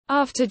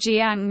After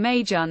Jiang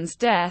Meijun's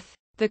death,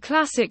 the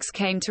classics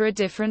came to a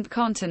different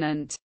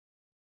continent.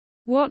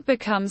 What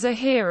becomes a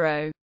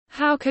hero?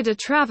 How could a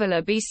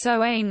traveler be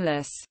so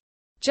aimless?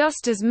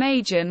 Just as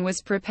Meijun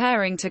was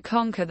preparing to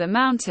conquer the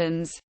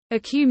mountains,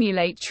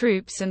 accumulate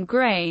troops and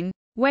grain,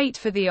 wait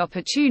for the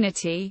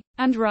opportunity,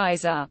 and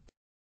rise up,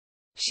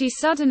 she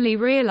suddenly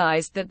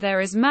realized that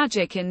there is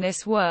magic in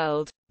this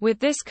world, with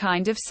this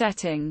kind of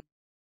setting.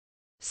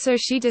 So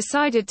she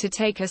decided to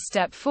take a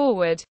step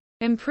forward,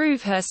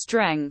 improve her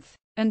strength,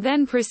 and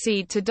then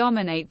proceed to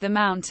dominate the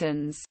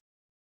mountains.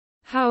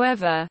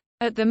 However,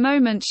 at the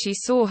moment she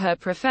saw her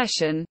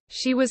profession,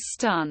 she was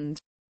stunned.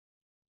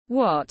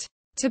 What?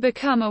 To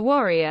become a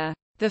warrior,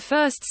 the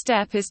first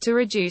step is to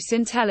reduce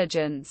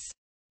intelligence.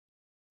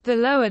 The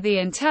lower the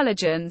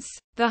intelligence,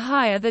 the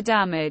higher the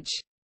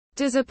damage.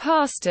 Does a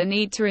pastor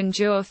need to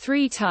endure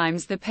 3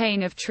 times the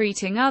pain of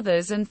treating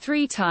others and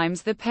 3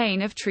 times the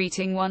pain of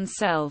treating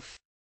oneself?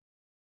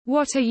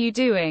 What are you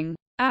doing?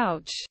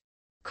 Ouch.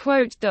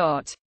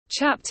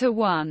 Chapter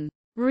 1.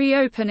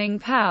 Reopening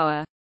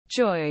Power.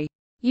 Joy.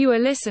 You are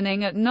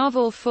listening at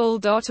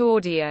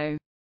novelfull.audio.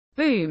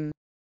 Boom.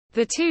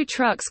 The 2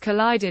 trucks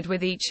collided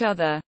with each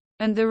other,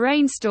 and the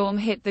rainstorm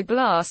hit the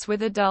glass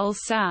with a dull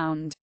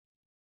sound.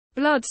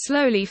 Blood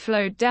slowly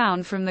flowed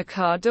down from the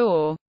car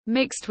door,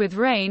 mixed with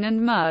rain and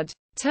mud,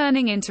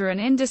 turning into an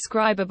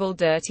indescribable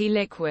dirty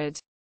liquid.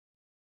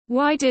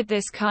 Why did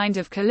this kind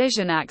of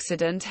collision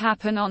accident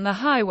happen on the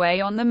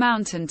highway on the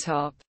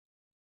mountaintop?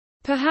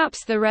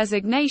 Perhaps the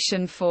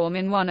resignation form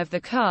in one of the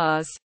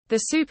cars, the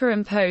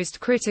superimposed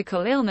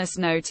critical illness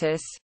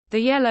notice, the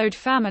yellowed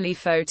family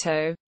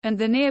photo, and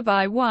the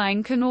nearby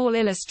wine can all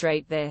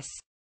illustrate this.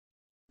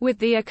 With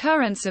the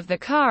occurrence of the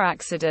car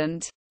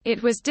accident,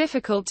 it was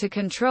difficult to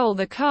control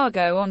the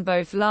cargo on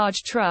both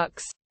large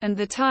trucks, and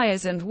the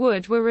tires and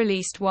wood were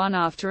released one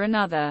after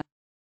another,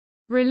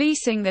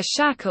 releasing the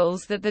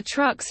shackles that the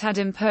trucks had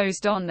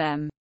imposed on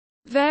them.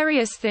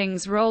 Various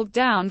things rolled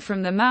down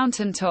from the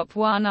mountaintop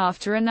one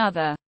after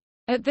another.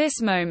 At this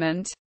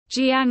moment,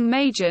 Jiang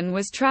Meijun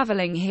was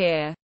traveling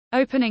here,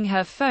 opening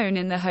her phone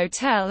in the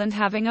hotel and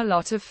having a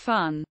lot of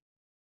fun.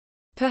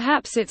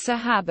 Perhaps it's a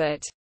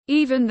habit.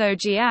 Even though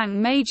Jiang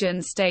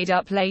Meijun stayed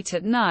up late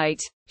at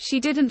night, she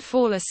didn't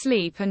fall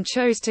asleep and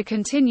chose to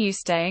continue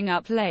staying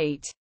up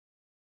late.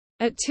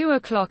 At 2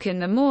 o'clock in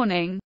the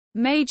morning,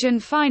 Meijun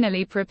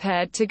finally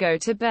prepared to go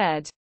to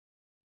bed.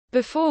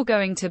 Before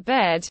going to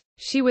bed,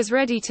 she was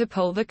ready to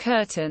pull the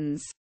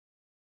curtains.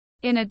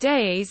 In a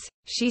daze,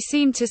 she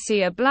seemed to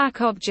see a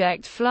black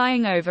object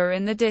flying over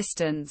in the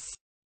distance.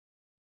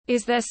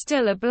 Is there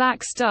still a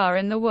black star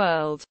in the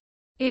world?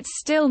 It's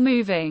still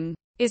moving.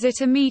 Is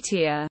it a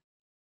meteor?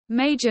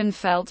 Meijun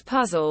felt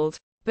puzzled,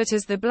 but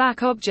as the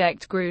black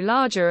object grew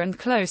larger and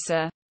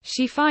closer,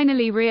 she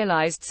finally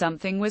realized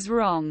something was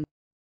wrong.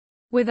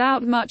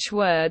 Without much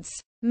words,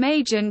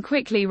 Meijun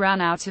quickly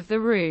ran out of the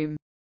room.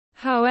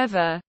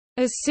 However,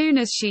 as soon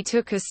as she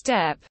took a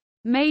step,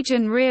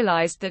 Meijun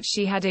realized that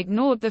she had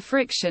ignored the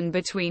friction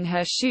between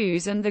her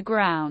shoes and the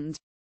ground.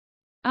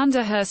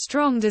 Under her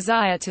strong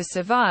desire to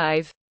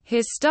survive,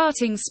 his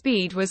starting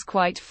speed was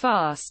quite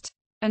fast.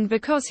 And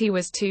because he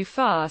was too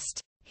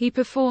fast, he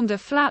performed a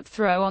flat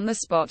throw on the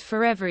spot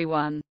for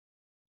everyone.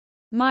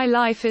 My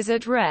life is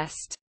at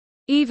rest.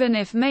 Even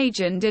if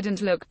Meijun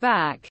didn't look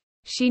back,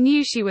 she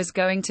knew she was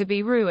going to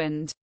be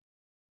ruined.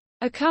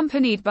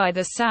 Accompanied by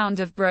the sound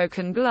of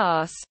broken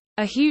glass,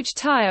 a huge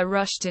tire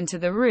rushed into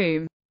the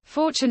room,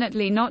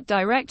 fortunately not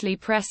directly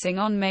pressing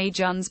on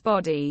Meijun's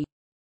body.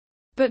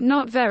 But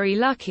not very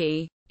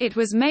lucky, it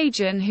was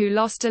Meijun who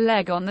lost a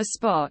leg on the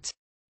spot.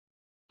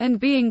 And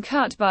being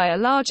cut by a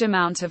large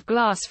amount of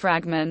glass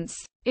fragments,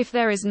 if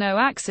there is no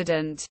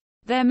accident,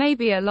 there may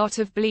be a lot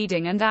of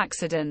bleeding and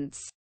accidents.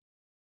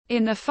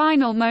 In the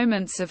final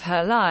moments of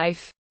her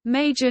life,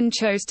 Meijun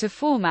chose to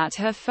format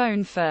her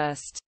phone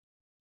first.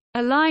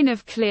 A line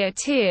of clear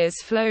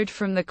tears flowed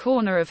from the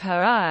corner of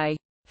her eye,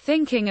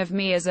 thinking of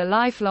me as a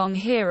lifelong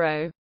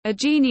hero, a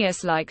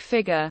genius-like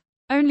figure,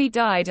 only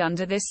died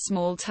under this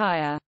small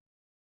tire.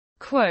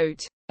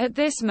 Quote, at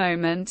this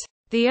moment,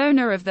 the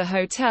owner of the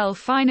hotel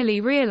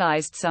finally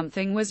realized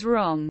something was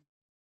wrong.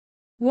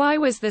 Why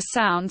was the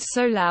sound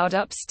so loud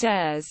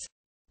upstairs?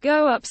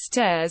 Go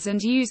upstairs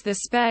and use the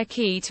spare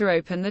key to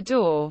open the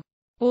door.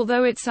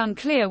 Although it's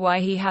unclear why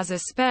he has a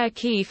spare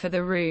key for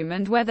the room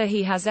and whether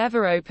he has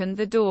ever opened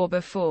the door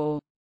before.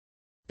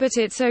 But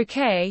it's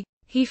okay,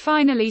 he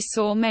finally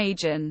saw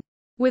Meijun.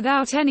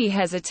 Without any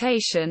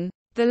hesitation,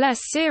 the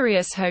less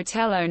serious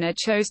hotel owner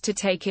chose to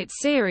take it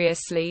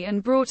seriously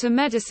and brought a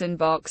medicine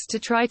box to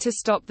try to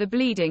stop the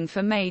bleeding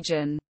for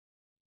Meijun.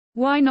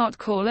 Why not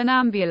call an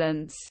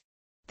ambulance?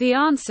 The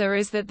answer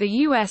is that the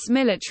US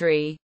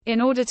military, in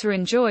order to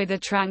enjoy the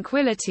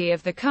tranquility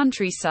of the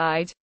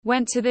countryside,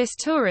 went to this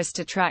tourist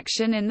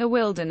attraction in the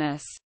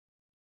wilderness.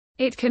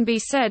 It can be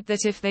said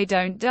that if they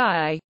don't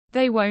die,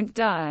 they won't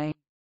die.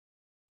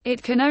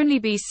 It can only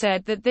be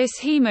said that this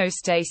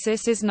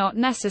hemostasis is not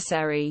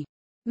necessary.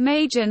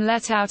 Meijun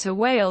let out a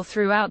wail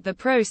throughout the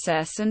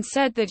process and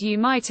said that you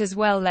might as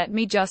well let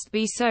me just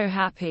be so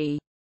happy.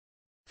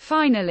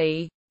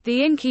 Finally,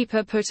 the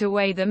innkeeper put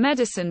away the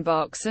medicine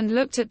box and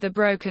looked at the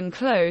broken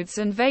clothes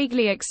and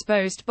vaguely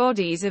exposed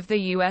bodies of the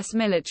US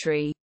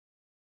military.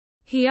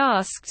 He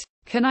asked,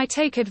 "Can I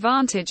take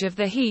advantage of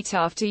the heat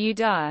after you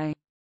die?"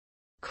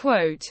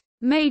 Quote,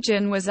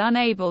 Meijun was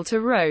unable to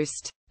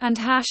roast. And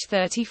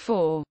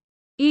 #34.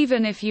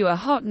 Even if you are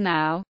hot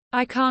now,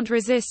 I can't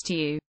resist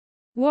you.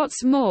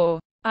 What's more,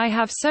 I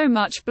have so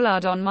much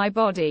blood on my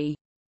body.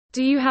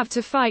 Do you have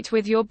to fight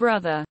with your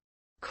brother?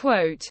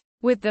 Quote,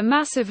 with the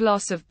massive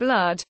loss of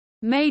blood,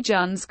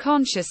 Meijun's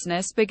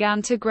consciousness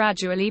began to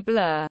gradually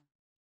blur.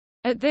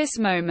 At this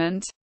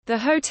moment, the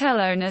hotel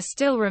owner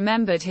still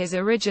remembered his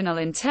original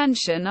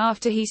intention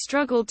after he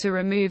struggled to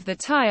remove the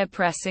tire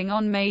pressing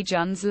on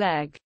Meijun's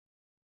leg.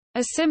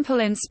 A simple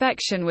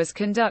inspection was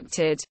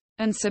conducted,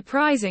 and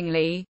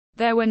surprisingly,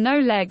 there were no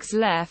legs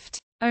left,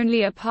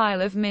 only a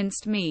pile of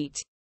minced meat.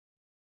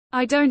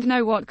 I don't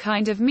know what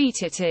kind of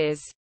meat it is.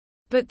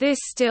 But this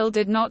still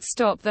did not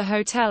stop the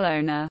hotel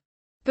owner.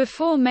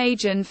 Before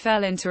Meijun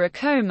fell into a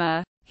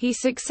coma, he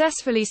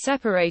successfully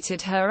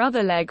separated her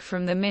other leg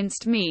from the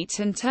minced meat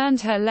and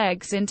turned her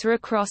legs into a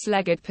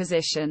cross-legged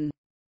position.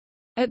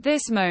 At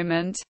this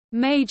moment,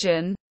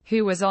 Meijun,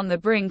 who was on the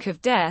brink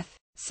of death,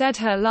 said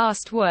her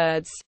last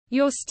words,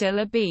 "You're still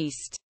a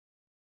beast."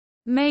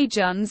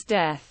 Meijun's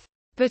death.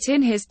 But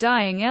in his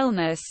dying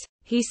illness,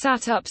 he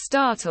sat up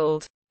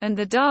startled, and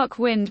the dark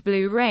wind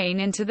blew rain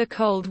into the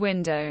cold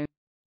window.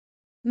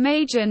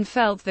 Meijun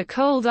felt the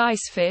cold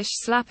ice fish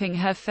slapping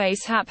her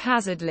face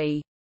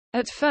haphazardly.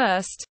 At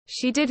first,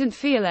 she didn't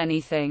feel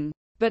anything,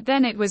 but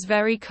then it was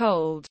very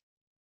cold.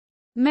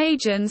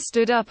 Meijun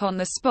stood up on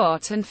the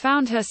spot and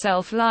found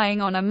herself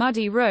lying on a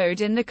muddy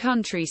road in the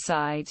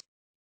countryside.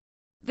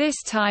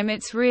 This time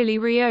it's really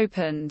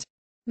reopened.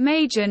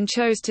 Meijun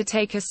chose to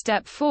take a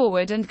step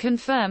forward and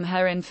confirm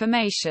her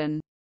information.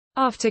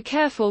 After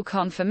careful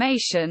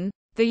confirmation,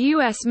 the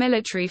US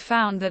military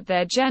found that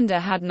their gender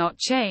had not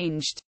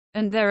changed,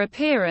 and their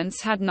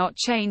appearance had not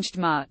changed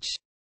much.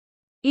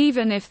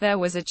 Even if there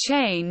was a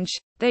change,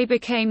 they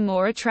became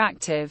more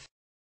attractive.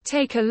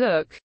 Take a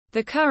look.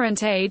 The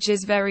current age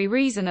is very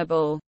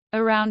reasonable,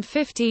 around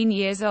 15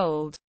 years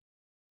old.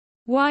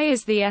 Why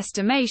is the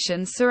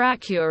estimation so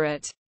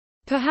accurate?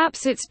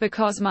 Perhaps it's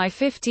because my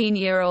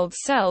 15-year-old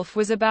self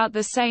was about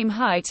the same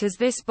height as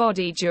this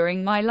body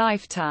during my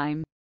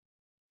lifetime.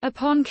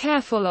 Upon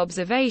careful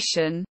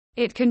observation,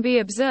 it can be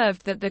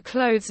observed that the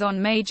clothes on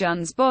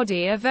Meijun's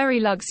body are very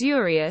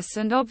luxurious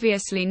and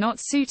obviously not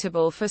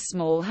suitable for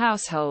small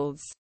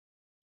households.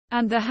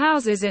 And the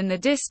houses in the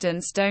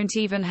distance don't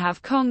even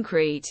have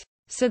concrete,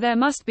 so there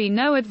must be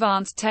no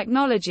advanced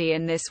technology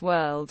in this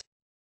world.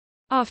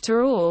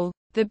 After all,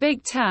 the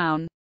big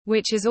town,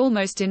 which is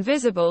almost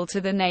invisible to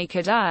the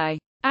naked eye,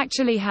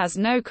 actually has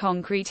no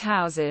concrete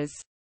houses.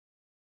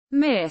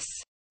 Miss,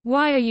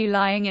 why are you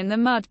lying in the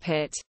mud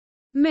pit?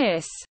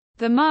 Miss,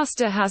 the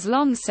master has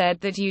long said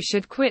that you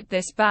should quit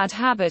this bad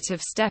habit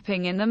of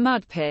stepping in the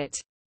mud pit.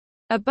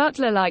 A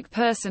butler-like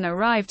person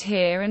arrived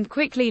here and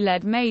quickly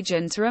led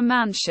Meijun to a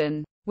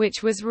mansion,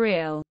 which was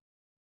real.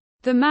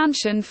 The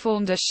mansion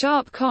formed a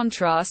sharp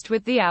contrast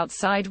with the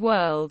outside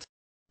world.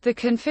 The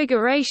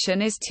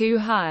configuration is too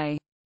high.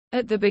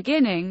 At the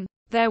beginning,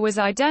 there was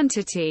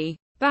identity,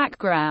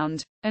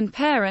 background, and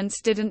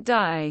parents didn't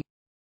die.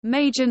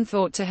 Meijun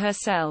thought to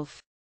herself.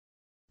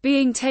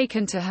 Being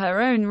taken to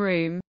her own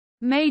room,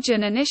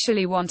 Meijun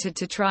initially wanted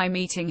to try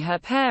meeting her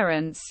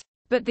parents,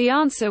 but the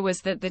answer was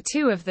that the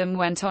two of them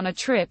went on a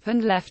trip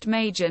and left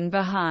Meijun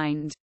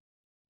behind.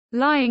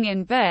 Lying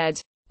in bed,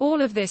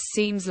 all of this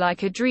seems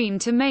like a dream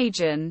to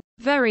Meijun,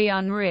 very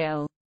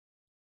unreal.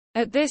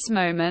 At this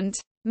moment,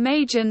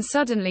 Meijun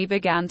suddenly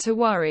began to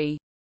worry.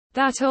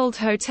 That old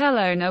hotel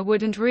owner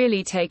wouldn't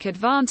really take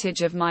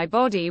advantage of my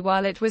body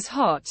while it was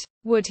hot,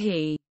 would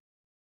he?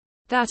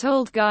 That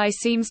old guy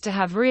seems to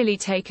have really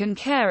taken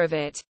care of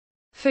it.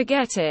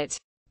 Forget it.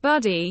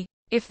 Buddy,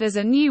 if there's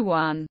a new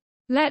one,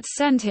 let's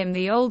send him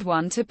the old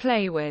one to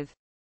play with.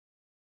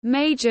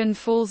 Meijun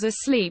falls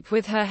asleep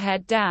with her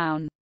head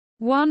down.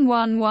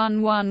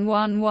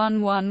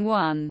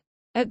 11111111.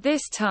 At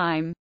this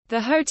time,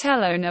 the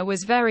hotel owner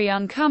was very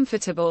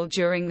uncomfortable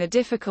during the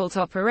difficult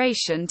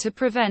operation to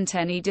prevent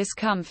any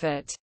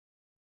discomfort.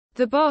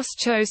 The boss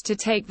chose to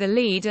take the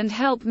lead and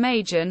help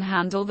Meijun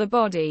handle the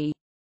body.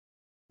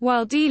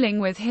 While dealing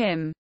with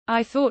him,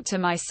 I thought to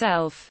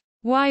myself,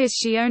 why is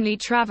she only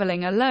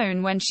traveling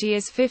alone when she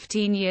is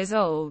 15 years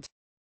old?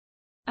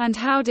 And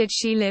how did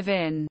she live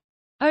in?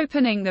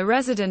 Opening the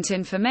resident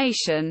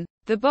information,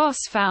 the boss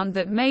found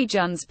that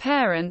Meijun's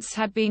parents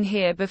had been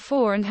here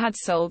before and had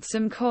sold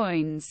some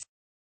coins.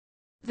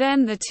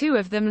 Then the two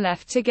of them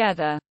left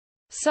together.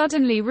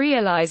 Suddenly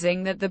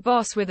realizing that the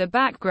boss with a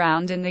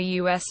background in the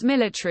US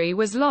military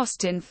was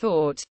lost in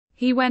thought,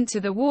 he went to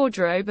the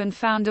wardrobe and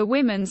found a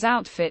women's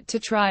outfit to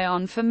try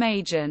on for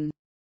Meijun.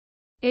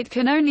 It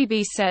can only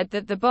be said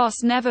that the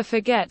boss never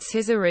forgets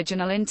his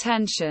original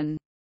intention.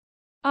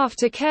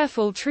 After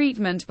careful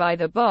treatment by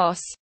the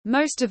boss,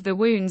 most of the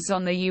wounds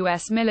on the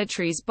U.S.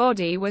 military's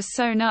body was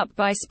sewn up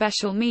by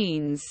special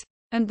means,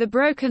 and the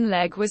broken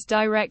leg was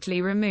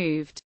directly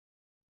removed.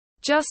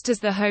 Just as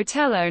the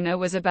hotel owner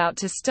was about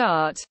to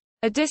start,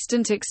 a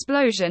distant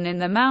explosion in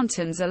the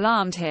mountains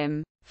alarmed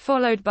him,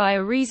 followed by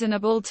a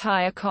reasonable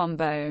tire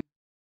combo.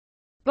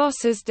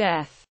 Boss's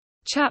death.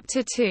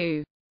 Chapter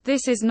 2.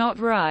 This is not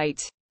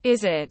right,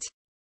 is it?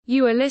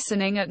 You are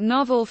listening at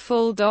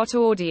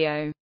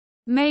novelfull.audio.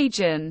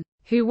 Meijun,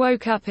 who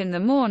woke up in the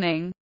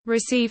morning,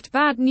 received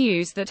bad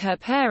news that her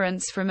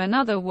parents from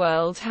another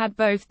world had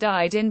both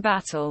died in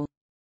battle.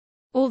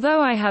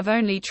 Although I have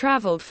only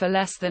traveled for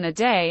less than a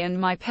day and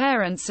my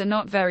parents are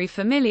not very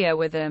familiar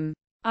with them,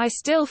 I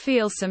still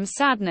feel some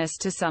sadness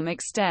to some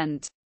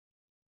extent.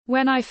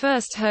 When I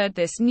first heard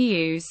this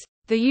news,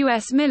 the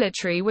US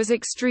military was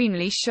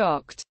extremely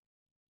shocked.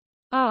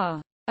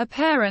 A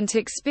parent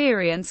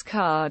experience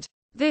card.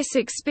 This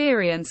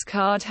experience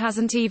card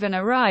hasn't even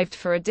arrived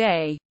for a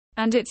day,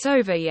 and it's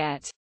over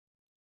yet.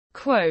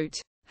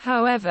 Quote,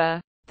 however,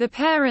 the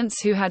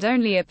parents who had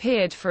only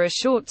appeared for a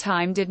short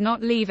time did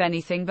not leave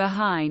anything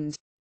behind.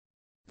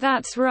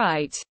 That's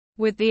right.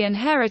 With the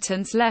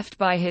inheritance left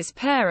by his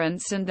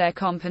parents and their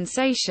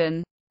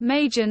compensation,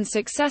 Meijun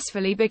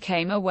successfully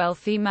became a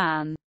wealthy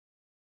man.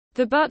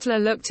 The butler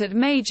looked at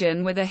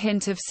Meijun with a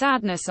hint of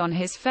sadness on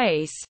his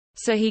face,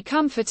 so he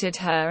comforted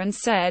her and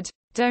said,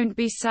 "Don't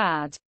be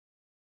sad.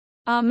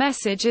 Our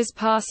message is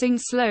passing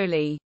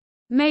slowly.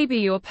 Maybe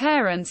your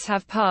parents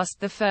have passed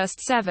the first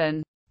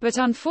 7, but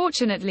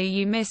unfortunately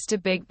you missed a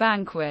big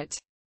banquet."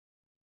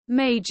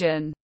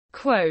 Meijun.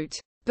 Quote,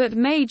 but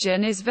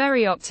Meijun is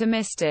very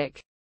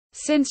optimistic.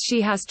 Since she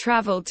has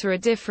traveled to a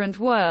different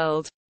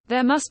world,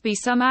 there must be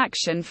some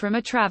action from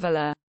a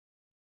traveler.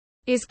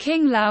 Is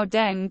King Lao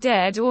Deng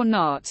dead or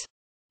not?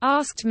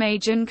 Asked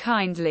Meijun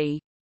kindly.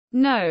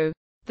 No.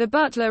 The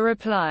butler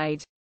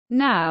replied.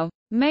 Now,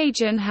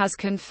 Meijun has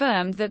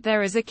confirmed that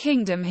there is a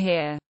kingdom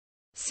here.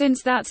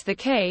 Since that's the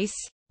case,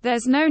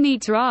 there's no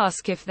need to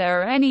ask if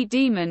there are any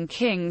demon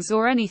kings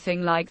or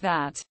anything like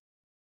that.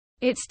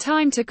 It's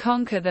time to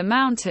conquer the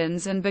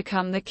mountains and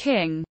become the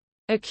king,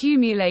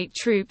 accumulate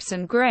troops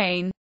and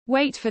grain,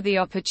 wait for the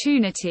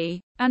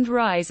opportunity, and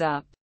rise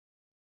up.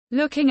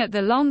 Looking at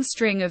the long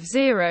string of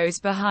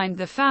zeros behind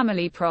the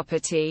family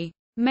property,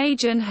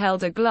 Meijun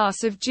held a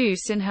glass of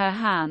juice in her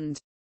hand.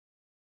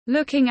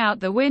 Looking out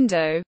the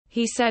window,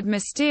 he said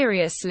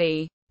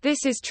mysteriously,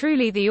 "This is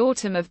truly the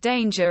autumn of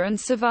danger and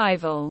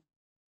survival."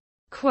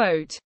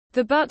 Quote,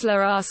 the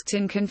butler asked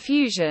in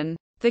confusion,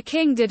 "The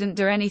king didn't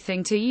do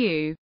anything to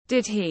you,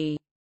 did he?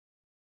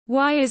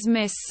 Why is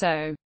Miss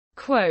so?"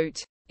 Quote,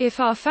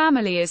 "If our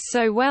family is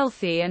so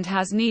wealthy and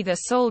has neither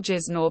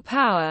soldiers nor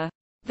power,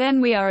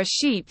 then we are a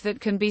sheep that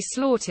can be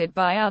slaughtered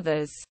by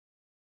others.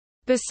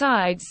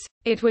 Besides,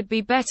 it would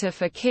be better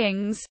for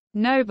kings,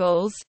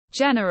 nobles,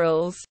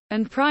 generals,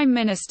 and prime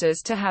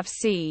ministers to have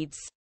seeds.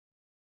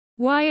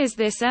 Why is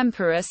this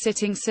emperor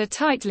sitting so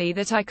tightly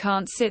that I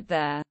can't sit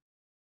there?"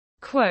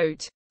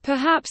 Quote,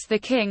 perhaps the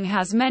king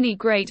has many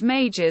great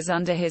mages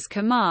under his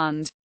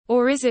command,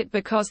 or is it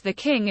because the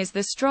king is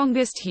the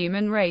strongest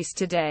human race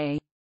today?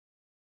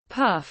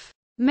 Puff.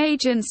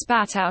 Meijun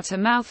spat out a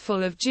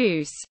mouthful of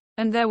juice,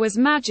 and there was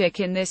magic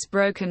in this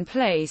broken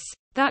place,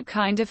 that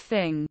kind of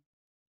thing.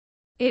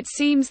 It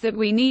seems that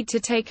we need to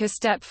take a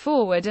step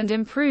forward and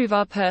improve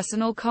our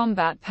personal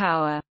combat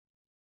power.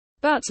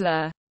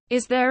 Butler,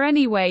 is there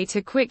any way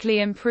to quickly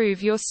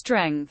improve your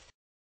strength?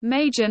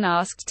 Meijun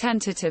asked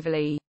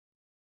tentatively.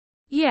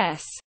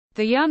 Yes.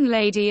 The young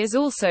lady is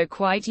also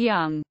quite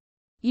young.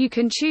 You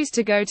can choose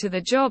to go to the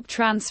job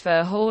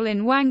transfer hall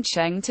in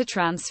Wangcheng to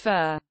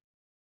transfer.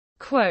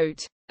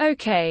 Quote,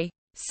 okay.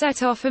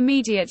 Set off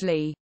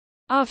immediately.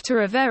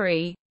 After a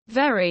very,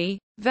 very,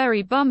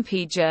 very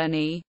bumpy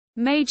journey,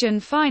 Meijun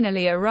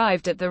finally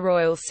arrived at the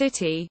royal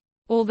city,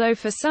 although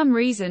for some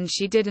reason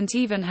she didn't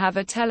even have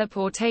a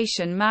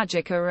teleportation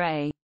magic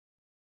array.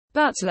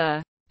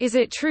 Butler, is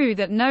it true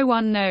that no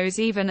one knows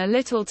even a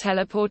little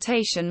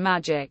teleportation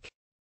magic?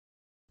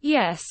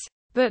 Yes,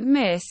 but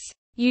miss,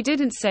 you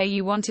didn't say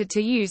you wanted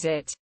to use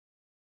it.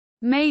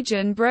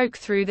 Meijun broke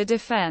through the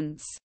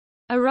defense.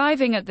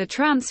 Arriving at the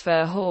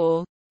transfer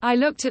hall, I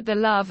looked at the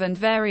love and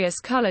various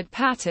colored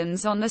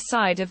patterns on the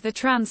side of the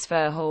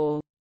transfer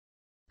hall.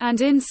 And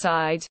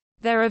inside,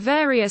 there are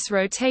various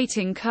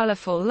rotating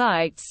colorful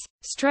lights,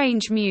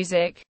 strange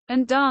music,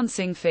 and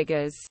dancing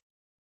figures.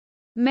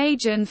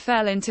 Meijun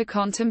fell into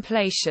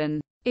contemplation.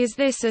 Is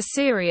this a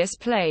serious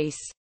place?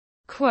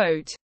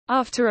 Quote,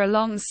 after a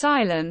long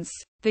silence,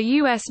 the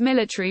U.S.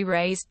 military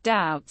raised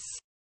doubts.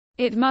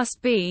 It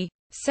must be,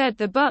 said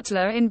the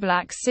butler in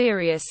black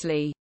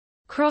seriously.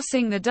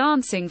 Crossing the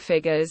dancing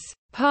figures,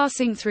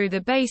 passing through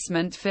the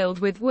basement filled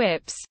with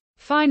whips,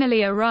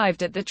 finally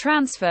arrived at the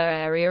transfer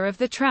area of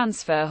the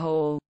transfer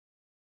hall.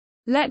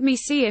 Let me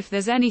see if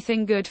there's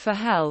anything good for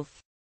health.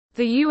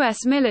 The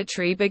U.S.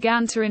 military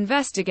began to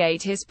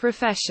investigate his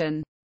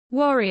profession.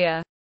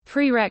 Warrior.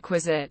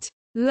 Prerequisite.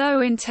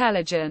 Low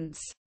intelligence.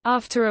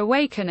 After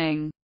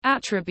awakening,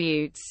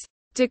 Attributes: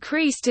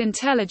 decreased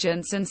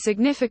intelligence and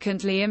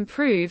significantly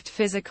improved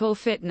physical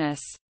fitness.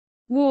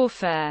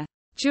 Warfare: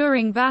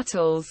 during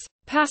battles,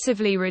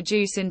 passively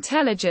reduce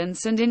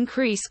intelligence and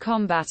increase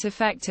combat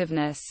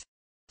effectiveness.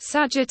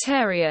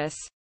 Sagittarius: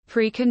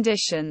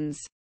 preconditions.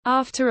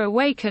 After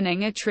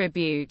awakening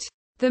attribute,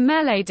 the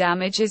melee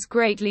damage is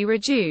greatly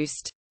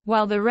reduced,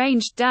 while the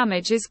ranged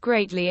damage is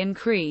greatly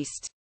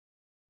increased.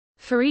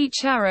 For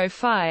each arrow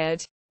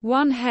fired,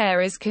 1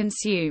 hair is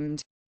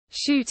consumed.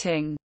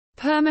 Shooting: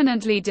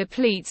 permanently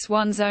depletes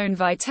one's own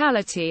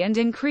vitality and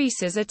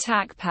increases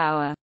attack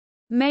power.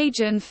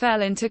 Meijun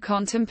fell into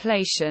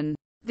contemplation.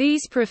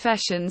 These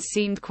professions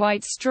seemed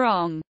quite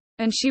strong,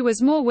 and she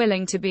was more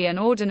willing to be an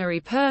ordinary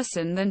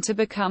person than to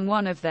become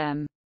one of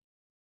them.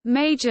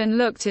 Meijun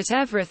looked at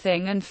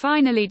everything and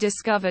finally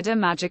discovered a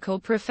magical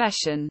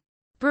profession.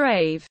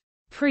 Brave.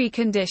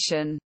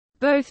 Precondition: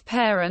 both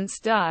parents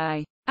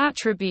die.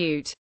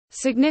 Attribute: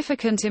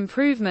 significant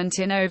improvement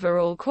in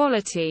overall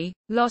quality,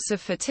 loss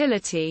of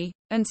fertility,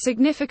 and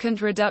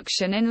significant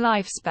reduction in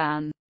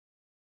lifespan.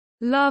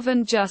 Love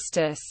and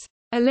justice: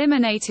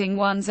 eliminating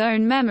one's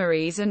own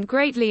memories and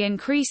greatly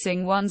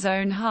increasing one's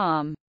own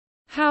harm.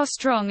 How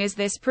strong is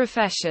this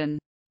profession?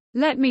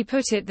 Let me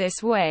put it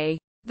this way: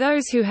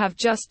 those who have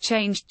just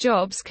changed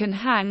jobs can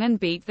hang and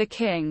beat the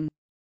king.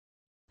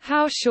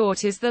 How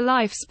short is the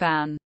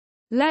lifespan?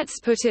 Let's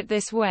put it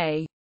this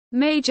way: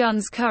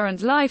 Meijun's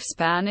current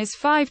lifespan is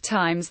 5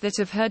 times that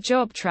of her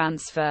job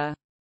transfer.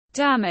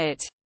 Damn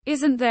it.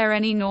 Isn't there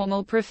any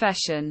normal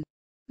profession?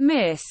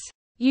 Miss.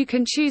 You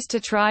can choose to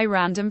try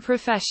random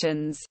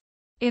professions.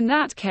 In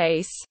that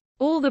case,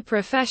 all the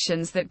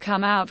professions that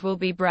come out will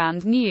be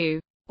brand new.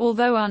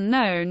 Although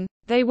unknown,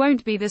 they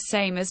won't be the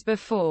same as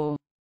before.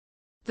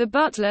 The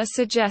butler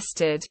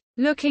suggested.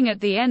 Looking at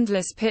the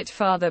endless pit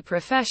father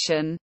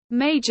profession,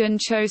 Meijun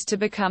chose to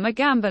become a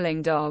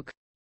gambling dog.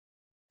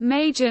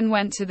 Meijun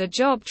went to the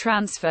job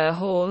transfer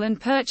hall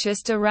and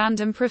purchased a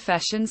random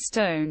profession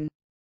stone.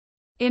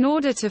 In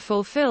order to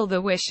fulfill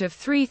the wish of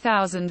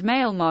 3,000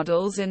 male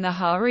models in the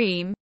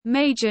harem,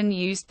 Meijun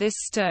used this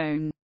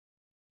stone.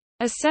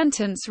 A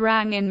sentence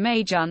rang in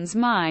Meijun's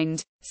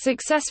mind: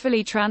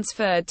 successfully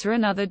transferred to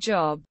another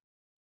job.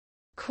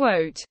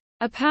 Quote: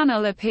 a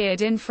panel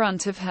appeared in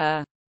front of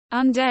her.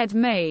 Undead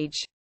mage.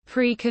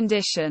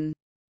 Precondition: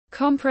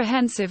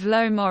 comprehensive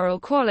low moral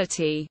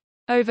quality.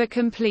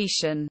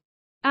 Overcompletion.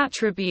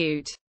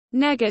 Attribute: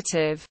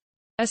 negative.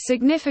 A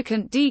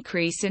significant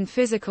decrease in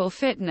physical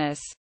fitness.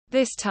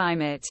 This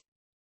time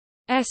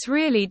it's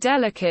really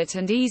delicate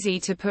and easy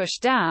to push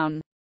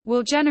down.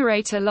 Will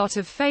generate a lot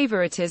of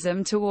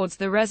favoritism towards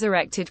the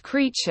resurrected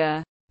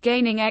creature,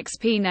 gaining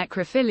XP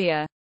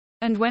necrophilia,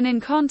 and when in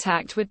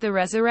contact with the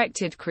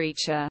resurrected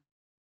creature,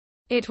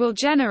 it will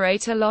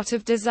generate a lot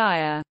of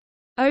desire.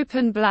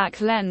 Open black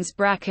lens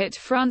bracket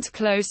front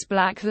close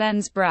black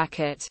lens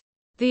bracket.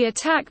 The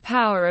attack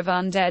power of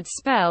undead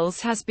spells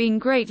has been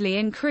greatly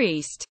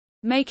increased,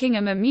 making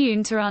them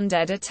immune to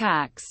undead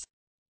attacks.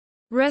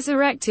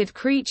 Resurrected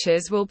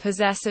creatures will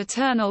possess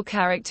eternal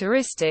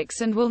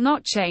characteristics and will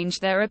not change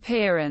their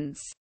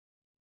appearance.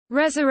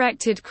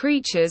 Resurrected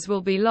creatures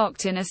will be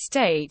locked in a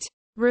state,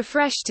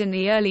 refreshed in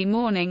the early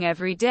morning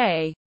every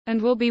day,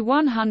 and will be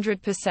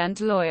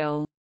 100%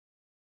 loyal.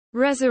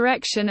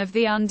 Resurrection of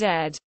the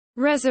undead.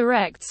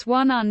 Resurrects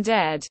one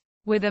undead,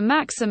 with a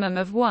maximum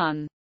of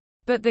 1.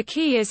 But the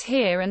key is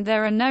here, and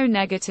there are no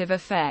negative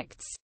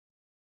effects.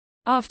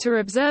 After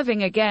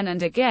observing again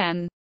and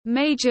again,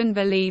 Meijun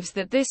believes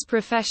that this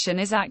profession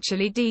is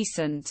actually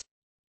decent.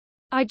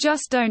 I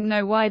just don't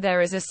know why there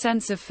is a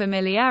sense of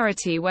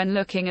familiarity when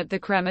looking at the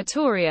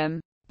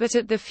crematorium, but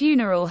at the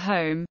funeral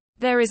home,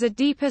 there is a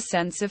deeper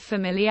sense of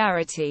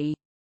familiarity.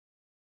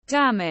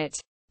 Damn it.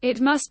 It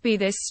must be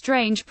this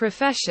strange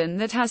profession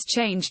that has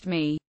changed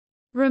me.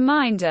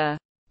 Reminder.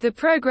 The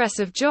progress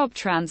of job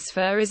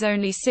transfer is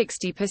only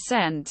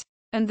 60%,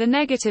 and the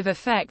negative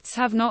effects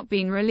have not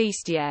been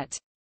released yet.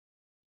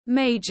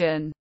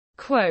 Meijun.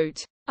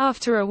 Quote: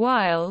 after a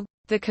while,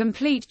 the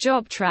complete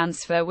job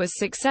transfer was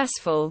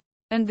successful,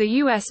 and the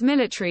US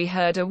military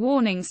heard a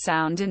warning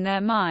sound in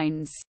their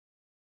minds.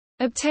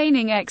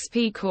 Obtaining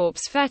XP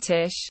Corpse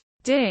Fetish,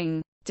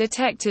 ding,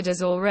 detected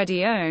as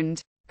already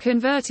owned,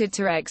 converted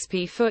to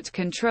XP Foot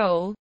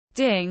Control,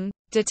 ding,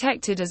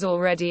 detected as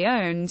already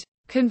owned,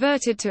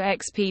 converted to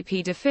XP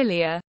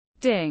Pedophilia,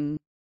 ding.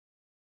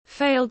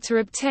 Failed to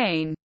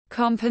obtain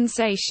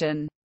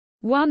compensation.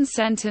 1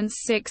 sentence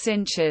 6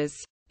 inches.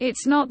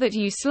 It's not that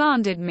you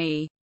slandered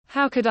me.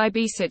 How could I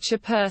be such a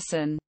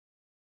person?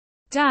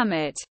 Damn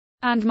it.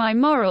 And my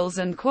morals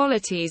and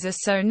qualities are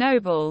so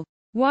noble.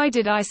 Why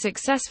did I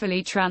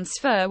successfully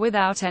transfer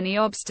without any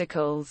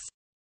obstacles?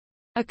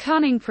 A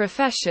cunning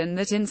profession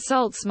that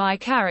insults my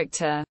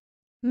character.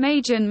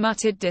 Meijun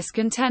muttered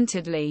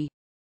discontentedly.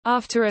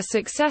 After a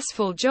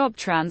successful job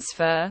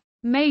transfer,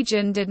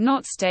 Meijun did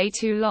not stay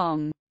too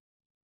long.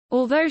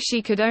 Although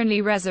she could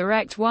only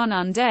resurrect 1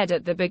 undead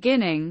at the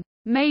beginning,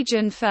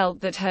 Meijun felt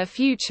that her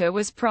future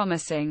was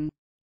promising.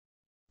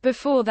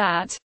 Before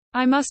that,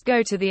 I must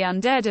go to the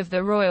undead of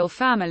the royal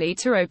family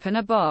to open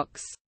a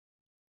box.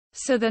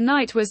 So the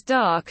night was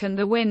dark and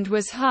the wind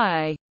was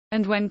high,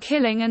 and when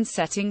killing and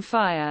setting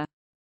fire,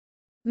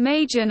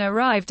 Meijun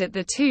arrived at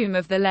the tomb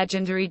of the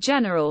legendary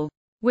general,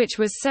 which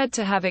was said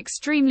to have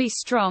extremely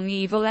strong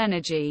evil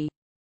energy.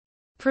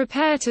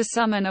 Prepare to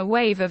summon a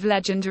wave of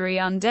legendary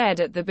undead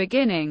at the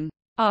beginning.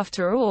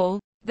 After all,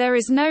 there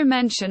is no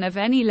mention of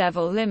any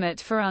level limit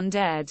for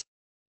undead.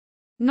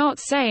 Not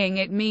saying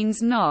it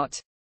means not.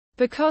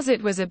 Because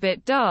it was a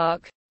bit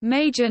dark,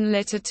 Meijun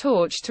lit a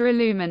torch to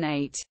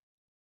illuminate.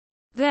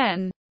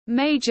 Then,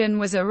 Meijun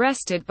was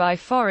arrested by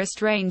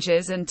forest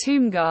rangers and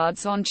tomb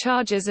guards on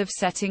charges of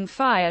setting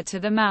fire to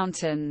the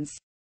mountains.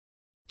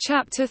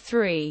 Chapter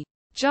 3.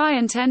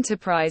 Giant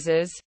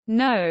enterprises,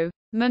 no,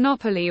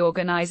 monopoly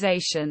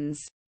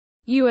organizations.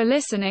 You are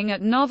listening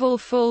at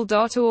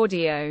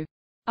novelfull.audio.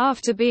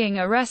 After being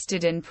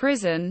arrested in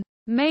prison,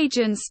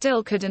 Meijun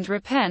still couldn't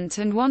repent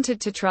and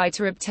wanted to try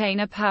to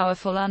obtain a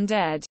powerful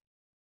undead.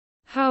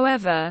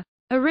 However,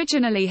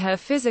 originally her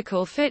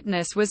physical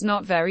fitness was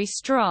not very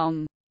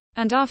strong.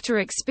 And after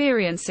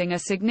experiencing a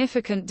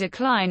significant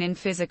decline in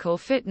physical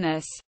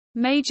fitness,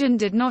 Meijun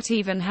did not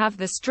even have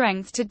the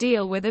strength to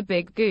deal with a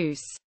big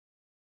goose.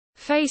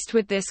 Faced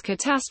with this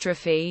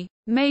catastrophe,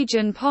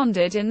 Meijun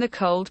pondered in the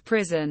cold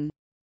prison.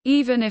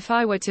 Even if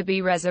I were to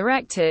be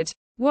resurrected,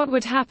 what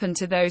would happen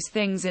to those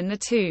things in the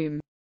tomb?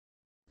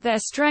 Their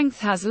strength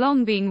has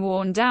long been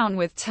worn down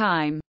with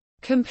time,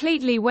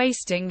 completely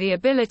wasting the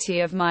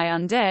ability of my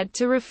undead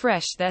to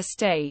refresh their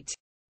state.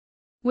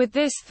 With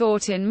this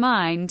thought in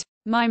mind,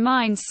 my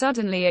mind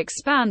suddenly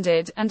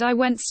expanded, and I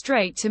went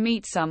straight to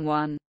meet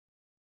someone.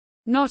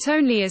 Not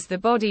only is the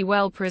body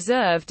well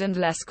preserved and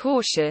less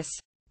cautious,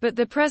 but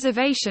the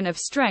preservation of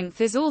strength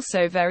is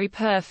also very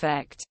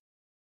perfect.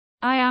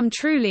 I am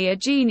truly a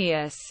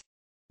genius.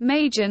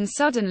 Meijun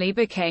suddenly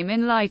became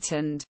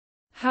enlightened.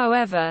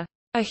 However,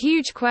 a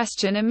huge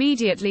question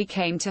immediately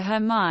came to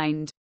her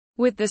mind.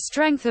 With the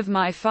strength of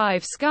my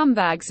 5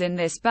 scumbags in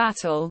this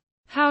battle,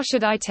 how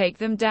should I take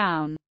them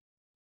down?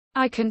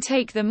 I can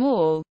take them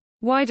all.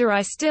 Why do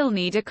I still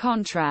need a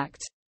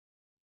contract?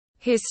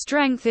 His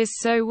strength is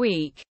so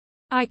weak.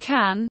 I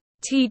can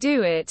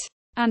do it.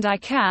 And I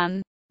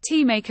can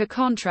make a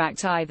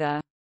contract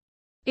either.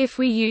 If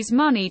we use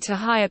money to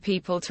hire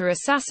people to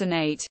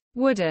assassinate,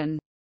 wouldn't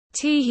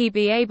he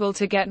be able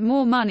to get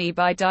more money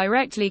by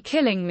directly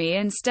killing me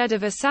instead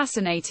of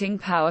assassinating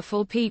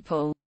powerful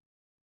people?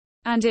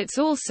 And it's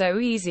also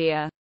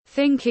easier.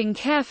 Thinking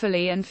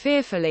carefully and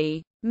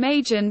fearfully,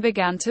 Meijun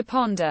began to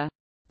ponder.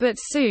 But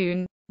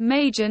soon,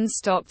 Meijun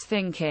stopped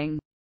thinking.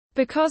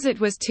 Because it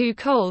was too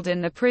cold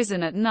in the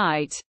prison at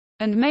night,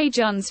 and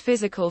Meijun's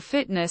physical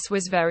fitness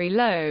was very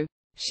low,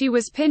 she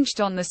was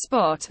pinched on the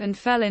spot and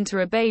fell into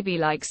a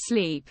baby-like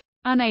sleep,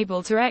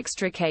 unable to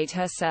extricate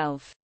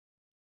herself.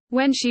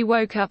 When she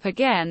woke up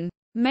again,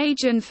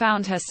 Meijun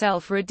found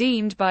herself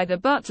redeemed by the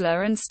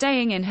butler and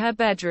staying in her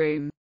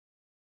bedroom.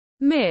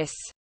 Miss,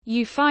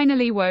 you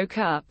finally woke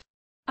up.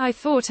 I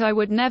thought I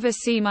would never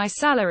see my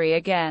salary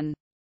again.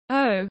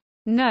 Oh,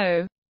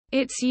 no.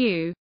 It's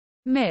you,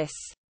 miss.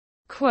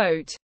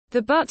 Quote.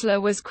 The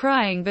butler was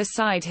crying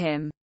beside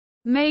him.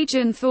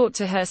 Meijun thought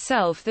to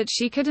herself that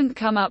she couldn't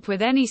come up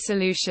with any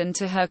solution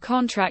to her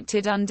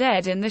contracted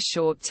undead in the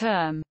short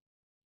term.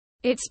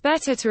 It's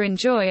better to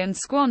enjoy and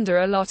squander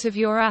a lot of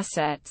your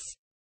assets.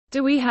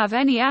 Do we have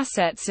any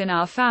assets in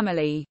our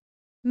family?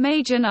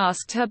 Meijun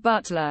asked her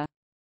butler.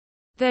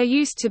 There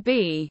used to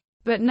be,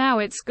 but now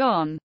it's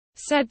gone,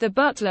 said the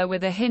butler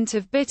with a hint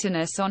of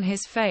bitterness on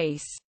his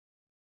face.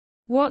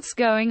 What's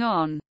going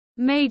on?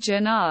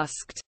 Meijun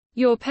asked.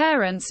 Your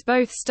parents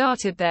both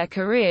started their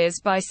careers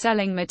by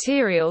selling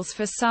materials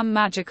for some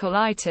magical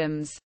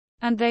items,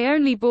 and they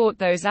only bought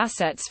those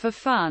assets for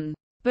fun.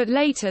 But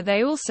later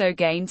they also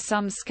gained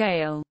some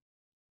scale.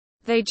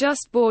 They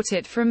just bought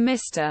it from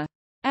Mr.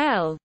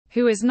 L,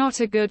 who is not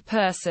a good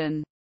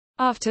person.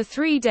 After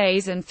 3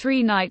 days and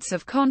 3 nights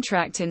of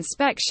contract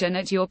inspection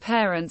at your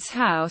parents'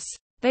 house,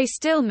 they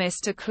still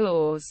missed a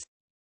clause.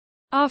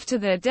 After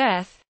their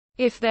death,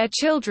 if their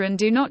children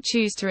do not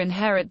choose to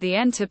inherit the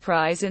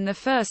enterprise in the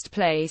first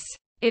place,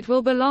 it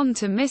will belong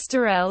to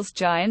Mr. L's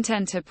giant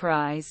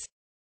enterprise.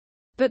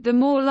 But the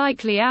more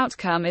likely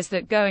outcome is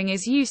that going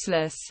is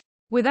useless.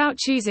 Without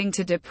choosing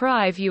to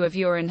deprive you of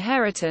your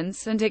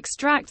inheritance and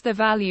extract the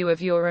value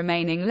of your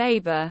remaining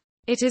labor,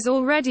 it is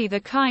already the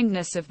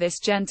kindness of this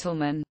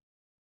gentleman.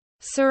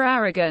 Sir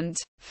Arrogant,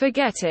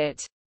 forget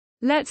it.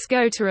 Let's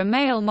go to a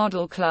male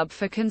model club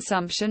for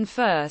consumption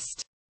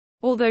first.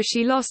 Although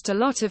she lost a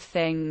lot of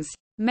things,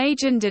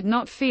 Meijun did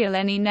not feel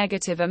any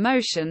negative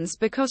emotions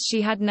because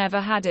she had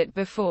never had it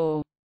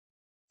before.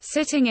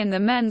 Sitting in the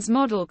men's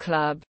model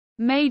club,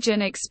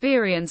 Meijun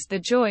experienced the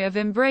joy of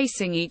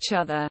embracing each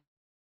other.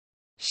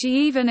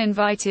 She even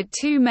invited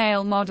 2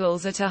 male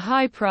models at a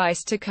high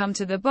price to come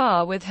to the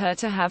bar with her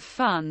to have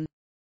fun.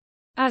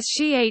 As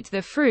she ate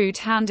the fruit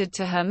handed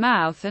to her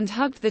mouth and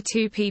hugged the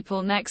 2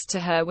 people next to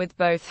her with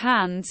both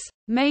hands,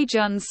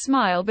 Meijun's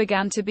smile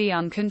began to be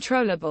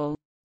uncontrollable.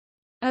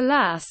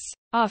 Alas,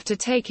 after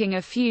taking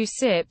a few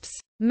sips,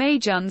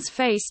 Meijun's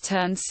face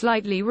turned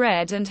slightly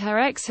red and her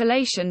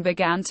exhalation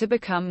began to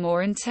become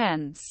more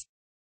intense.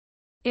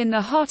 In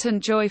the hot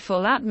and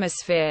joyful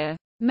atmosphere,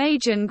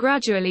 Meijun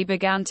gradually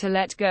began to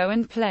let go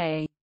and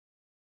play.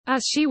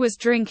 As she was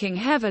drinking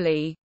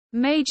heavily,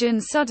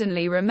 Meijun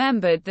suddenly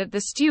remembered that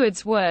the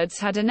steward's words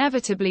had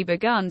inevitably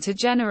begun to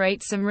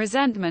generate some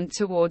resentment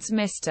towards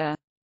Mr.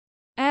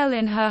 L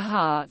in her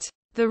heart.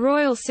 The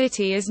royal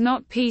city is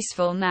not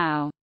peaceful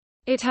now.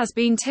 It has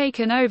been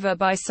taken over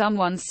by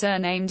someone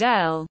surnamed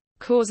L,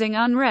 causing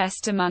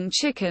unrest among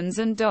chickens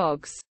and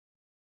dogs.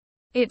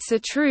 It's a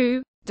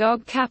true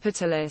dog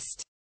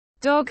capitalist.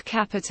 Dog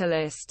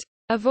capitalist.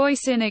 A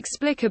voice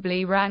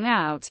inexplicably rang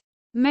out.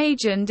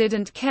 Meijun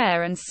didn't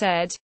care and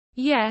said,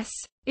 "Yes,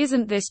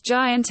 isn't this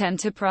giant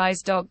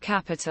enterprise dog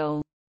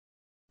capital?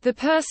 The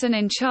person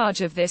in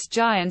charge of this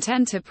giant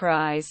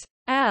enterprise,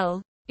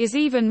 L, is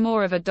even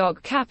more of a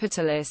dog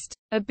capitalist,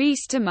 a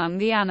beast among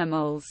the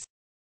animals.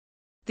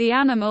 The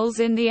animals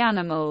in the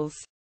animals."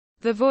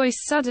 The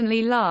voice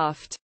suddenly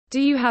laughed.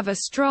 "Do you have a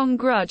strong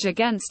grudge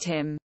against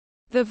him?"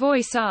 the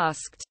voice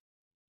asked.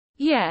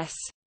 "Yes.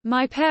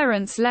 My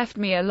parents left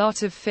me a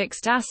lot of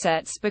fixed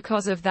assets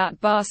because of that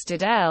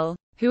bastard L,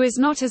 who is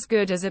not as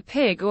good as a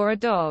pig or a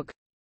dog.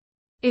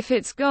 If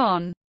it's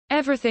gone,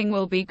 everything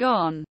will be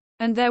gone,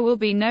 and there will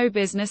be no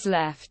business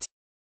left.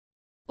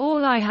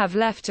 All I have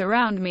left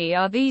around me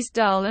are these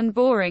dull and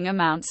boring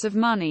amounts of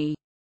money.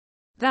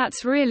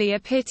 That's really a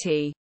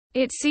pity.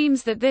 It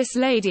seems that this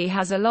lady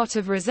has a lot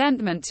of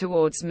resentment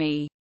towards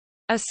me."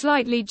 A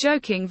slightly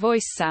joking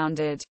voice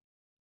sounded.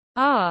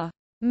 Ah.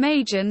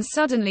 Meijun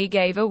suddenly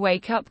gave a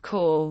wake-up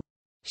call.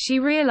 She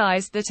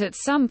realized that at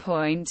some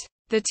point,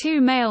 the two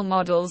male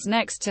models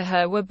next to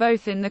her were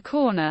both in the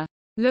corner,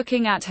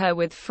 looking at her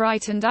with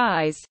frightened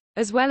eyes,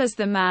 as well as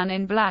the man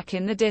in black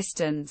in the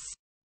distance.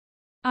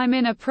 "I'm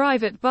in a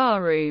private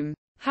barroom.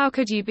 How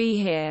could you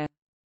be here?"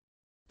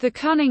 The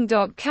cunning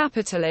dog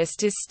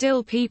capitalist is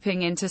still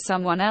peeping into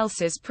someone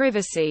else's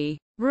privacy,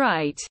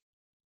 right?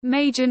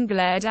 Meijun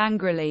glared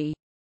angrily.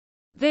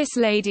 This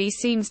lady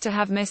seems to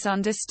have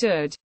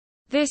misunderstood.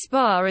 This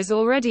bar is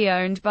already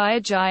owned by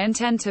a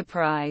giant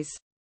enterprise.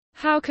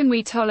 How can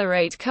we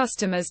tolerate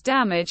customers'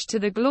 damage to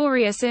the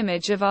glorious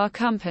image of our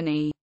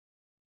company?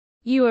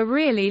 You are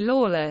really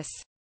lawless.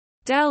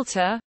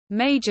 Delta.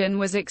 Meijun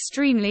was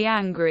extremely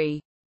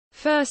angry.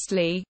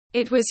 Firstly,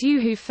 it was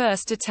you who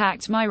first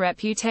attacked my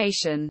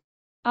reputation.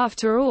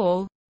 After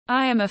all,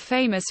 I am a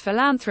famous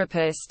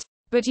philanthropist,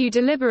 but you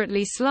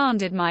deliberately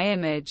slandered my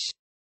image.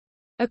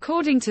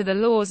 According to the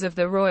laws of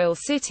the royal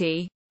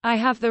city, I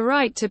have the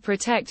right to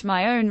protect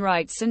my own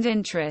rights and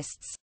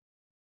interests.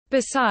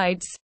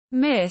 Besides,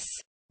 Miss,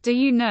 do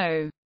you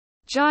know?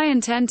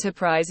 Giant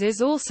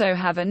enterprises also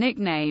have a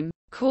nickname,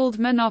 called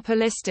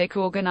monopolistic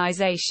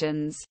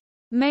organizations.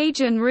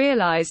 Meijun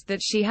realized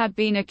that she had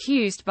been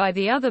accused by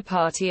the other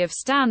party of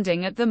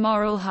standing at the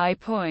moral high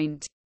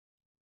point.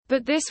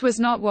 But this was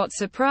not what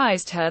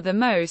surprised her the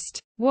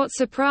most. What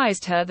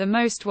surprised her the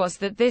most was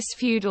that this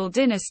feudal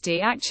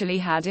dynasty actually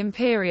had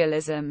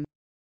imperialism.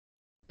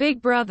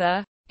 "Big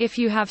brother, if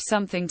you have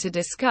something to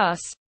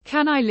discuss,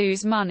 can I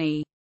lose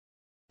money?"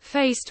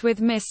 Faced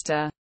with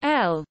Mr.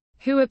 L,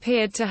 who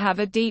appeared to have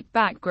a deep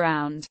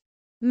background,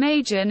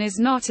 Meijun is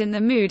not in the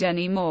mood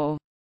anymore.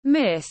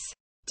 "Miss,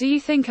 do you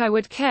think I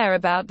would care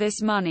about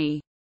this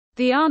money?"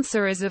 The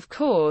answer is of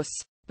course,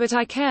 but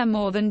I care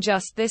more than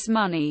just this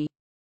money.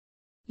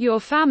 Your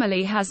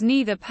family has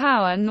neither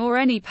power nor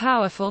any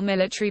powerful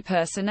military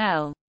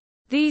personnel.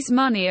 These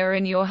money are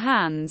in your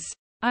hands.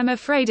 I'm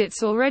afraid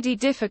it's already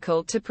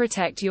difficult to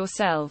protect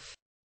yourself.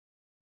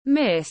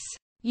 Miss,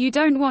 you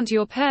don't want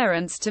your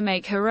parents to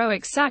make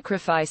heroic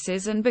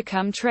sacrifices and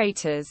become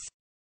traitors.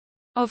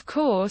 Of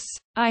course,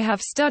 I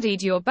have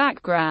studied your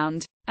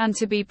background, and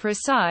to be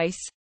precise,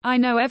 I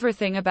know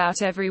everything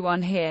about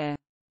everyone here.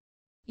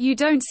 You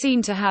don't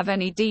seem to have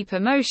any deep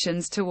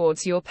emotions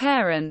towards your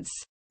parents,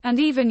 and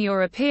even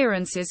your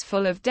appearance is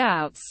full of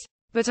doubts,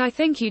 but I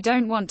think you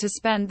don't want to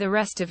spend the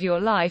rest of your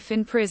life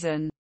in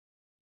prison.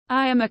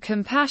 I am a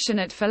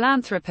compassionate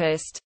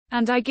philanthropist,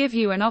 and I give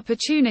you an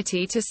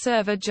opportunity to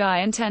serve a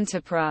giant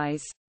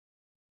enterprise.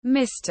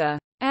 Mr.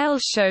 L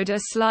showed a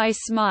sly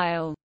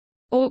smile.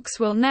 Orcs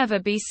will never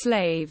be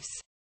slaves.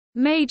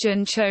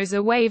 Meijun chose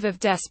a wave of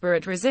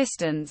desperate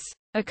resistance,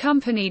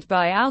 accompanied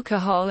by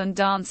alcohol and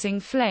dancing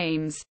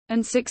flames,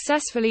 and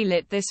successfully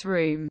lit this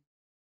room.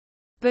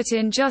 But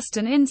in just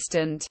an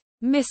instant,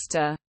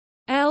 Mr.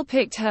 L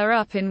picked her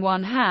up in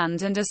one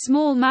hand and a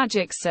small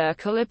magic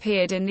circle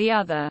appeared in the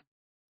other.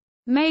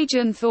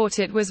 Meijun thought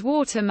it was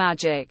water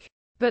magic,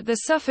 but the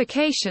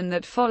suffocation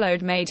that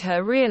followed made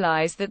her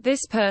realize that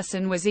this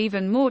person was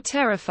even more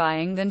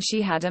terrifying than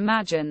she had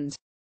imagined.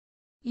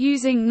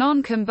 Using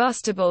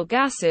non-combustible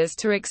gases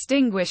to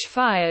extinguish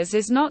fires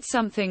is not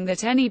something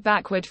that any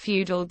backward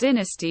feudal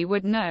dynasty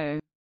would know.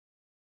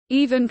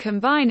 Even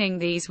combining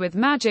these with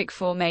magic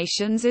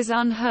formations is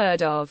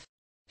unheard of.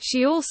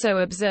 She also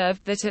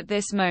observed that at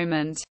this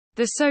moment,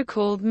 the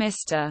so-called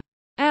Mr.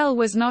 Elle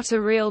was not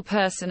a real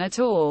person at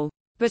all,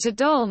 but a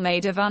doll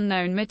made of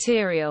unknown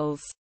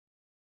materials.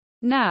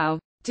 Now,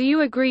 do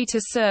you agree to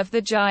serve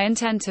the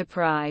giant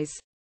enterprise?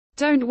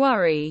 Don't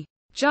worry.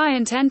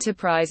 Giant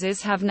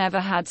enterprises have never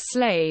had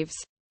slaves,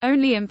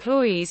 only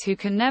employees who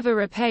can never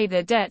repay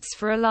their debts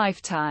for a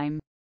lifetime.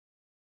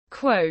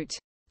 Quote.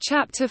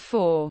 Chapter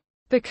 4.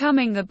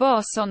 Becoming the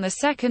boss on the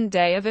second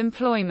day of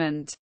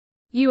employment.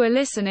 You are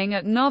listening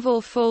at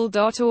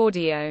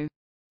novelfull.audio.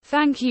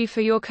 Thank you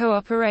for your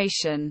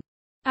cooperation.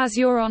 As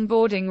your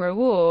onboarding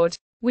reward,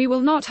 we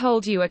will not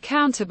hold you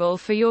accountable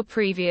for your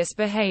previous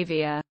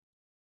behavior.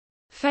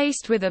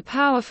 Faced with a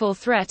powerful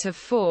threat of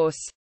force,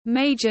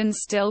 Meijun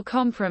still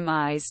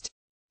compromised.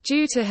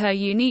 Due to her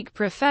unique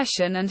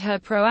profession and her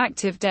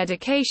proactive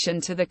dedication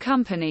to the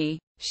company,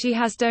 she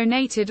has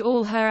donated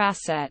all her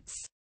assets.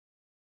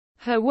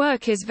 Her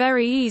work is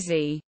very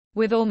easy,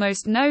 with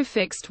almost no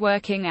fixed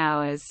working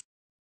hours.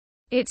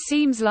 It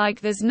seems like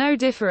there's no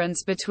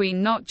difference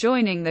between not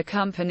joining the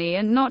company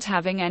and not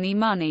having any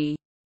money.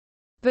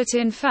 But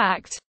in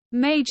fact,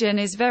 Meijun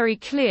is very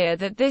clear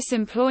that this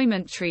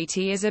employment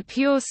treaty is a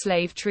pure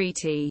slave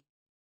treaty.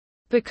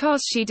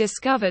 Because she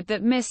discovered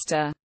that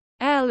Mr.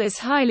 L is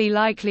highly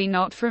likely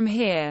not from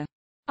here.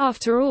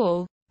 After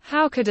all,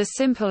 how could a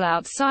simple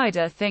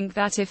outsider think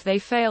that if they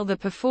fail the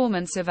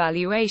performance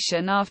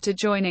evaluation after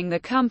joining the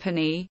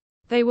company,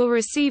 they will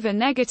receive a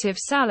negative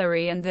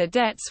salary and their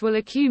debts will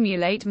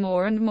accumulate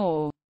more and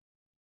more?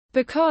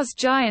 Because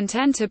giant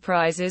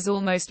enterprises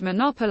almost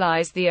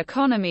monopolize the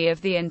economy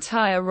of the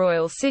entire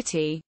royal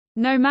city,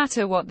 no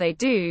matter what they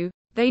do,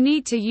 they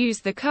need to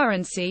use the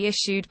currency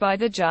issued by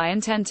the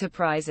giant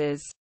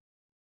enterprises,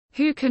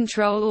 who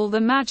control all the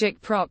magic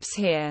props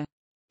here.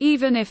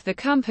 Even if the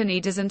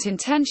company doesn't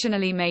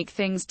intentionally make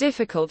things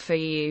difficult for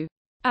you,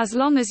 as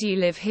long as you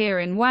live here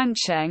in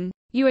Wancheng,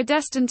 you are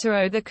destined to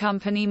owe the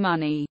company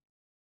money.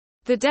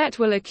 The debt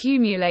will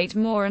accumulate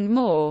more and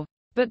more,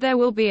 but there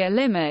will be a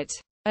limit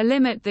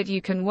that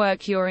you can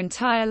work your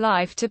entire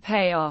life to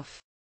pay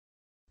off.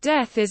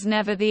 Death is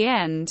never the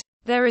end.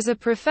 There is a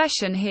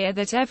profession here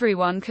that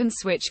everyone can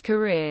switch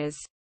careers.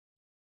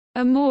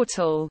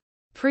 Immortal.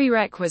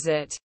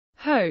 Prerequisite.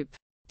 Hope.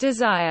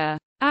 Desire.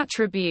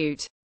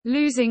 Attribute.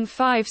 Losing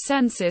 5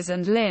 senses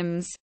and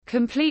limbs,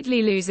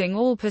 completely losing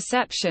all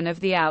perception of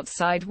the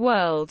outside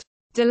world,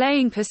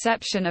 delaying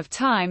perception of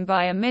time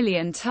by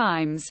 1,000,000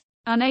 times,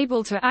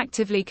 unable to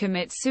actively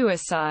commit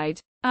suicide,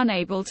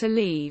 unable to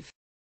leave.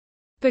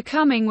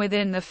 Becoming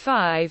within the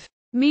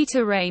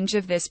 5-meter range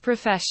of this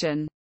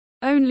profession.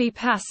 Only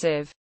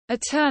passive.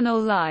 Eternal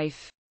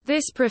life.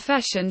 This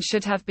profession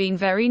should have been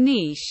very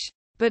niche,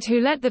 but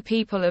who let the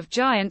people of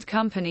giant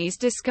companies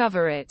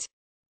discover it?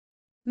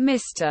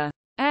 Mr.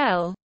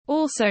 L,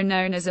 also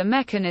known as a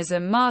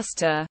mechanism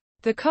master,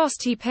 the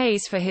cost he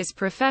pays for his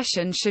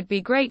profession should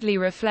be greatly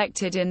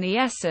reflected in the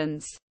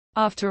essence.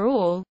 After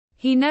all,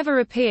 he never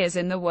appears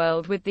in the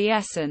world with the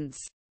essence.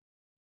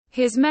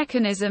 His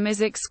mechanism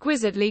is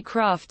exquisitely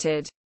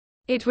crafted.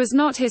 It was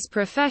not his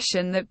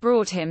profession that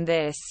brought him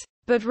this,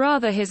 but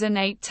rather his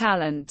innate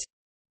talent.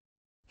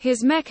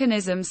 His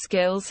mechanism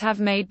skills have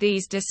made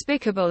these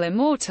despicable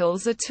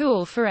immortals a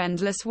tool for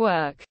endless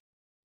work.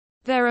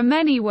 There are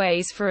many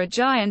ways for a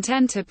giant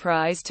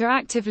enterprise to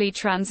actively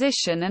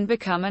transition and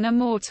become an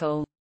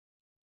immortal.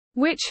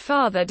 Which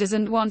father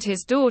doesn't want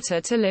his daughter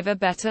to live a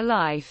better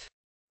life?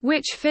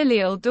 Which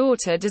filial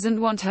daughter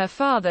doesn't want her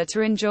father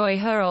to enjoy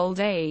her old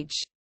age?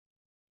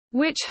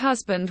 Which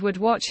husband would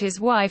watch his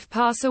wife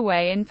pass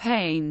away in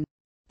pain?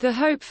 The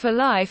hope for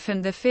life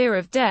and the fear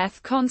of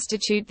death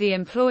constitute the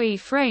employee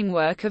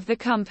framework of the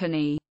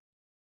company.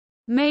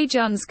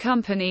 Meijun's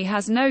company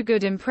has no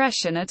good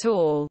impression at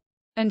all,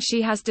 and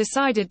she has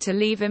decided to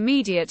leave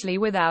immediately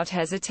without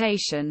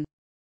hesitation.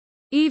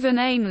 Even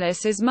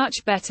aimless is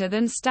much better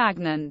than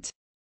stagnant.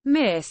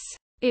 Miss,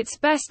 it's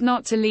best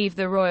not to leave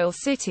the royal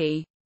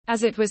city,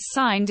 as it was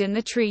signed in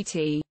the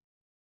treaty.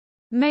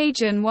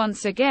 Meijun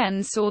once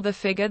again saw the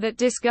figure that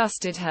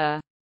disgusted her.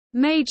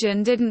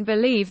 Meijun didn't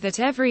believe that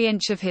every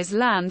inch of his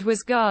land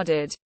was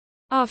guarded.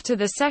 After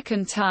the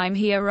second time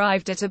he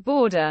arrived at a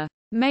border,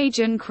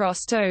 Meijun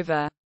crossed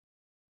over.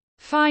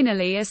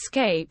 Finally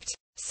escaped.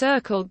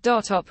 Circled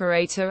dot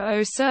operator.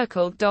 Oh,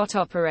 circled dot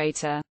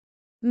operator.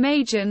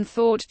 Meijun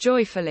thought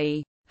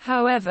joyfully.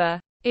 However,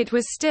 it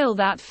was still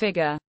that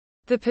figure.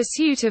 The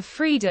pursuit of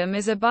freedom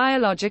is a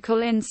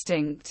biological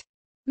instinct.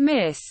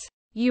 Miss,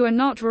 you are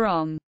not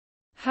wrong.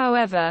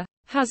 However,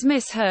 has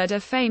Miss heard a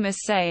famous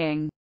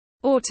saying?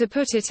 Or to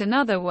put it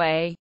another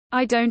way,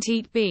 I don't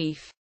eat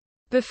beef.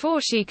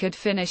 Before she could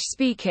finish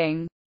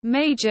speaking,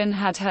 Meijun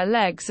had her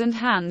legs and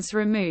hands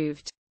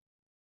removed.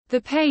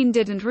 The pain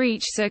didn't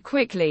reach so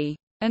quickly,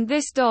 and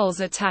this doll's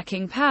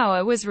attacking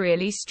power was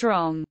really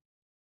strong.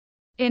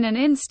 In an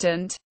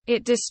instant,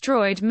 it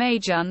destroyed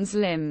Meijun's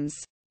limbs.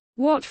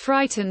 What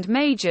frightened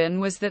Meijun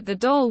was that the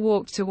doll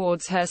walked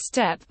towards her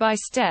step by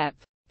step,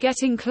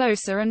 getting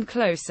closer and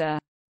closer.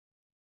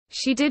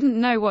 She didn't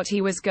know what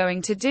he was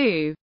going to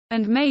do,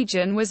 and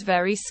Meijun was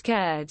very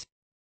scared.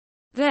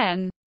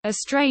 Then, a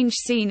strange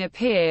scene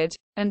appeared,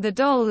 and the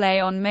doll lay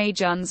on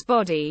Meijun's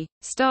body,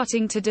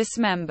 starting to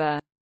dismember.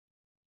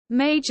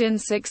 Meijun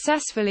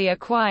successfully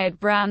acquired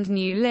brand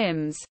new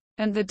limbs,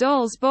 and the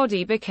doll's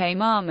body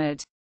became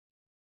armored.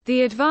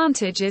 The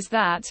advantage is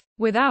that,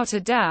 without a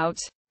doubt,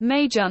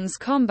 Meijun's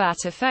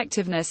combat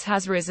effectiveness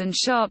has risen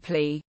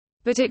sharply,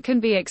 but it can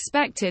be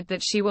expected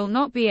that she will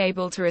not be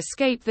able to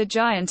escape the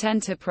giant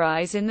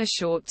enterprise in the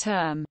short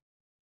term.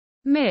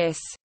 Miss,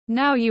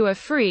 now you are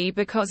free,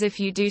 because if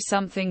you do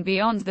something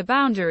beyond the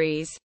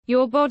boundaries,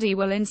 your body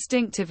will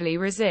instinctively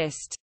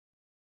resist.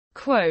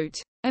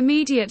 Quote,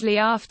 immediately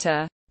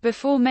after,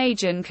 before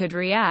Meijun could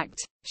react,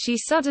 she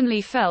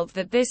suddenly felt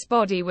that this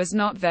body was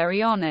not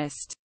very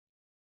honest.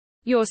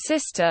 Your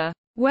sister,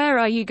 where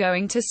are you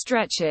going to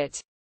stretch it?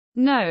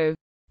 No.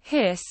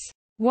 Hiss.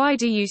 Why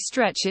do you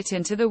stretch it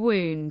into the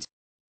wound?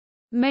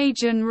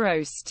 Meijun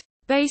roast.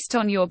 Based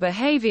on your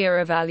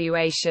behavior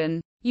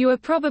evaluation, you are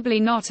probably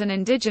not an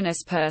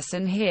indigenous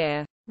person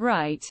here,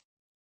 right?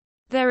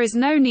 There is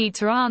no need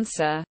to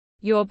answer.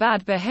 Your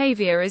bad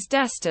behavior is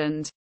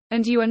destined,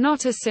 and you are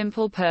not a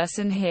simple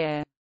person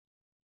here.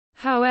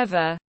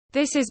 However,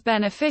 this is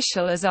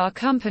beneficial as our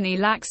company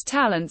lacks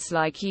talents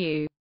like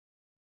you.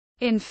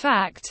 In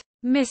fact,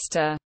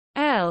 Mr.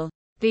 L,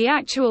 the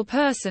actual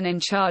person in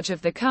charge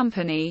of the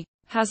company,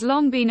 has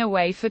long been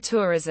away for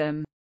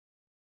tourism.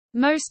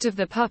 Most of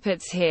the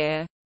puppets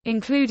here,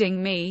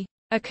 including me,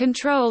 are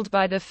controlled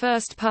by the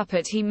first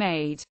puppet he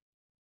made.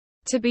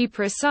 To be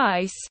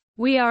precise,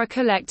 we are a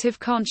collective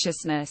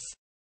consciousness.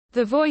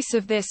 The voice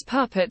of this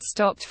puppet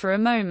stopped for a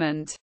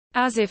moment,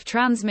 as if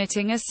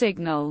transmitting a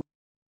signal.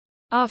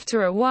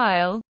 After a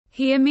while,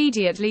 he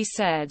immediately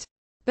said,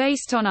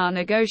 based on our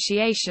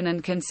negotiation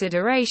and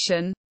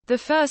consideration, the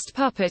first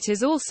puppet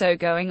is also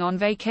going on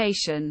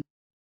vacation.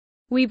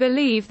 We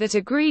believe that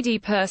a greedy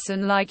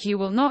person like you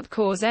will not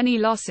cause any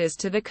losses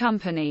to the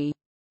company.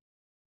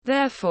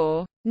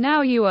 Therefore,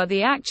 now you are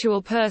the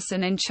actual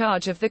person in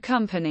charge of the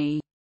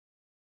company.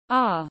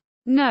 Ah.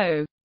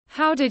 No.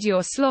 How did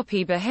your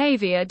sloppy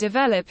behavior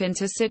develop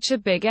into such a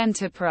big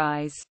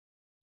enterprise?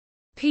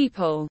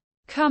 People.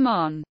 Come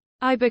on.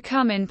 I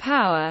become in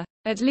power,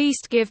 at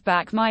least give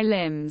back my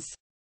limbs.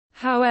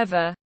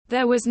 However,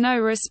 there was no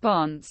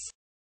response.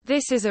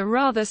 This is a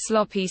rather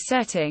sloppy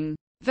setting,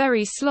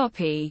 very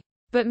sloppy,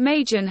 but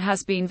Meijun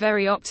has been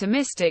very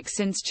optimistic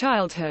since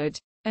childhood,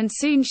 and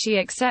soon she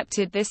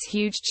accepted this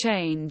huge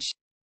change.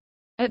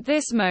 At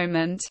this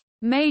moment,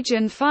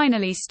 Meijun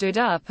finally stood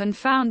up and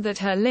found that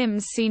her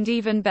limbs seemed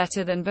even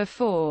better than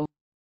before.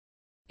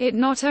 It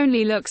not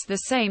only looks the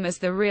same as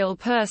the real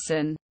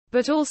person,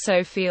 but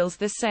also feels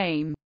the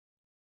same.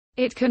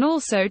 It can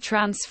also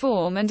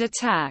transform and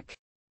attack.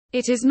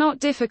 It is not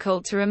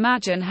difficult to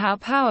imagine how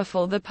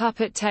powerful the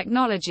puppet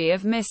technology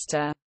of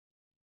Mr.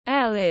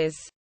 L is.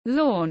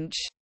 Launch!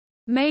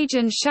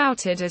 Meijun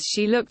shouted as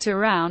she looked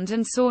around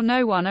and saw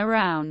no one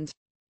around.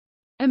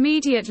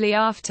 Immediately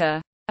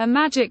after, a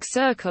magic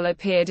circle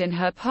appeared in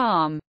her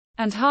palm,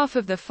 and half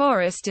of the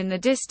forest in the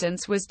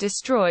distance was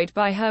destroyed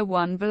by her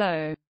one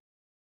blow.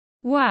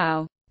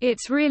 Wow!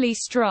 It's really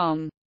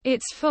strong.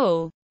 It's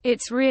full.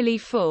 It's really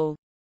full.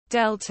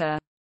 Delta.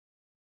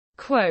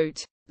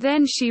 Quote.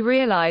 Then she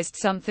realized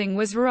something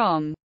was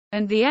wrong,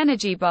 and the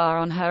energy bar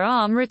on her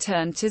arm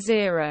returned to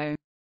 0.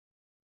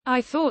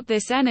 I thought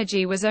this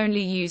energy was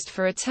only used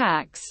for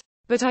attacks,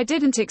 but I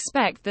didn't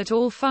expect that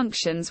all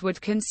functions would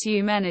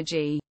consume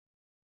energy.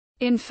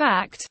 In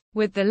fact,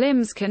 with the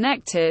limbs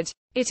connected,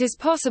 it is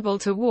possible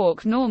to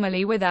walk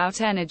normally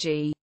without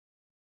energy.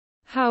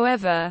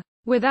 However,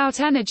 without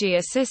energy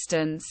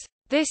assistance,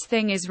 this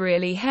thing is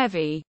really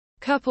heavy,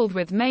 coupled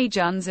with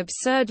Meijun's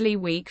absurdly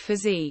weak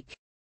physique.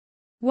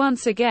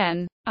 Once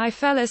again, I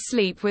fell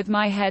asleep with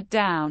my head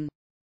down.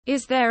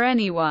 Is there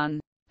anyone?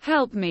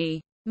 Help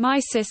me.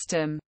 My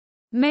system.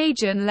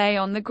 Meijun lay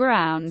on the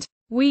ground,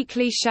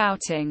 weakly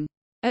shouting.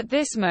 At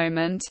this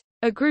moment,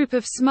 a group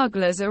of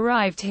smugglers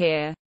arrived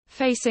here,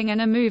 facing an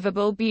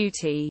immovable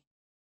beauty.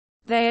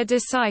 They are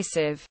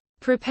decisive.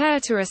 Prepare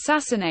to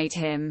assassinate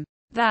him.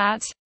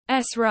 That's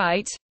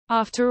right,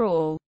 after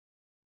all.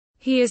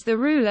 He is the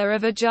ruler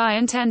of a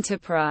giant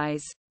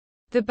enterprise.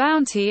 The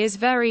bounty is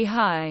very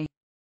high.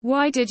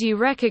 Why did you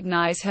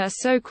recognize her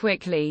so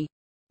quickly?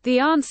 The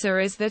answer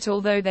is that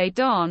although they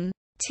don't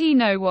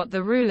know what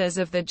the rulers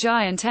of the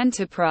giant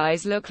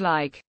enterprise look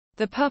like,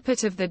 the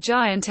puppet of the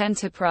giant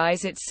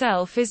enterprise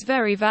itself is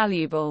very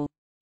valuable.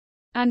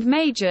 And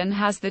Meijun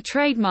has the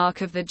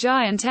trademark of the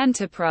giant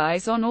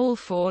enterprise on all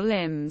 4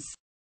 limbs.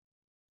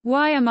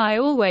 Why am I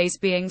always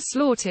being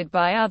slaughtered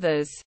by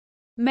others?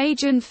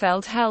 Meijun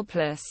felt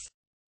helpless.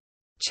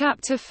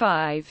 Chapter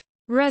 5.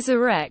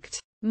 Resurrect.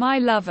 My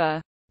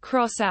lover.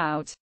 Cross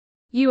out.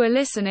 You are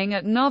listening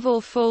at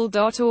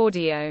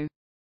novelfull.audio.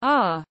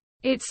 Ah.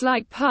 It's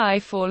like pie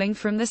falling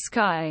from the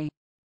sky.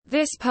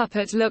 This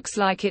puppet looks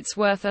like it's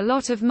worth a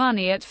lot of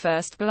money at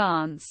first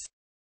glance.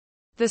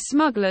 The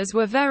smugglers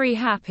were very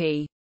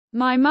happy.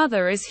 My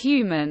mother is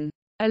human.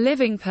 A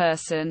living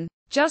person,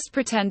 just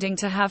pretending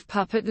to have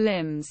puppet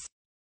limbs.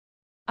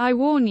 I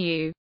warn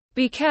you,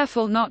 Be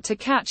careful not to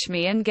catch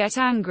me and get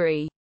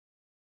angry.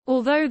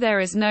 Although there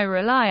is no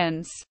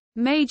reliance,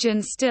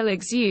 Meijun still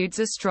exudes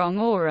a strong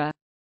aura.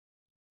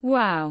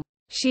 Wow.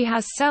 She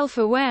has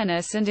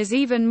self-awareness and is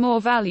even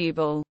more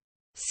valuable.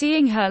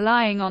 Seeing her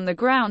lying on the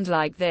ground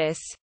like this,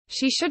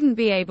 she shouldn't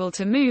be able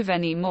to move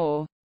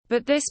anymore.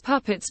 But this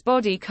puppet's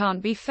body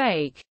can't be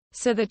fake,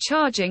 so the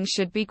charging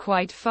should be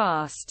quite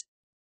fast.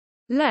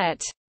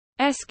 Let's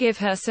give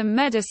her some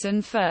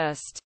medicine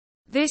first.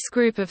 This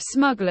group of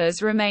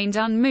smugglers remained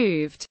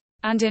unmoved,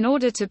 and in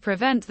order to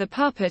prevent the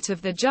puppet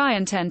of the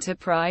giant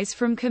enterprise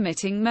from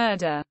committing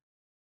murder,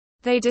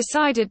 they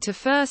decided to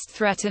first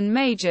threaten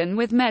Meijun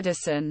with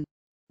medicine.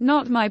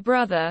 Not my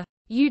brother,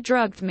 you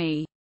drugged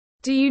me.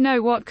 Do you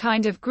know what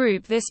kind of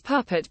group this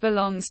puppet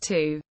belongs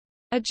to?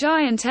 A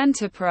giant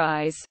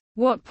enterprise.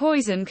 What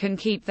poison can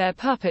keep their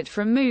puppet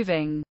from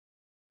moving?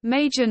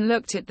 Meijun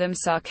looked at them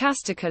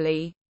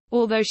sarcastically,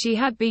 although she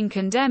had been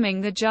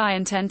condemning the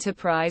giant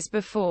enterprise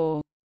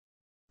before.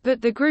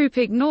 But the group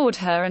ignored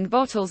her and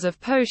bottles of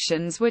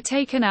potions were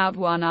taken out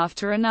one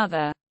after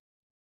another.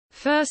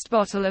 First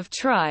bottle of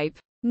tripe,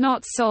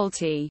 not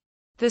salty.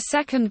 The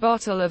second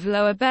bottle of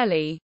lower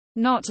belly,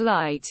 not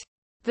light.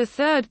 The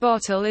third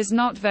bottle is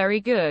not very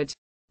good.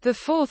 The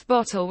fourth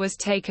bottle was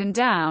taken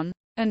down,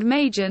 and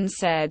Meijun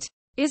said,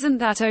 "Isn't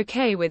that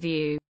okay with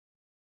you?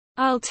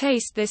 I'll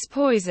taste this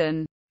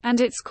poison. And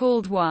it's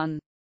called one.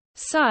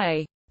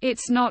 Sigh.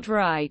 It's not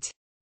right."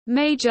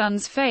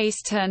 Meijun's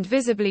face turned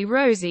visibly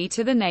rosy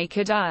to the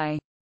naked eye.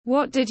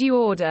 "What did you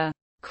order?"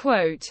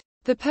 Quote.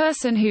 The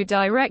person who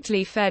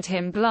directly fed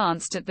him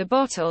glanced at the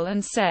bottle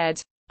and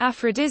said,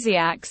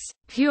 "Aphrodisiacs,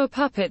 pure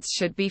puppets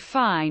should be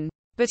fine.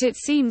 But it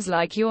seems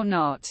like you're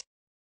not."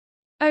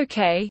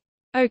 Okay.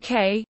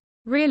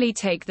 Really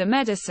take the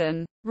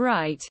medicine,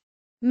 right?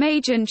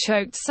 Meijun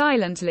choked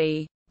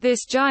silently.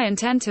 This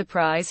giant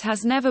enterprise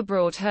has never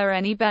brought her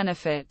any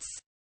benefits.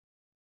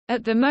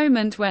 At the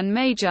moment when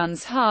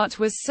Meijun's heart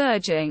was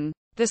surging,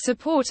 the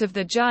support of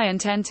the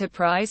giant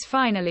enterprise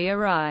finally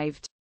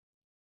arrived.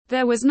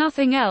 There was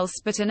nothing else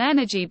but an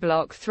energy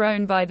block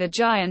thrown by the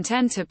giant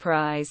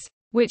enterprise,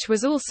 which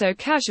was also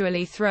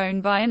casually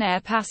thrown by an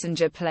air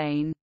passenger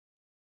plane.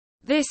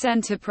 This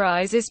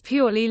enterprise is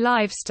purely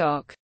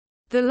livestock.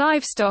 The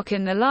livestock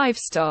in the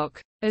livestock,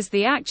 as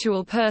the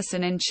actual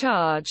person in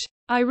charge,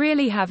 I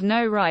really have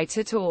no right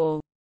at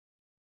all.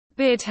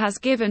 Bid has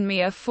given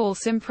me a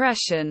false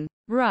impression,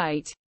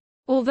 right?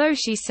 Although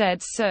she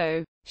said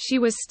so, she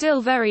was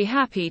still very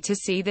happy to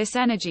see this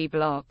energy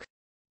block.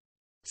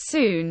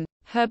 Soon,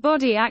 her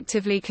body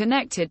actively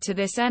connected to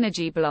this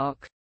energy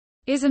block.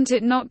 Isn't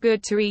it not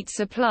good to eat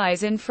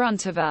supplies in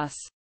front of us?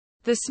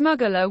 The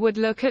smuggler would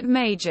look at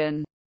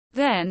Meijun.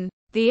 Then,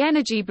 the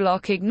energy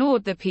block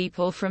ignored the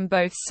people from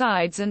both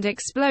sides and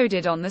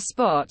exploded on the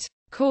spot,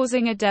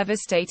 causing a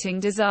devastating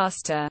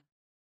disaster.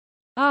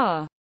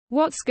 Ah!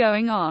 What's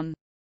going on?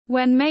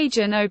 When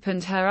Meijun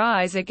opened her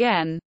eyes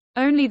again,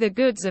 only the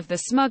goods of the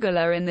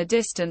smuggler in the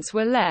distance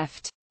were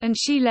left, and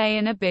she lay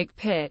in a big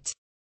pit.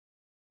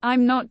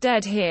 I'm not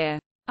dead here.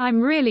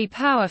 I'm really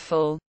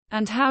powerful,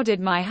 and how did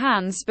my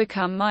hands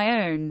become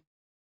my own?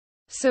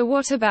 So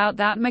what about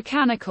that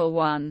mechanical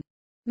one?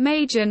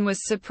 Meijun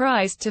was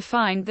surprised to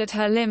find that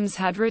her limbs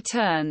had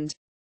returned.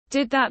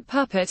 Did that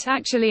puppet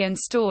actually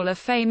install a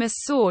famous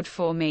sword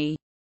for me?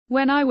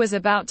 When I was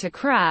about to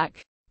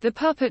crack, the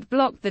puppet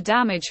blocked the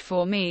damage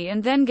for me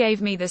and then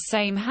gave me the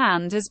same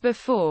hand as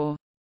before.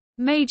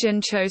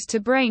 Meijun chose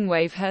to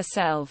brainwave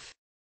herself.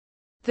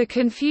 The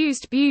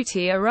confused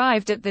beauty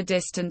arrived at the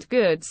distant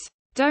goods.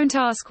 Don't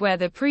ask where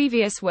the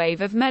previous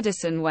wave of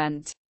medicine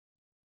went.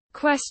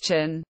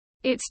 Question.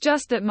 It's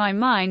just that my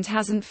mind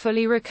hasn't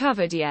fully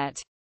recovered yet.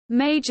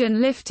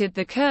 Meijun lifted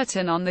the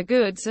curtain on the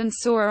goods and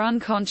saw an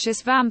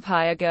unconscious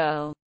vampire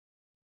girl.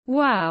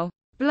 Wow.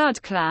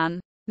 Blood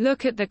Clan.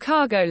 Look at the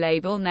cargo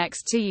label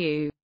next to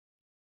you.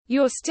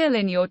 You're still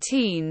in your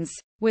teens,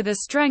 with a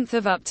strength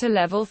of up to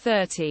level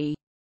 30.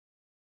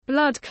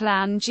 Blood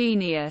Clan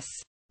genius.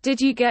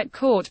 Did you get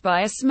caught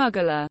by a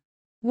smuggler?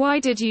 Why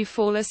did you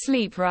fall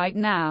asleep right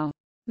now?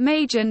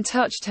 Meijun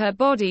touched her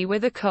body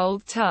with a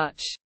cold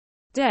touch.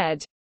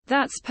 Dead.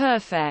 That's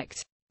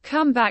perfect.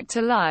 Come back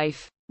to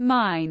life.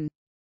 Mine.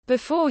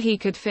 Before he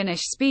could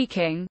finish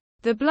speaking,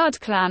 the Blood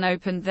Clan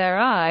opened their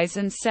eyes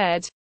and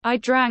said, I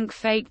drank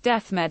fake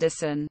death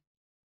medicine.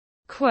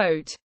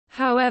 Quote.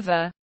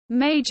 However,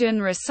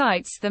 Meijun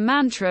recites the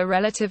mantra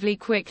relatively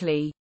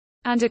quickly.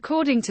 And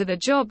according to the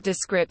job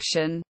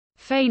description,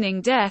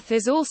 feigning death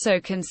is also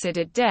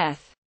considered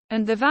death,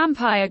 and the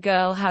vampire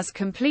girl has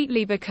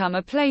completely become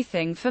a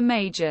plaything for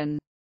Meijun.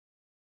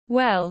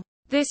 Well,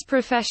 this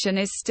profession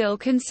is still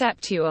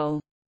conceptual.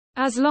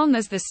 As long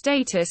as the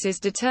status is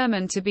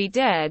determined to be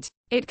dead,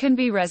 it can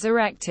be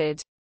resurrected.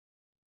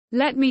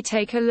 Let me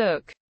take a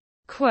look.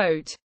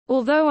 Quote.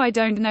 Although I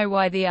don't know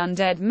why the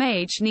undead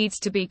mage needs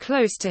to be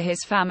close to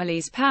his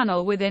family's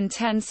panel within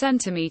 10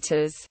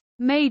 centimeters,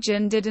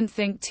 Meijun didn't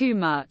think too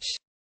much.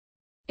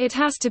 It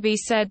has to be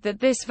said that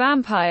this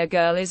vampire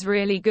girl is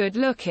really good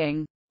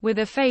looking. with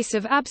a face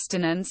of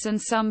abstinence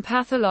and some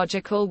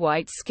pathological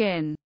white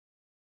skin.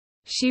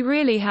 She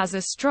really has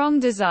a strong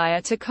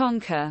desire to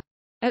conquer.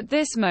 At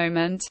this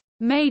moment,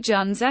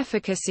 Meijun's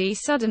efficacy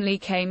suddenly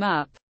came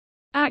up.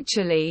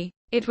 Actually,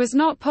 it was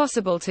not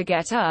possible to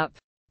get up,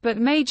 but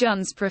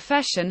Meijun's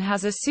profession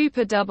has a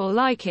super double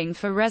liking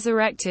for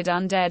resurrected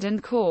undead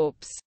and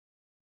corpse.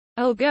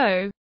 I'll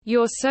go,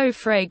 you're so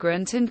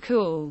fragrant and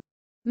cool.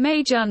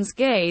 Meijun's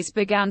gaze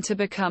began to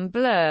become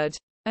blurred,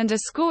 and a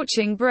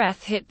scorching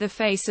breath hit the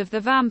face of the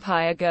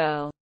vampire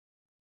girl.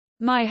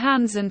 My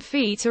hands and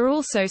feet are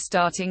also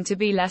starting to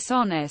be less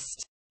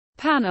honest.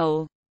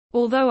 Panel.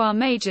 Although our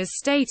major's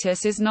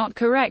status is not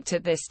correct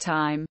at this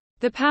time,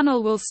 the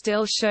panel will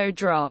still show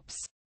drops.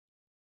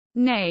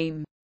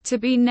 Name. To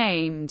be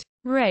named.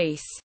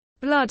 Race.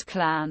 Blood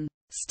clan.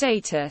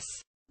 Status.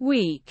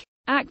 Weak.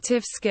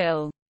 Active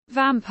skill.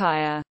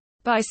 Vampire.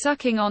 By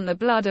sucking on the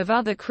blood of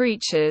other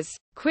creatures,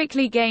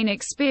 quickly gain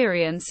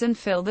experience and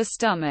fill the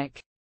stomach.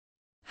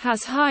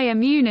 Has high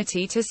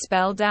immunity to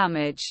spell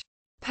damage.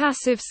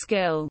 Passive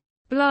skill.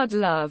 Blood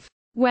love.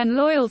 When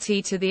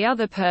loyalty to the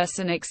other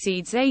person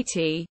exceeds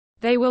 80,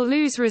 they will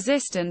lose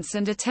resistance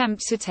and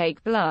attempt to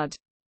take blood.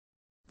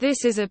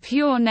 This is a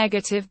pure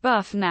negative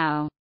buff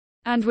now.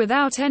 And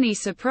without any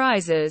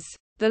surprises,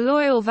 the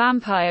loyal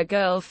vampire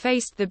girl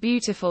faced the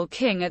beautiful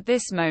king at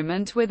this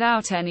moment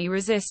without any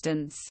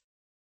resistance.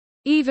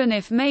 Even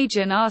if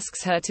Meijun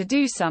asks her to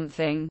do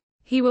something,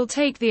 he will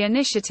take the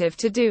initiative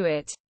to do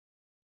it.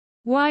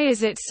 Why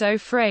is it so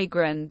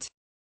fragrant?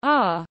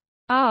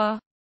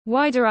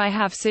 Why do I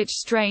have such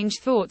strange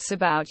thoughts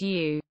about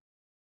you?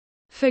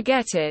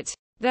 Forget it.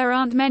 There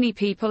aren't many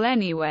people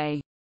anyway.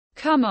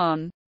 Come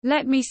on,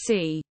 let me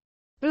see.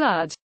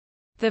 Blood.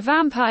 The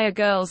vampire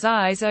girl's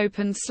eyes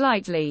opened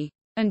slightly,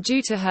 and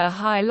due to her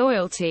high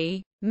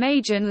loyalty,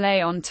 Meijun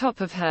lay on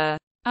top of her,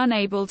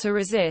 unable to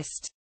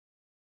resist.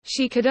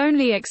 She could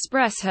only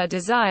express her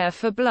desire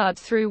for blood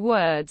through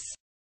words.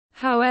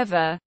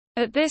 However,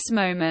 at this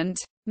moment,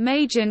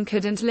 Meijun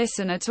couldn't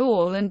listen at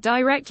all and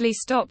directly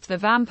stopped the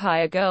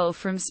vampire girl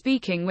from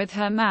speaking with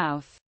her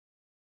mouth.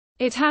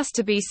 It has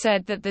to be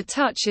said that the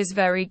touch is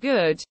very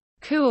good,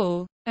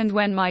 cool, and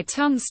when my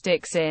tongue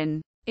sticks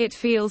in, it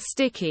feels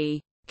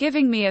sticky,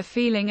 giving me a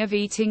feeling of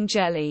eating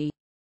jelly.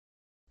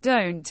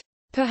 Don't.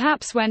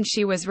 Perhaps when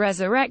she was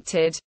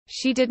resurrected,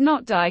 she did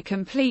not die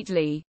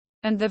completely,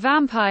 and the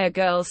vampire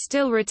girl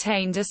still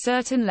retained a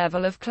certain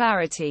level of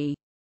clarity.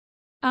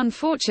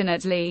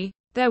 Unfortunately,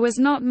 there was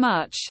not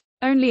much,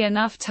 only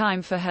enough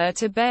time for her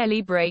to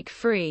barely break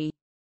free.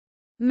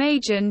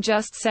 Meijun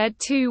just said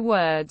 2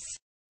 words.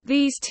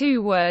 These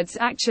 2 words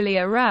actually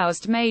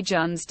aroused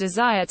Meijun's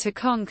desire to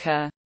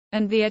conquer,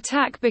 and the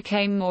attack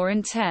became more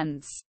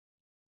intense.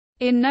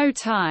 In no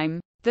time,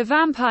 the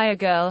vampire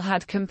girl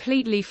had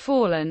completely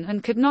fallen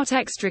and could not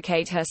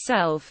extricate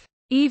herself,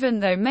 even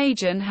though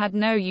Meijun had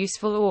no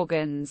useful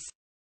organs.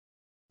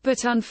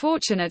 But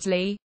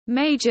unfortunately,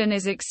 Meijun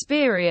is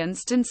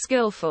experienced and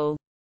skillful.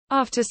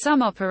 After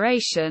some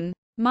operation,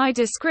 my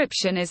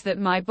description is that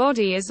my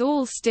body is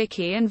all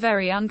sticky and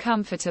very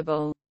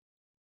uncomfortable.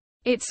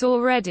 It's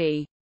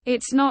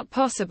not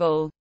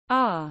possible.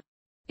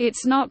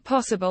 It's not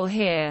possible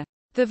here.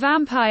 The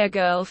vampire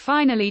girl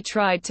finally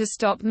tried to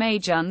stop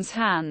Meijun's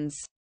hands.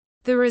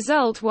 The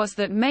result was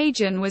that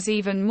Meijun was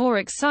even more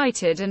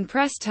excited and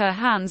pressed her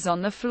hands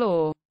on the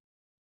floor.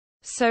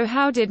 So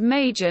how did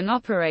Meijun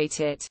operate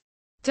it?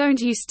 Don't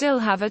you still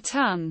have a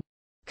tongue?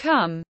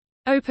 Come,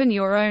 open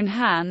your own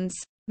hands,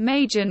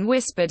 Meijun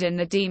whispered in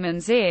the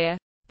demon's ear,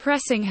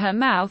 pressing her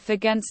mouth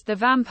against the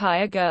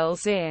vampire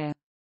girl's ear.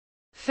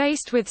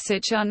 Faced with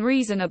such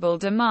unreasonable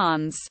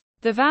demands,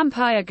 the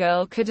vampire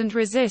girl couldn't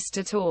resist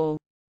at all.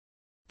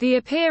 The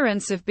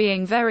appearance of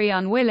being very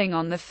unwilling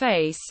on the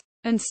face,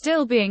 and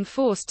still being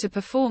forced to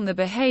perform the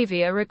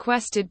behavior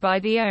requested by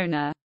the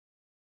owner.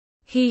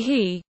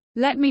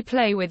 Let me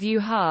play with you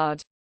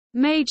hard.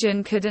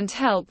 Meijun couldn't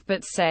help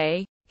but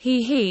say,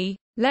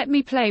 let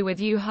me play with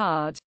you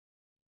hard.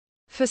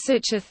 For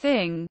such a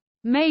thing,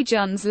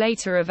 Meijun's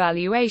later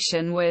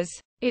evaluation was,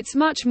 it's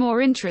much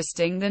more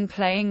interesting than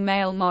playing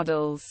male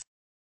models.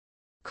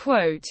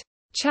 Quote.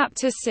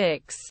 Chapter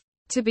 6.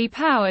 To be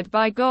powered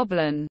by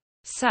Goblin.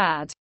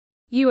 Sad.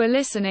 You are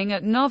listening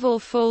at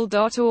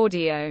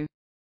novelfull.audio.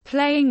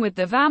 Playing with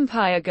the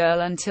vampire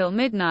girl until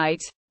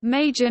midnight,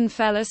 Meijun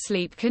fell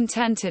asleep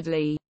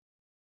contentedly.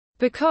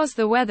 Because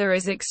the weather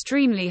is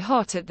extremely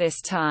hot at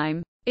this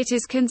time, it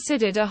is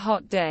considered a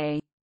hot day.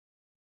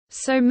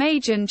 So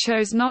Meijun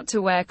chose not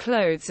to wear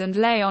clothes and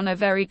lay on a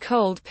very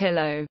cold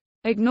pillow,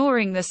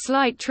 ignoring the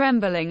slight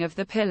trembling of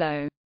the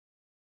pillow.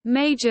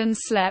 Meijun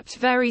slept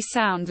very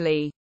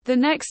soundly. The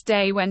next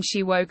day when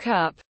she woke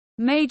up,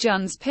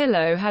 Meijun's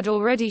pillow had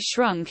already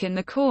shrunk in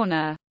the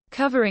corner,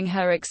 covering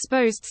her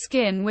exposed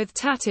skin with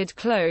tattered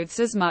clothes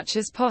as much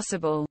as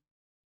possible.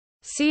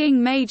 Seeing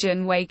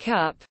Meijun wake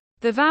up,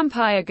 the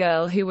vampire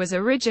girl who was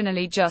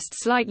originally just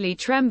slightly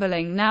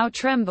trembling now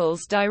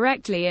trembles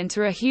directly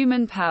into a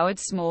human-powered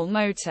small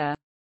motor.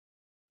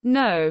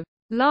 No,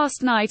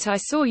 Last night I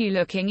saw you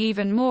looking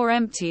even more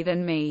empty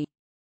than me.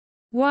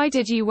 Why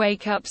did you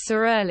wake up so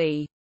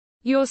early?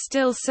 You're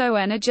still so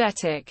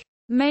energetic.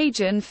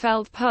 Meijun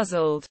felt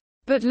puzzled.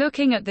 But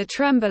looking at the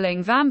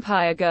trembling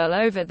vampire girl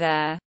over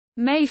there,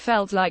 Mei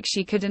felt like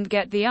she couldn't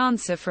get the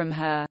answer from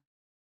her.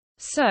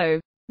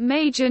 So,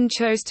 Meijun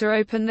chose to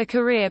open the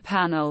career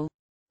panel.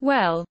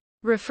 Well,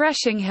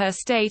 refreshing her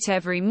state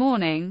every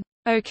morning.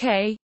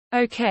 Okay,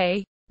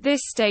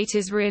 this state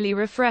is really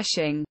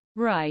refreshing,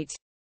 right?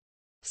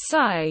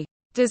 Sigh.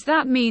 Does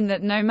that mean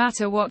that no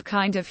matter what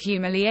kind of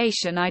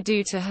humiliation I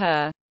do to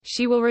her,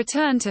 she will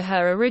return to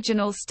her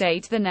original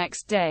state the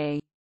next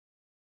day?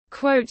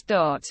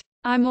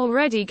 I'm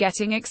already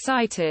getting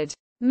excited.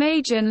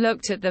 Meijun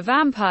looked at the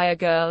vampire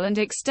girl and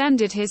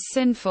extended his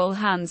sinful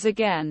hands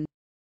again.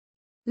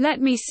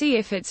 Let me see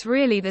if it's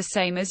really the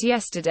same as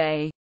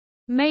yesterday.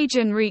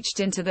 Meijun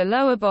reached into the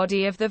lower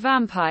body of the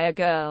vampire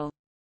girl.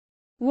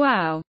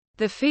 Wow,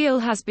 the feel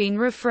has been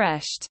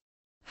refreshed.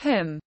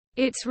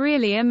 It's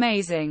really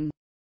amazing.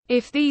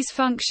 If these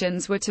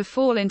functions were to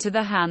fall into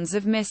the hands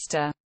of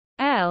Mr.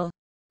 L,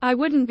 I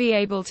wouldn't be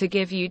able to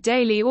give you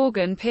daily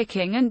organ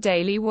picking and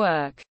daily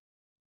work.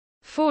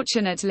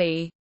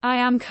 Fortunately, I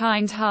am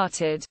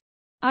kind-hearted.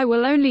 I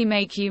will only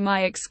make you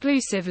my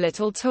exclusive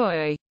little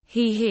toy.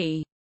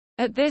 Hee.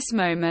 At this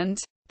moment,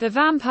 the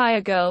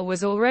vampire girl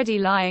was already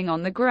lying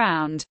on the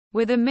ground,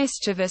 with a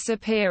mischievous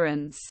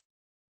appearance.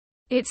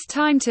 It's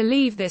time to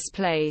leave this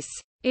place.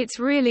 It's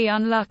really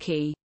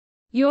unlucky.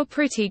 You're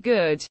pretty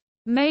good.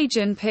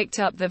 Meijun picked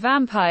up the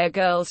vampire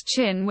girl's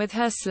chin with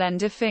her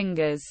slender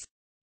fingers.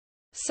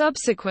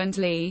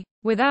 Subsequently,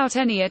 without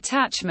any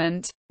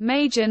attachment,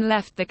 Meijun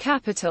left the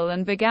capital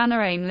and began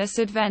her aimless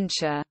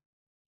adventure.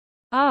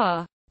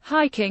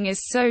 Hiking is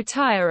so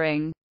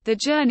tiring. The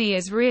journey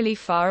is really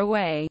far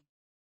away.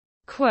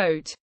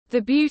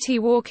 The beauty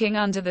walking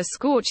under the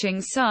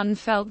scorching sun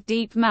felt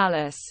deep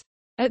malice.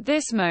 At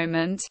this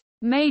moment,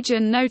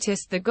 Meijun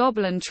noticed the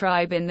goblin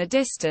tribe in the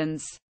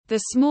distance, the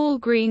small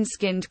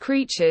green-skinned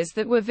creatures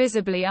that were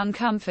visibly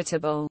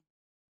uncomfortable.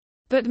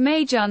 But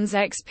Meijun's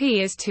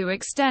XP is too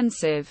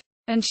extensive,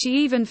 and she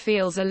even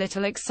feels a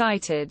little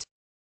excited.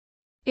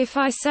 If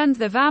I send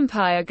the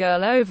vampire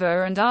girl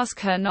over and ask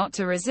her not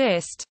to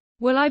resist,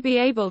 will I be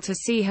able to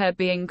see her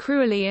being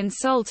cruelly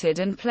insulted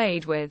and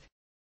played with?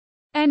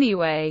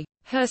 Anyway,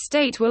 her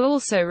state will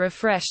also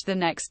refresh the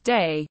next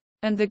day,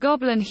 and the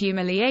goblin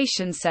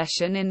humiliation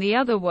session in the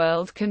other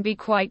world can be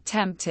quite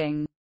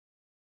tempting.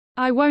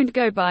 I won't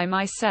go by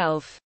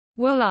myself,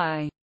 will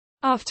I?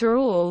 After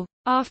all,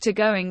 after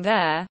going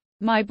there,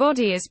 my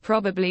body is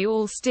probably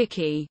all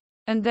sticky,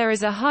 and there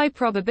is a high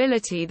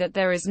probability that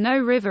there is no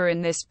river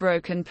in this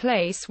broken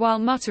place. While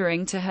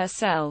muttering to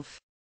herself,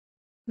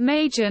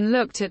 Meijun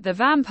looked at the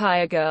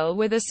vampire girl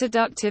with a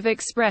seductive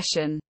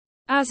expression.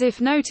 As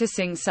if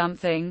noticing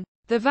something,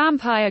 the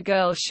vampire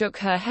girl shook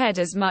her head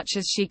as much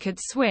as she could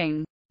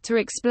swing, to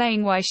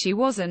explain why she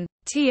wasn't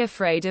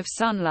afraid of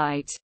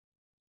sunlight.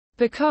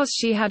 Because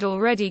she had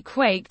already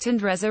quaked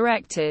and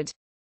resurrected.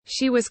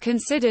 She was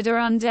considered a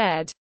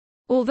undead.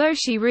 Although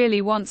she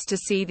really wants to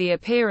see the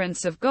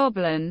appearance of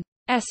Goblin's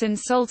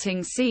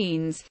insulting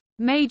scenes,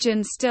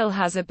 Meijun still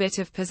has a bit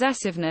of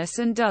possessiveness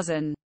and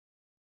doesn't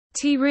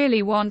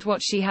really want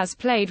what she has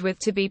played with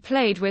to be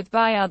played with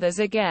by others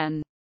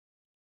again.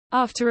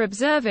 After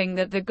observing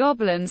that the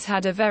goblins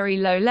had a very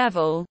low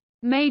level,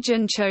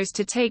 Meijun chose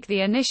to take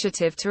the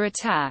initiative to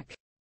attack.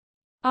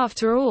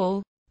 After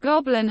all,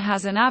 Goblin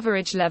has an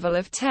average level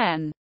of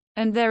 10,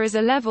 and there is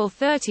a level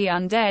 30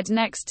 undead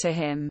next to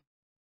him.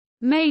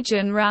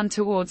 Meijun ran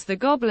towards the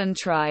goblin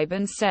tribe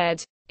and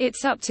said,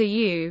 "It's up to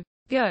you,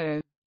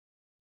 go."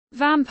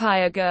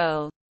 Vampire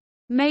girl.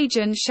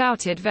 Meijun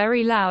shouted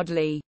very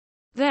loudly.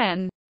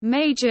 Then,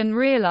 Meijun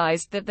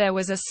realized that there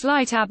was a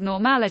slight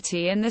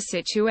abnormality in the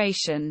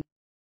situation.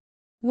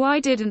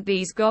 Why didn't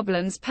these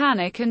goblins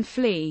panic and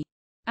flee?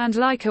 And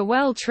like a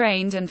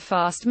well-trained and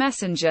fast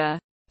messenger,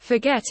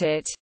 forget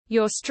it,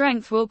 your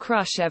strength will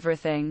crush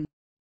everything.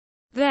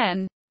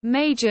 Then,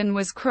 Meijun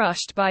was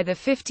crushed by the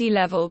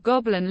 50-level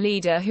goblin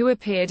leader who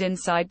appeared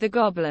inside the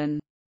goblin.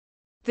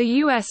 The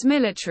US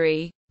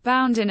military,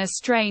 bound in a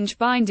strange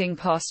binding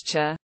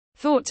posture,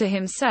 thought to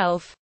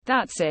himself,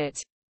 that's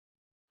it.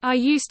 I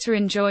used to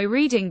enjoy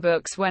reading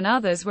books when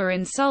others were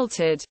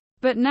insulted,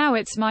 but now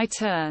it's my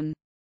turn.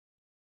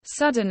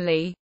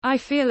 Suddenly, I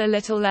feel a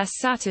little less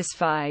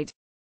satisfied.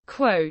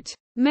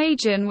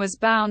 Meijun was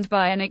bound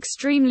by an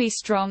extremely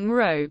strong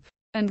rope,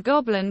 and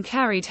Goblin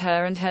carried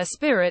her and her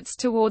spirits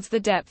towards the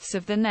depths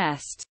of the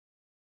nest.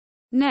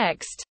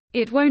 Next,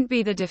 it won't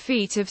be the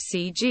defeat of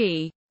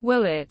CG,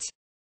 will it?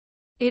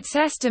 It's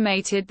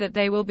estimated that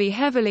they will be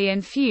heavily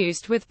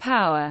infused with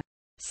power.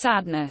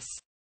 Sadness.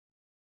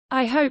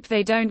 I hope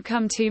they don't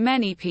come too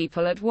many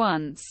people at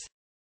once.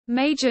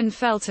 Meijun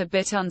felt a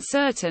bit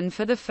uncertain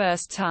for the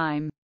first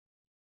time.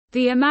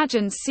 The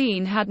imagined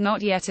scene had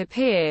not yet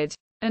appeared,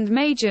 and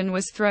Meijun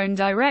was thrown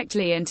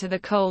directly into the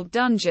cold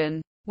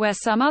dungeon, where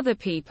some other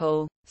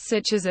people,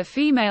 such as a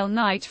female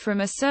knight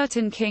from a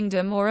certain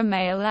kingdom or a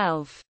male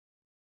elf,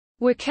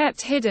 were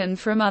kept hidden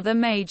from other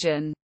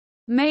Meijun.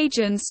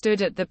 Meijun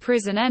stood at the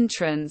prison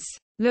entrance,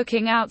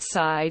 looking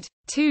outside.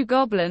 2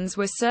 goblins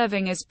were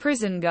serving as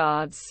prison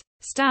guards,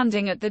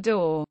 standing at the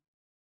door.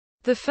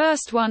 The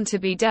first one to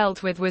be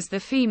dealt with was the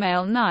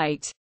female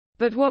knight,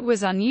 but what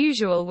was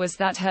unusual was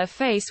that her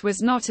face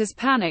was not as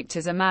panicked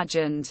as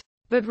imagined,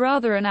 but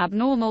rather an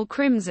abnormal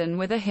crimson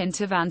with a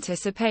hint of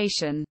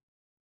anticipation.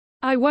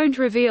 I won't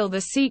reveal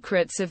the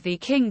secrets of the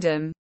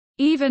kingdom,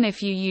 even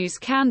if you use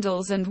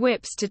candles and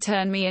whips to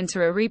turn me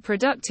into a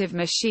reproductive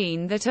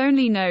machine that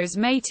only knows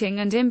mating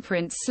and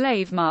imprints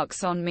slave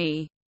marks on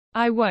me.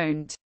 I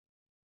won't.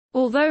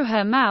 Although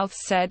her mouth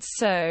said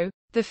so,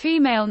 the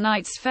female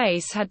knight's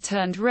face had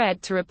turned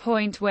red to a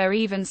point where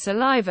even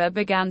saliva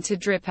began to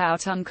drip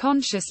out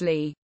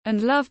unconsciously,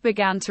 and love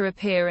began to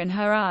appear in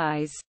her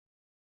eyes.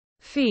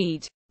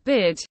 Feed.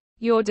 Bid.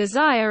 Your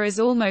desire is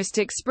almost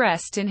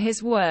expressed in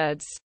his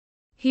words.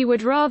 He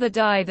would rather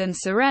die than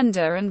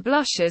surrender and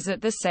blushes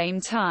at the same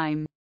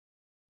time.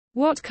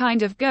 What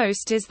kind of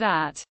ghost is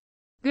that?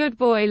 Good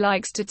boy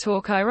likes to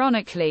talk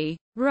ironically,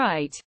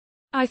 right?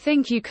 I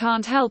think you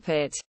can't help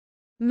it.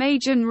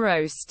 Meijun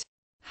roast.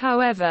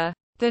 However,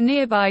 the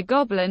nearby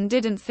goblin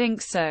didn't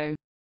think so.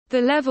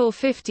 The level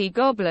 50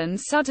 goblin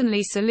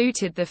suddenly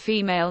saluted the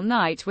female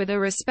knight with a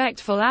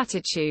respectful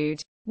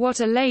attitude.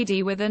 What a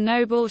lady with a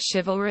noble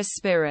chivalrous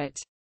spirit.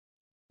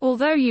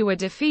 Although you were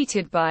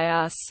defeated by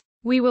us,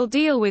 we will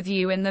deal with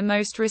you in the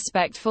most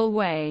respectful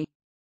way.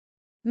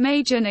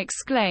 Meijun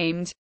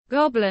exclaimed,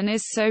 Goblin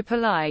is so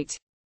polite.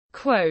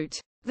 Quote.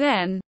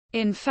 Then,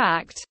 in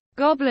fact,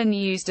 Goblin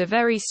used a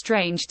very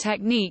strange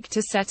technique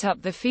to set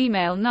up the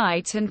female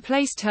knight and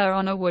placed her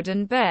on a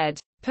wooden bed,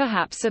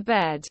 perhaps a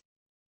bed.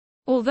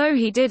 Although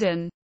he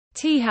didn't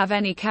have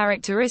any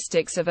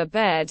characteristics of a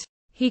bed,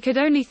 he could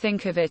only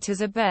think of it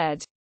as a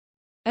bed.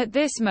 At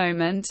this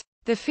moment,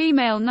 the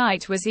female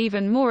knight was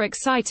even more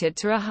excited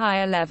to a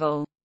higher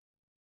level.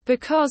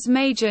 Because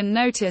Meijun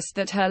noticed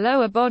that her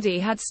lower body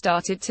had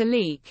started to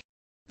leak.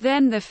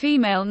 Then the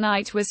female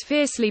knight was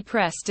fiercely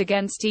pressed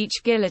against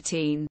each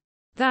guillotine.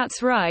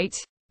 That's right.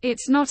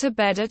 It's not a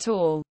bed at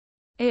all.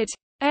 It's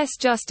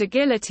just a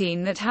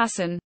guillotine that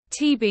hasn't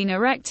been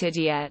erected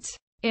yet.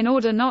 In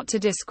order not to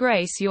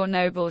disgrace your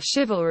noble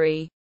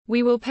chivalry,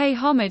 we will pay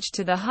homage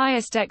to the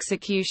highest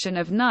execution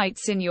of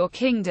knights in your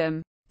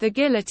kingdom, the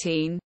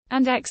guillotine,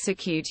 and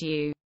execute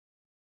you.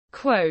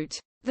 Quote.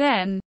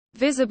 Then,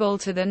 visible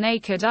to the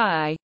naked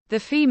eye, the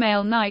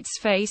female knight's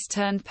face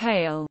turned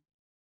pale.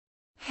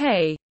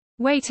 Hey,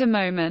 wait a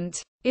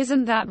moment,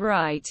 isn't that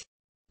right?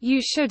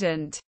 You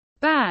shouldn't.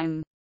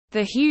 Bang!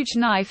 The huge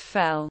knife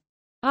fell.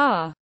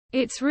 Ah,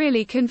 it's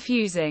really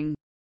confusing.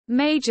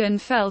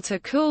 Meijun felt a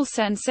cool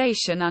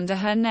sensation under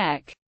her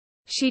neck.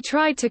 She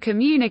tried to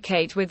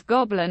communicate with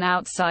Goblin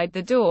outside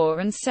the door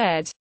and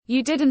said,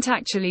 you didn't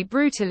actually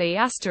brutally ***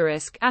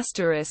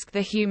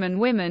 the human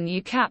women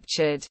you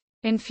captured,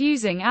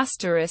 infusing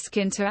 ***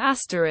 into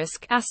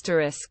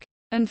 ***,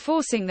 and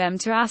forcing them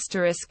to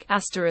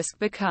 ***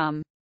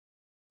 become.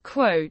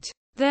 Quote.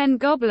 Then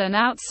Goblin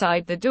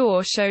outside the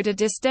door showed a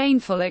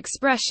disdainful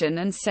expression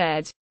and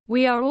said,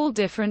 we are all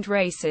different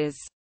races.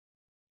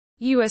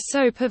 You are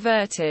so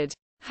perverted.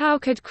 How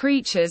could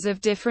creatures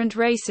of different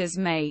races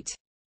mate?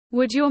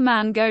 Would your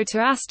man go to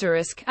 ***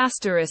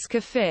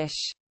 a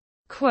fish?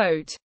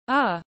 Quote.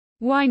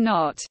 Why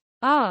not?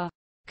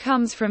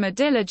 Comes from a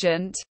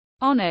diligent,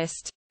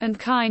 honest, and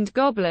kind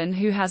goblin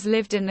who has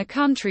lived in the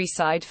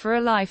countryside for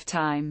a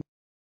lifetime.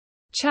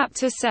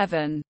 Chapter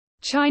 7.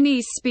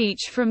 Chinese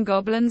speech from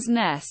Goblin's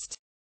Nest.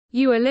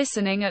 You are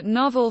listening at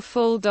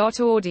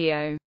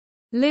novelfull.audio.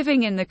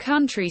 Living in the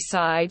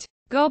countryside,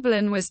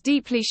 Goblin was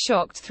deeply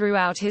shocked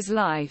throughout his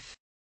life.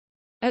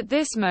 At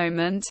this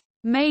moment,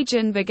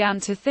 Meijun began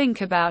to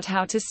think about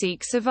how to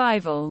seek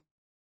survival.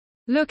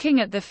 Looking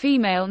at the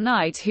female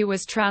knight who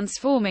was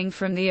transforming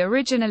from the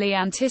originally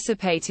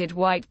anticipated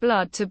white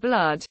blood to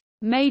blood,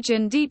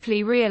 Meijun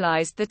deeply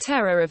realized the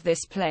terror of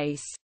this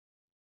place.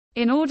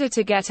 In order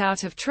to get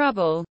out of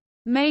trouble,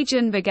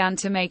 Meijun began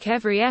to make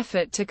every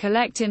effort to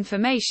collect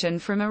information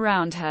from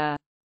around her.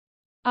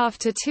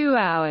 After 2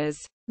 hours,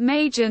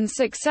 Meijun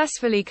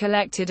successfully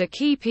collected a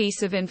key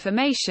piece of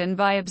information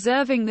by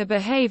observing the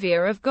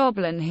behavior of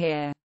Goblin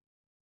here.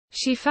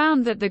 She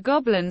found that the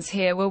goblins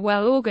here were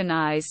well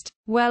organized,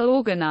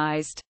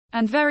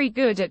 and very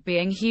good at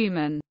being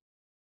human.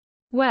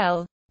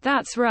 Well,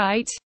 that's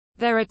right.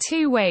 There are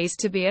 2 ways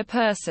to be a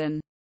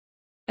person.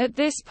 At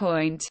this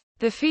point,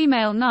 the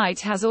female knight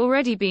has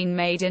already been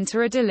made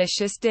into a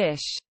delicious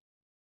dish.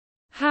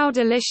 How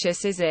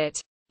delicious is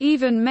it?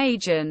 Even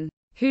Meijun,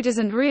 who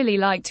doesn't really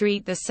like to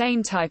eat the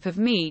same type of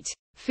meat,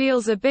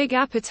 feels a big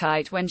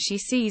appetite when she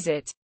sees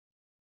it.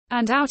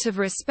 And out of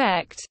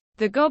respect,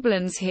 the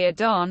goblins here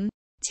don't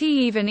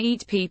even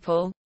eat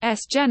people's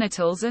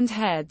genitals and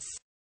heads.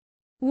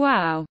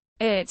 Wow.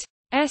 It's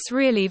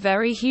really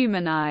very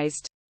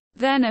humanized.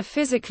 Then a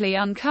physically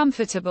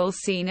uncomfortable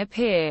scene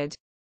appeared.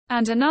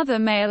 And another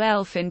male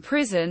elf in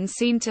prison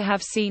seemed to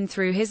have seen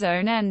through his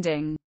own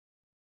ending.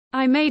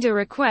 I made a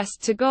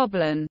request to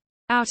Goblin.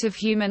 out of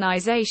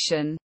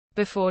humanization.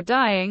 Before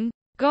dying,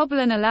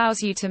 Goblin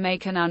allows you to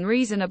make an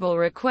unreasonable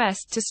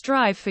request to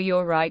strive for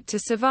your right to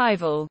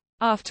survival.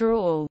 After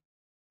all,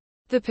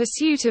 the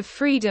pursuit of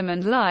freedom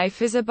and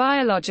life is a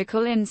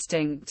biological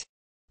instinct.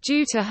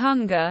 Due to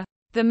hunger,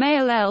 the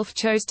male elf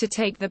chose to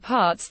take the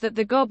parts that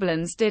the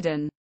goblins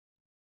didn't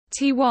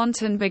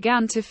want and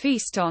began to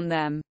feast on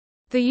them.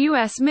 The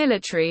US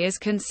military is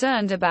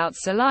concerned about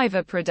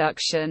saliva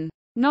production,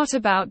 not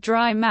about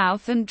dry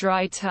mouth and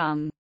dry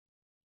tongue.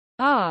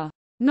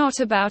 Not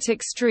about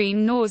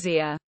extreme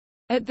nausea.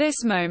 At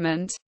this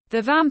moment,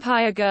 the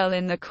vampire girl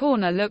in the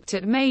corner looked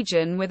at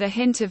Meijun with a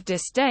hint of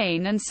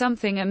disdain and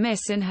something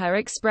amiss in her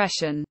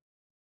expression.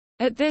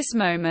 At this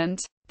moment,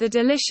 the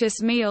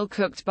delicious meal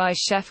cooked by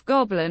Chef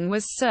Goblin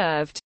was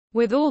served,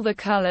 with all the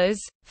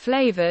colors,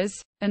 flavors,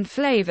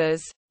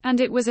 and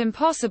it was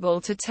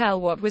impossible to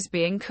tell what was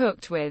being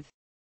cooked with.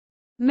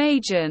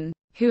 Meijun,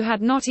 who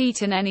had not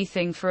eaten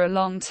anything for a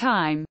long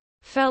time,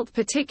 felt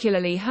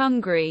particularly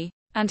hungry,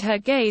 and her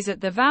gaze at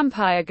the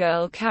vampire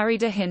girl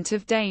carried a hint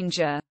of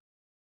danger.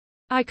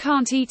 I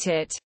can't eat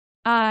it.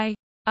 I'm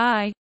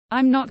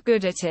not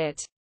good at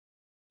it.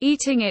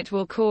 Eating it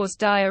will cause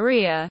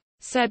diarrhea,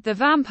 said the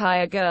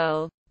vampire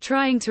girl,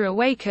 trying to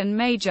awaken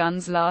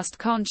Meijun's last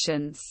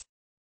conscience.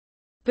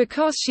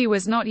 Because she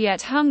was not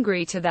yet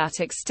hungry to that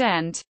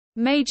extent,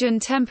 Meijun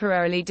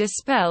temporarily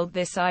dispelled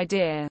this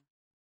idea.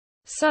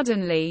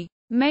 Suddenly,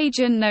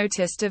 Meijun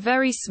noticed a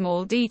very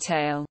small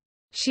detail.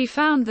 She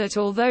found that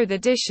although the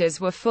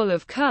dishes were full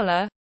of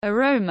color,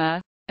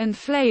 aroma, and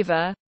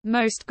flavor,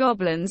 most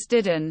goblins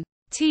didn't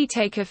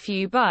take a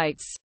few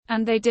bites,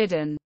 and they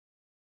didn't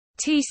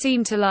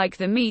seem to like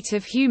the meat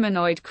of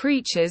humanoid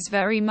creatures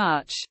very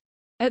much.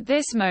 At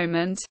this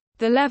moment,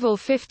 the level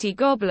 50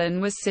 goblin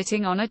was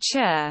sitting on a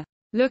chair,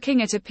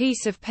 looking at a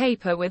piece of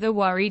paper with a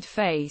worried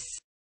face.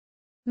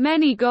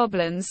 Many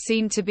goblins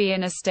seemed to be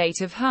in a state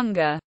of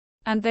hunger,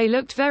 and they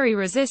looked very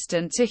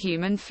resistant to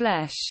human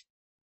flesh.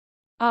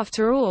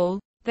 After all,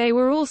 they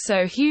were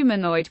also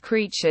humanoid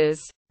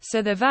creatures,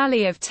 so the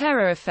Valley of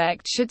Terror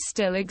effect should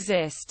still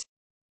exist.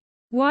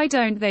 Why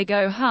don't they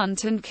go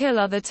hunt and kill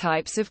other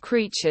types of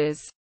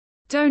creatures?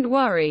 Don't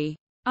worry.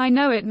 I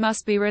know it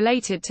must be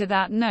related to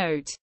that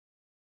note.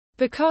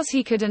 Because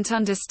he couldn't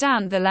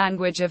understand the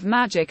language of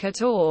magic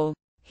at all,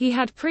 he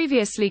had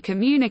previously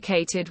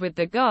communicated with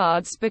the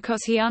guards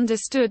because he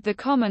understood the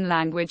common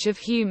language of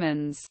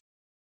humans.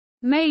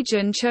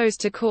 Meijun chose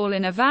to call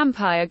in a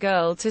vampire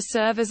girl to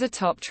serve as a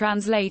top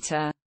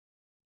translator.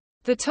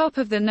 The top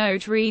of the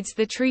note reads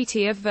the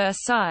Treaty of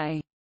Versailles.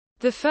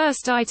 The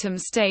first item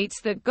states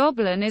that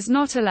Goblin is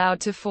not allowed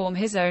to form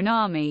his own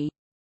army.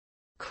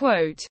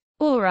 Quote,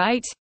 all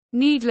right,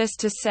 needless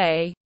to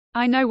say,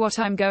 I know what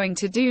I'm going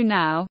to do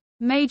now.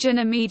 Meijun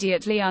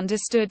immediately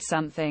understood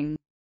something.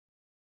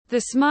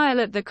 The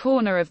smile at the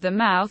corner of the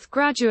mouth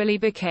gradually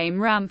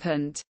became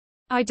rampant.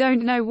 I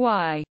don't know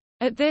why.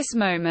 At this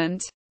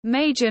moment,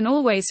 Meijun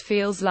always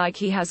feels like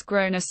he has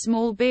grown a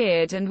small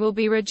beard and will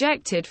be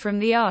rejected from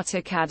the art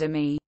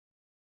academy.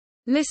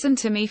 Listen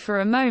to me for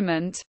a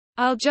moment,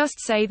 I'll just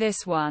say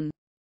this one.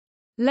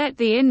 Let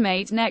the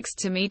inmate next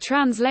to me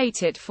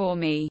translate it for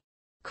me.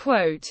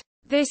 Quote,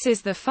 this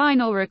is the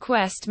final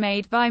request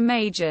made by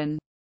Meijun.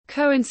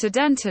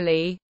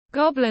 Coincidentally,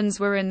 goblins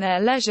were in their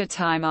leisure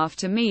time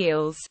after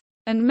meals,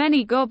 and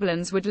many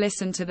goblins would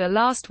listen to the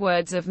last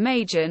words of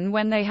Meijun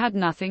when they had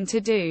nothing to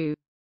do.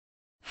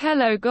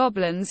 Hello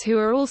goblins who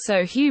are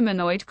also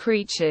humanoid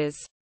creatures.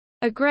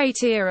 A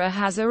great era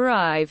has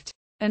arrived,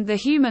 and the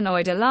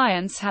humanoid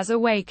alliance has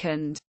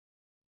awakened.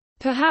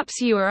 Perhaps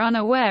you are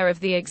unaware of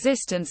the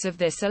existence of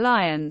this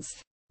alliance,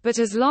 but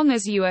as long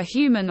as you are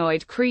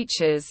humanoid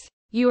creatures,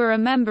 you are a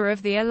member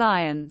of the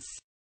alliance.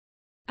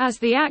 As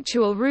the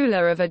actual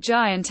ruler of a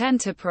giant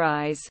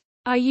enterprise,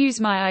 I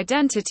use my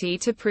identity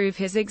to prove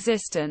his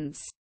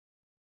existence.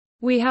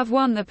 We have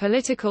won the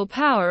political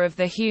power of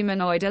the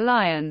humanoid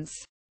alliance.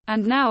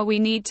 And now we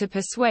need to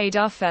persuade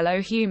our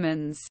fellow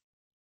humans.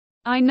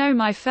 I know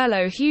my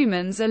fellow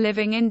humans are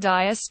living in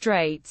dire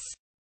straits.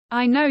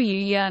 I know you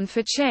yearn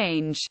for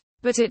change,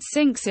 but it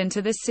sinks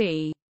into the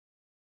sea.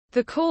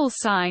 The call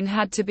sign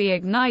had to be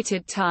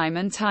ignited time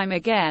and time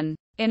again,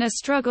 in a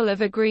struggle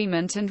of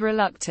agreement and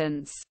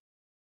reluctance.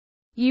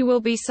 You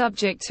will be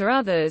subject to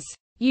others,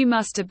 you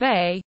must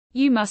obey,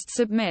 you must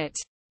submit.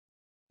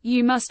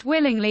 You must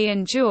willingly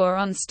endure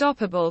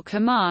unstoppable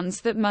commands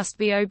that must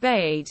be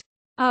obeyed.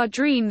 Our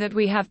dream that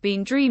we have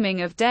been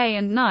dreaming of day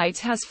and night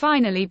has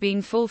finally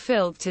been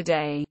fulfilled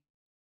today.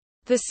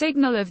 The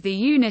signal of the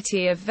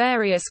unity of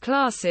various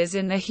classes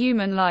in the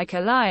human-like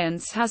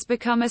alliance has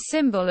become a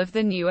symbol of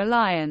the new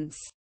alliance.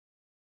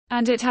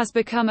 And it has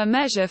become a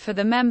measure for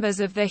the members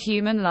of the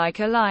human-like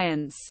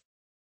alliance.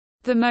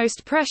 The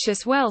most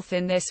precious wealth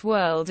in this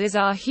world is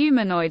our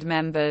humanoid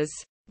members.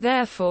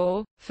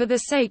 Therefore, for the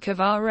sake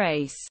of our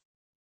race,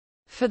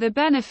 for the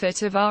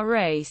benefit of our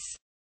race,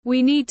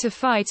 we need to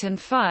fight and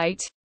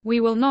fight.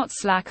 We will not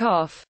slack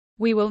off.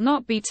 We will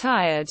not be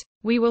tired.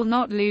 We will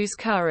not lose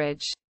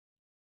courage.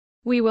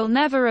 We will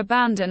never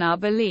abandon our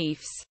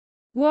beliefs.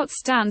 What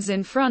stands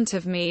in front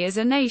of me is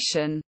a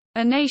nation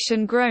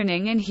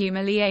groaning in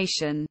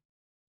humiliation.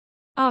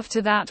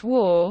 After that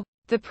war,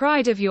 the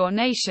pride of your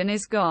nation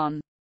is gone.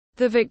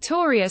 The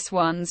victorious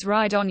ones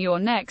ride on your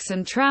necks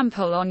and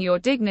trample on your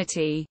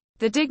dignity,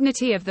 the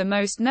dignity of the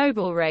most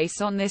noble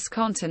race on this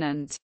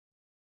continent.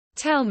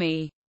 Tell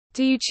me,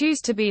 do you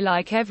choose to be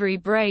like every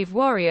brave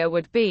warrior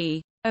would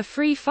be, a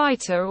free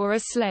fighter or a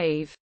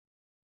slave?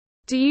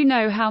 Do you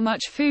know how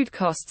much food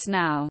costs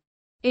now?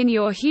 In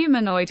your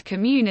humanoid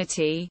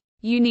community,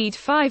 you need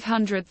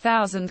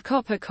 500,000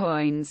 copper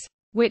coins,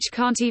 which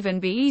can't even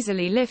be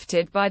easily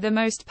lifted by the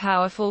most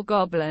powerful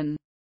goblin.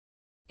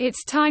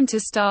 It's time to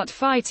start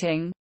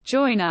fighting.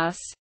 Join us.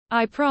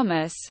 I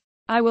promise.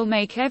 I will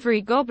make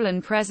every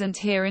goblin present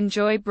here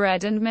enjoy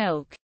bread and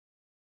milk.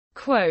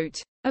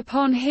 Quote.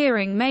 Upon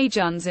hearing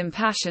Meijun's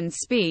impassioned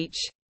speech,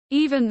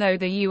 even though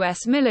the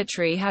US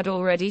military had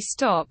already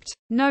stopped,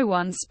 no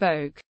one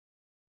spoke.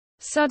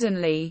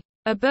 Suddenly,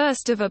 a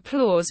burst of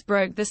applause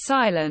broke the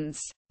silence,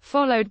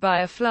 followed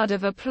by a flood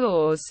of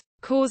applause,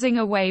 causing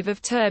a wave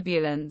of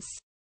turbulence.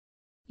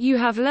 You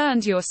have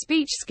learned your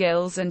speech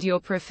skills and your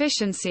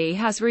proficiency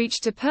has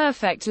reached a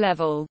perfect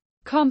level,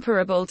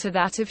 comparable to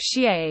that of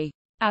Xie,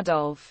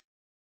 Adolf.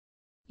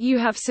 You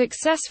have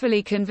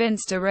successfully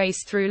convinced a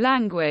race through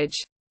language,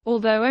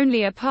 although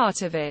only a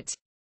part of it.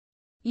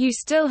 You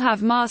still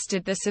have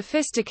mastered the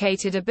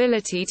sophisticated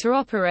ability to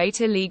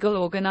operate illegal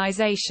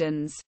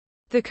organizations.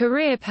 The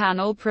career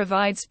panel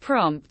provides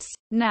prompts.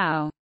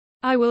 Now,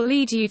 I will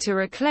lead you to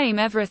reclaim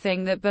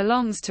everything that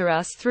belongs to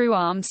us through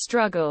armed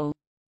struggle.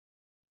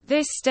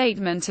 This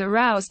statement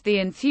aroused the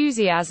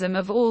enthusiasm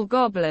of all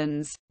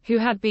goblins, who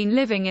had been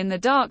living in the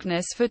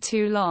darkness for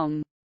too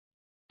long.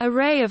 A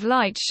ray of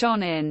light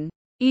shone in.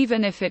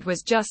 Even if it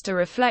was just a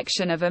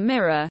reflection of a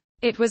mirror,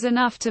 it was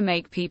enough to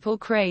make people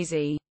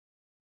crazy.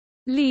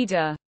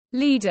 Leader.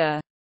 Leader.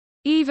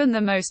 Even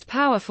the most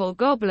powerful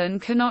goblin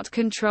cannot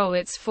control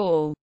its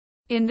fall.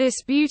 In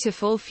this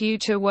beautiful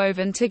future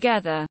woven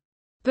together.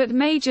 But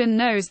Meijun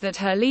knows that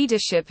her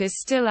leadership is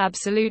still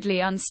absolutely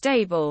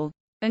unstable,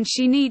 and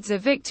she needs a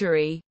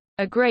victory,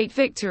 a great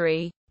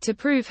victory, to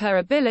prove her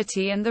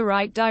ability and the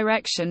right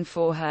direction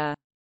for her.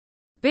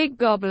 Big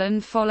Goblin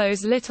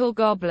follows Little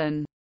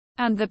Goblin.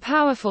 And the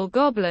powerful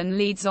Goblin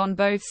leads on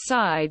both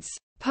sides,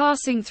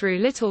 passing through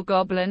Little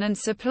Goblin and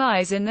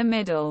supplies in the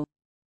middle.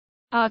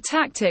 Our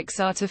tactics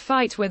are to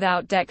fight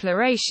without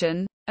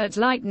declaration, at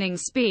lightning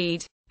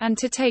speed, and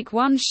to take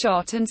one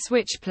shot and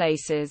switch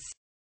places.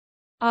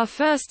 Our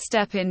first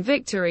step in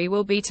victory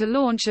will be to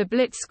launch a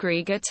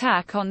blitzkrieg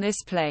attack on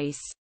this place.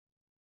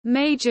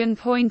 Meijun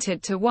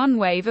pointed to one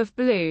wave of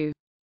blue.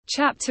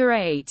 Chapter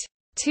 8.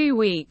 2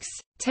 weeks.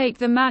 Take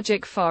the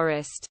Magic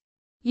Forest.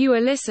 You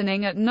are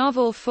listening at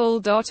Novel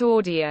Full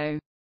Audio.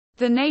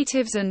 The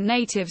natives and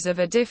natives of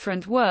a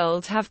different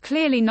world have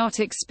clearly not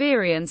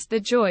experienced the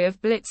joy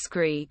of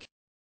blitzkrieg.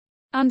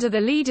 Under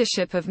the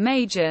leadership of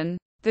Meijun,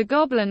 the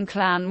Goblin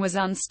clan was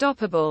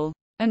unstoppable,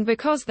 and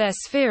because their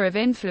sphere of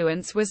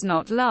influence was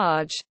not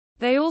large,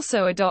 they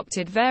also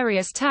adopted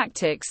various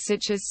tactics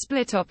such as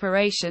split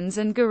operations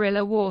and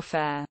guerrilla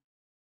warfare.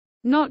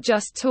 Not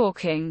just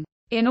talking.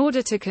 In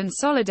order to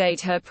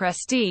consolidate her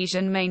prestige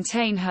and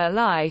maintain her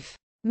life,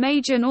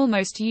 Meijun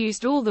almost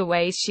used all the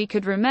ways she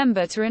could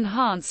remember to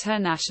enhance her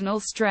national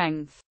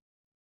strength.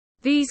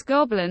 These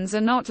goblins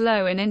are not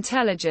low in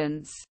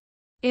intelligence.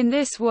 In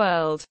this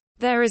world,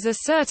 there is a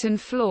certain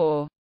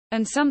flaw,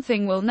 and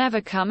something will never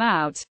come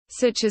out,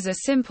 such as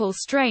a simple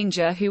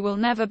stranger who will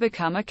never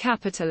become a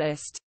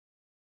capitalist.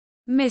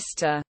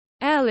 Mr.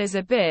 L is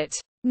a bit,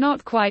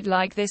 not quite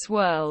like this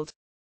world.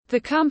 The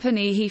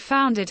company he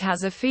founded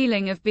has a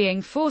feeling of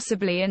being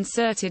forcibly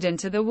inserted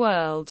into the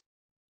world.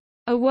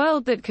 A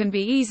world that can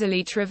be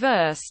easily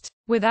traversed,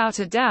 without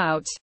a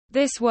doubt.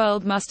 This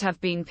world must have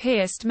been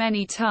pierced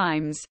many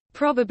times,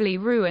 probably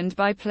ruined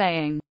by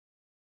playing.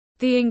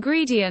 The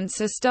ingredients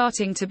are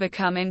starting to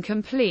become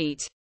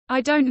incomplete. I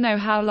don't know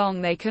how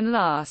long they can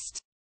last.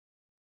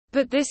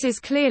 But this is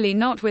clearly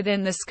not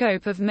within the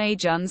scope of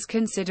Meijun's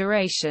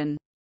consideration.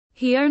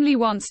 He only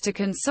wants to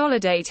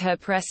consolidate her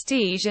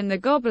prestige in the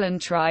Goblin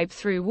tribe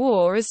through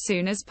war as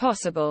soon as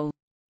possible.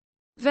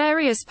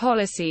 Various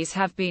policies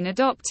have been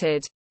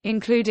adopted,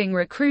 including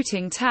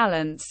recruiting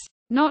talents,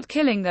 not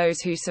killing those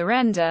who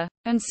surrender,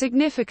 and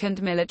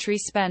significant military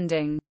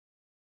spending.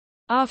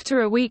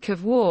 After a week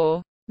of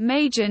war,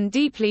 Meijun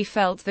deeply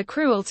felt the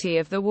cruelty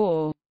of the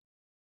war.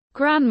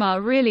 Grandma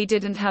really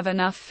didn't have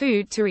enough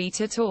food to eat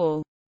at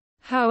all.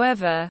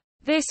 However,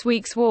 this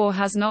week's war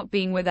has not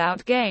been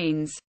without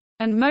gains,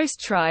 and most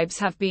tribes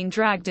have been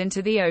dragged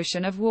into the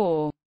ocean of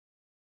war.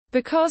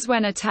 Because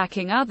when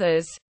attacking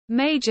others,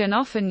 Meijun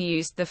often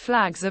used the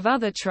flags of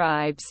other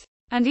tribes,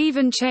 and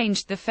even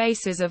changed the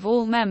faces of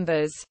all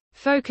members,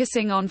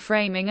 focusing on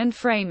framing and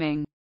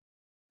framing.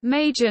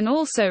 Meijun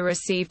also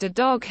received a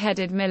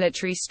dog-headed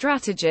military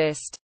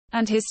strategist,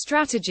 and his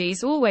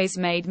strategies always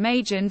made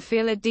Meijun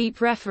feel a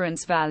deep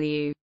reference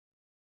value.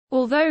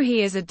 Although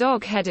he is a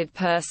dog-headed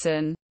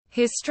person,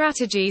 his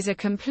strategies are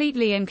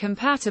completely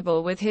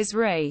incompatible with his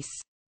race.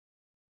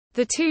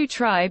 The two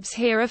tribes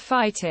here are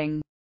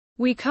fighting.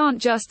 We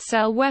can't just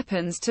sell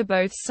weapons to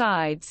both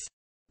sides.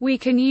 We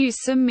can use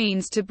some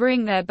means to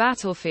bring their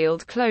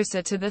battlefield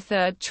closer to the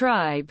third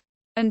tribe,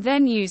 and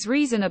then use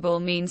reasonable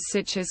means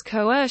such as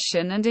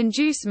coercion and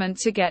inducement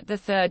to get the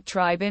third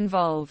tribe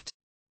involved.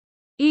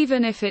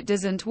 Even if it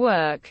doesn't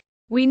work,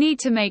 we need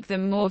to make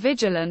them more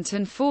vigilant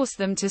and force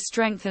them to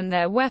strengthen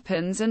their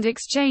weapons and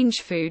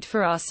exchange food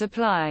for our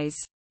supplies.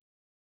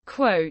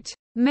 Quote,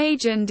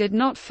 Meijun did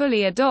not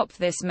fully adopt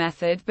this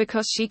method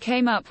because she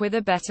came up with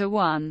a better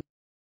one.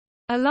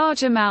 A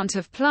large amount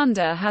of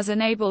plunder has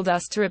enabled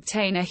us to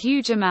obtain a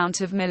huge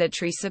amount of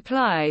military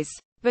supplies,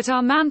 but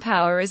our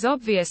manpower is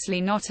obviously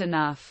not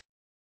enough.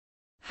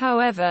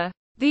 However,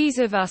 these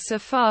of us are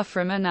far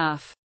from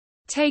enough.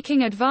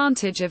 Taking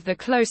advantage of the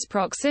close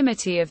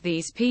proximity of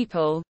these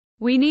people,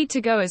 we need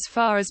to go as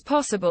far as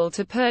possible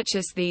to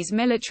purchase these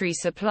military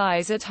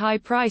supplies at high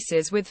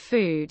prices with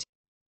food.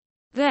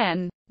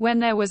 Then, when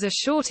there was a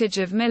shortage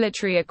of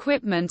military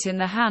equipment in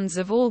the hands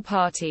of all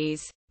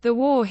parties, the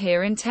war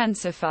here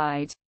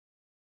intensified.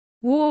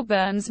 War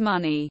burns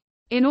money.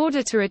 In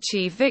order to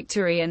achieve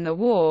victory in the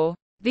war,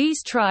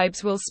 these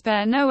tribes will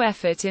spare no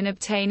effort in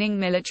obtaining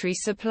military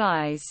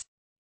supplies.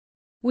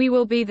 We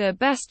will be their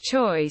best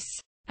choice,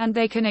 and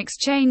they can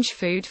exchange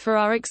food for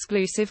our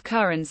exclusive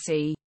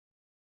currency.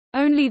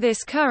 Only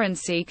this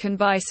currency can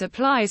buy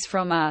supplies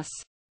from us,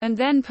 and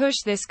then push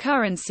this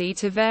currency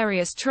to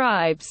various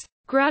tribes,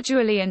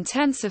 gradually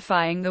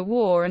intensifying the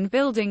war and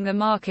building the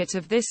market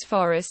of this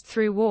forest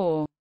through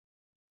war.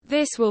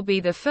 This will be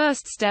the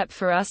first step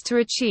for us to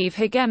achieve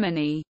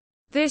hegemony.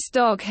 This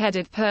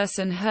dog-headed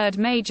person heard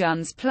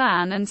Meijun's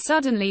plan and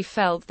suddenly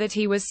felt that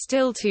he was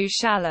still too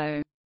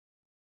shallow.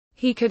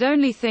 He could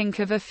only think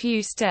of a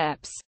few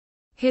steps.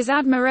 His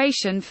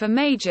admiration for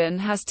Meijun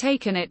has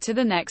taken it to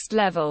the next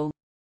level.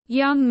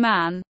 Young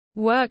man,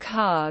 work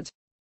hard.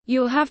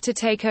 You'll have to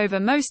take over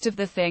most of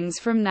the things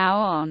from now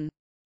on.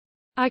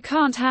 I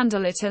can't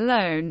handle it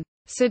alone,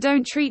 so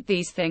don't treat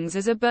these things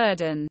as a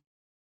burden.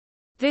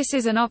 This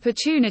is an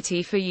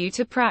opportunity for you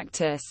to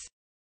practice.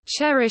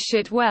 Cherish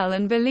it well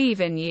and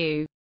believe in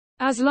you.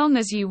 As long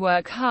as you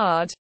work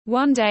hard,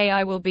 one day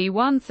I will be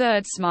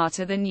 1/3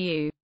 smarter than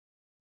you.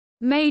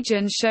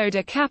 Meijun showed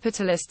a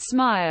capitalist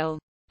smile.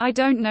 I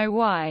don't know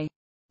why.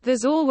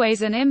 There's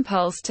always an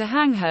impulse to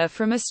hang her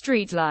from a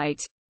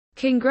streetlight.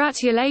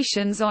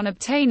 Congratulations on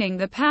obtaining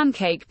the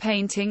pancake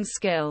painting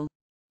skill.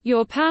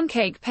 Your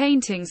pancake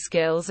painting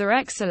skills are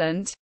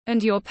excellent,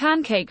 and your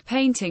pancake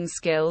painting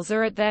skills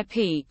are at their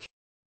peak.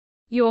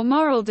 Your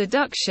moral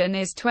deduction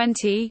is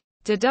 20,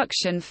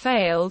 deduction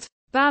failed,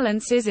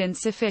 balance is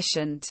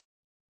insufficient.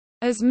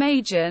 As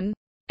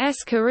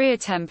Meijun's career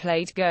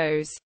template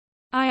goes,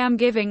 I am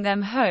giving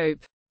them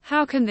hope.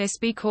 How can this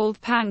be called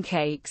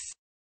pancakes?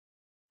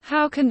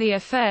 How can the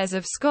affairs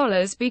of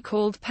scholars be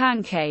called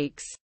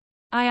pancakes?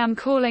 I am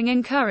calling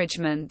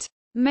encouragement.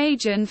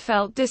 Meijun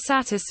felt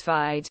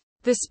dissatisfied.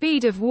 The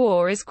speed of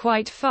war is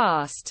quite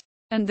fast,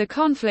 and the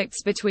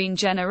conflicts between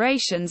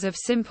generations of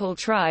simple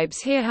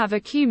tribes here have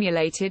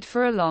accumulated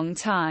for a long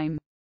time.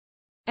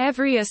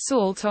 Every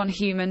assault on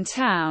human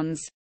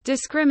towns,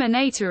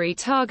 discriminatory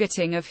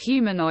targeting of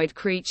humanoid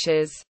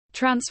creatures,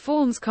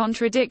 transforms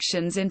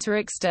contradictions into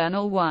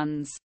external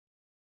ones.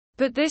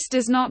 But this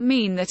does not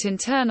mean that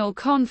internal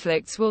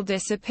conflicts will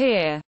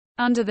disappear.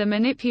 Under the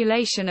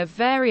manipulation of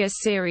various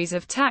series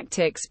of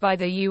tactics by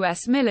the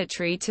US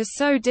military to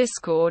sow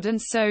discord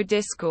and sow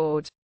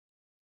discord.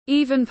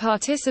 Even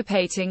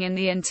participating in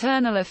the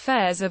internal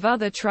affairs of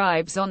other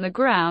tribes on the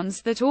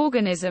grounds that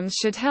organisms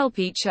should help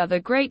each other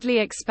greatly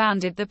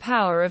expanded the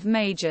power of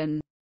Meijun.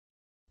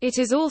 It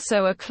is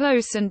also a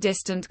close and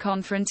distant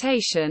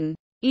confrontation,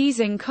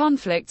 easing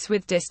conflicts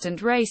with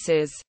distant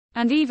races,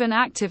 and even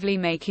actively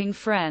making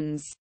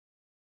friends.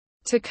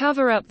 To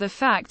cover up the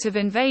fact of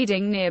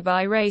invading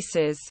nearby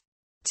races.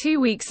 2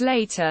 weeks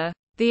later,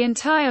 the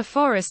entire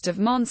forest of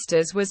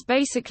monsters was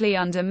basically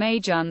under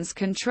Meijun's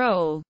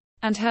control,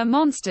 and her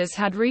monsters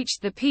had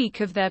reached the peak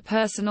of their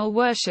personal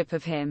worship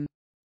of him.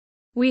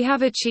 We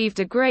have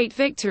achieved a great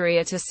victory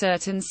at a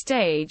certain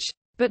stage,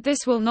 but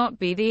this will not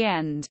be the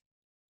end.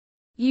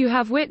 You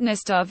have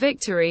witnessed our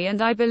victory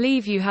and I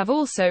believe you have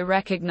also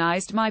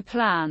recognized my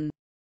plan.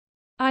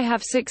 I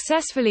have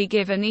successfully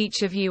given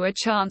each of you a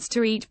chance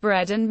to eat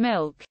bread and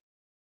milk.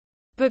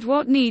 But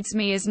what needs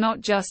me is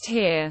not just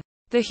here.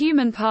 The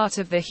human part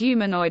of the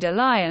humanoid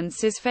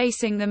alliance is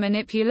facing the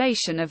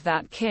manipulation of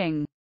that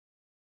king.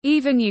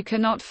 Even you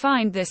cannot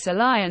find this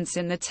alliance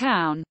in the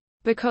town,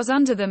 because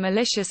under the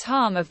malicious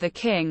harm of the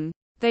king,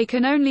 they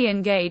can only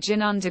engage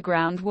in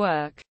underground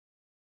work.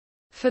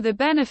 For the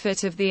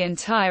benefit of the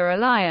entire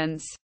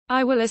alliance,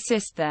 I will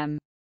assist them.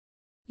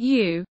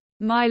 You,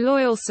 my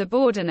loyal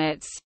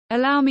subordinates,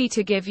 allow me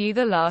to give you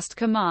the last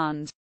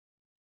command.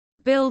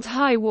 Build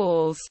high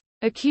walls,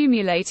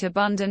 accumulate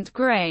abundant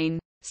grain,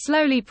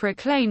 slowly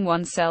proclaim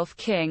oneself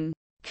king,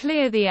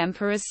 clear the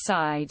emperor's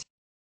side.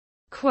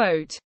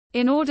 Quote,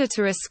 in order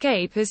to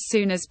escape as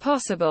soon as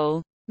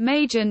possible,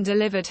 Meijun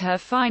delivered her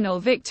final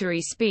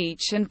victory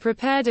speech and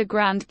prepared a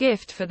grand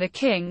gift for the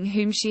king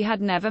whom she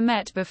had never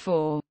met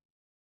before.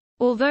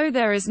 Although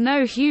there is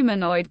no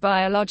humanoid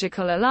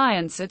biological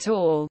alliance at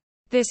all,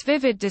 this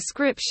vivid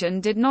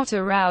description did not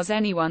arouse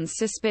anyone's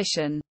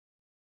suspicion.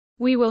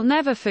 "We will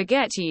never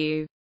forget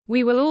you.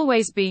 We will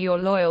always be your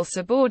loyal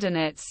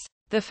subordinates."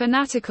 The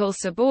fanatical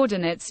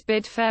subordinates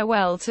bid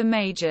farewell to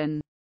Meijun.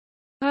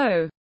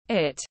 "Oh,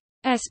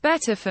 it's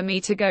better for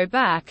me to go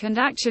back and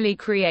actually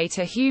create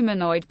a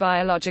humanoid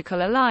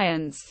biological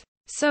alliance,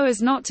 so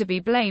as not to be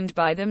blamed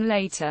by them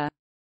later.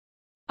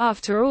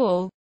 After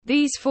all,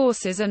 these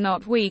forces are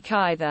not weak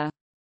either.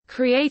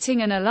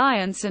 Creating an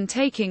alliance and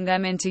taking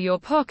them into your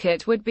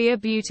pocket would be a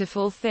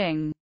beautiful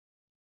thing.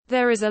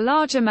 There is a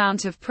large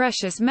amount of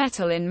precious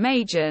metal in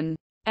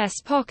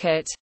Meijun's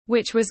pocket,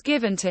 which was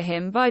given to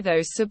him by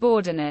those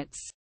subordinates.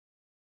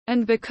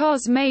 And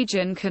because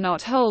Meijun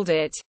cannot hold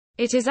it,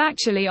 it is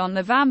actually on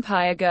the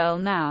vampire girl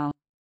now.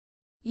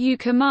 You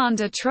command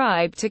a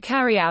tribe to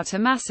carry out a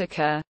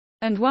massacre,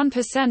 and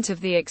 1%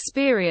 of the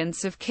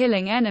experience of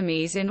killing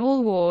enemies in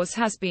all wars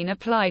has been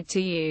applied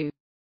to you.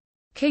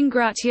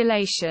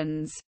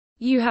 Congratulations.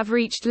 You have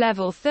reached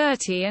level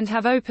 30 and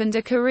have opened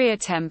a career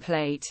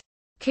template.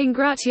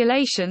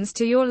 Congratulations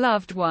to your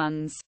loved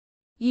ones.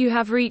 You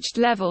have reached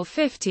level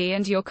 50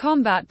 and your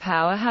combat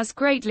power has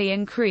greatly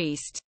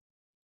increased.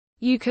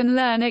 You can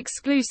learn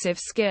exclusive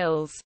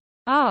skills.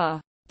 Ah,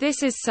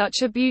 this is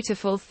such a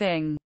beautiful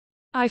thing.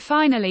 I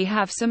finally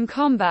have some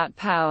combat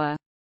power.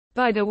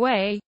 By the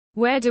way,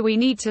 where do we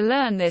need to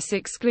learn this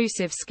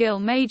exclusive skill?"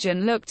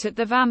 Meijun looked at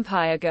the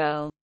vampire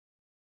girl.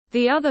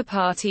 The other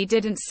party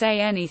didn't say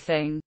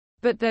anything,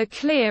 but their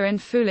clear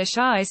and foolish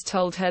eyes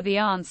told her the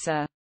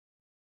answer.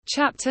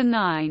 Chapter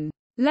 9.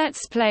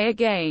 Let's play a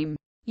game.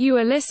 You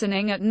are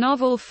listening at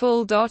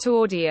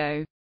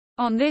novelfull.audio.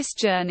 On this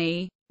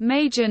journey,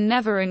 Meijun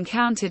never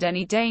encountered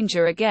any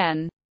danger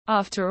again.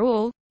 After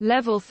all,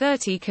 level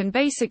 30 can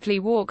basically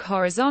walk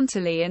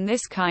horizontally in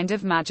this kind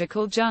of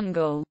magical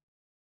jungle.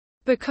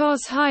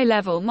 Because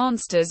high-level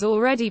monsters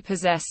already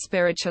possess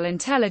spiritual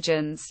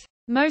intelligence,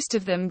 most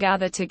of them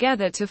gather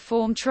together to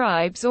form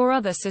tribes or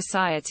other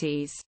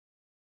societies.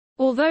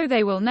 Although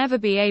they will never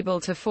be able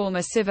to form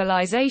a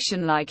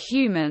civilization like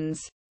humans,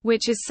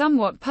 which is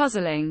somewhat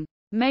puzzling,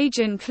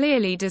 Meijun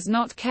clearly does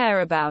not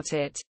care about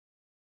it.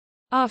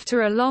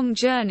 After a long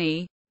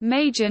journey,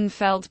 Meijun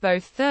felt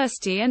both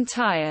thirsty and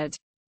tired.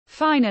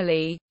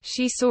 Finally,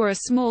 she saw a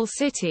small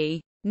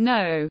city.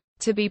 No,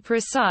 to be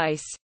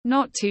precise,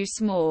 not too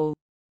small.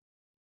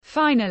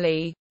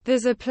 Finally,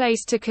 there's a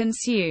place to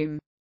consume.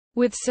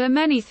 With so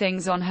many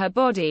things on her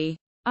body,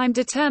 I'm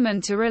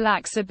determined to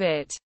relax a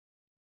bit.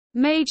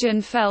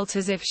 Meijun felt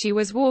as if she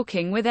was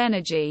walking with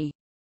energy.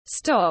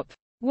 Stop.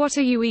 What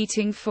are you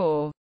eating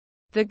for?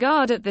 The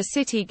guard at the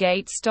city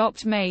gate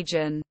stopped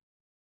Meijun.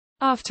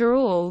 After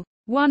all,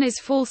 one is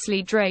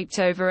falsely draped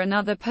over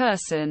another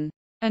person,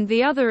 and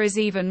the other is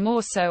even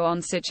more so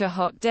on such a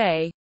hot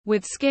day,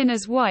 with skin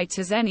as white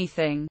as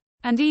anything,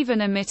 and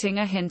even emitting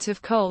a hint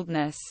of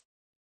coldness.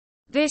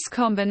 This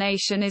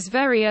combination is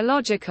very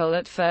illogical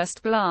at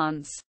first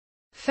glance.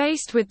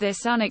 Faced with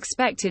this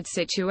unexpected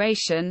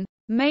situation,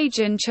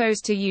 Meijun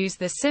chose to use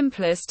the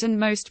simplest and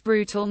most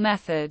brutal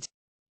method.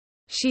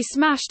 She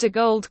smashed a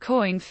gold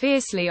coin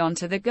fiercely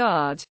onto the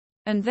guard,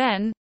 and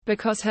then,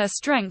 because her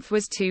strength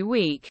was too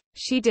weak,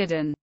 she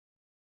didn't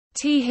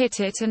hit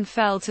it and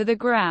fell to the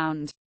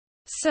ground.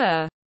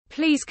 "Sir,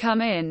 please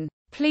come in.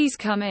 Please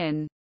come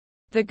in."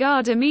 The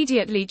guard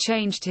immediately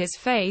changed his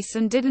face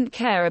and didn't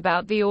care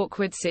about the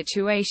awkward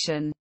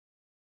situation.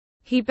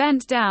 He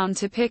bent down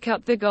to pick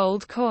up the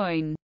gold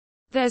coin.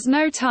 There's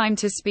no time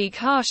to speak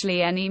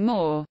harshly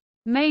anymore.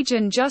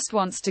 Meijun just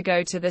wants to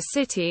go to the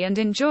city and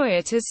enjoy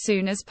it as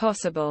soon as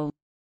possible.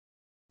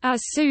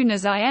 As soon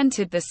as I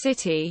entered the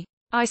city,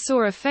 I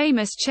saw a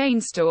famous chain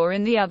store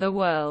in the other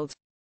world.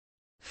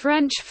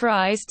 French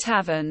Fries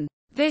Tavern.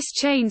 This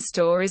chain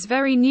store is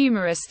very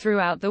numerous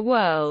throughout the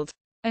world,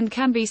 and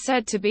can be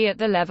said to be at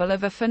the level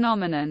of a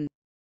phenomenon.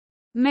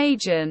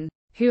 Meijun,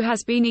 who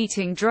has been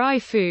eating dry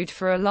food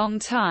for a long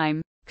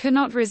time,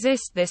 cannot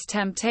resist this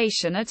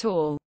temptation at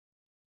all.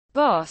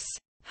 "Boss,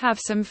 have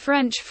some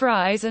French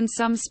fries and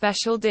some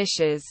special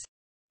dishes.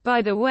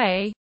 By the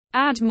way,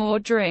 add more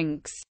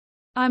drinks.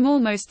 I'm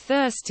almost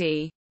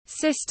thirsty.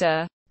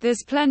 Sister,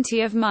 there's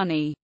plenty of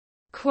money."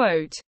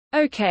 Quote.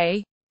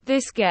 "Okay,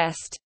 this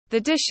guest. The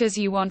dishes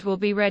you want will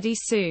be ready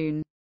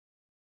soon.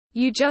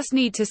 You just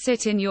need to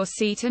sit in your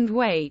seat and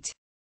wait."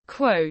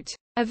 Quote.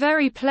 A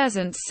very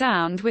pleasant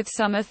sound with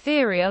some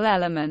ethereal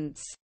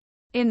elements.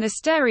 In the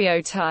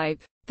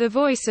stereotype, the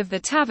voice of the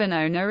tavern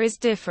owner is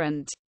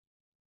different.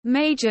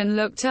 Meijun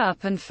looked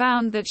up and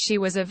found that she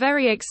was a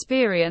very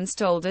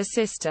experienced older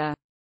sister.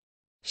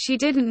 She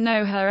didn't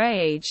know her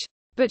age,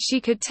 but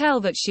she could tell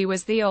that she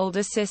was the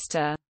older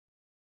sister.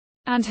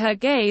 And her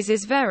gaze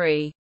is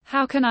very,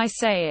 how can I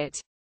say it?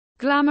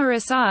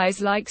 Glamorous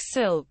eyes like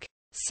silk.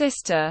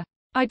 "Sister,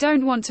 I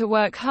don't want to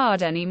work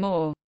hard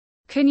anymore.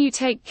 Can you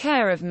take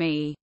care of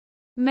me?"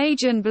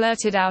 Meijun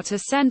blurted out a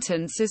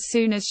sentence as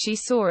soon as she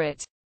saw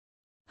it.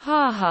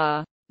 Ha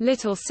ha.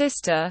 Little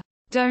sister,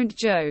 don't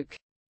joke.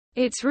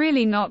 It's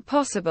really not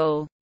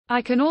possible.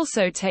 I can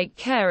also take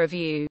care of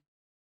you.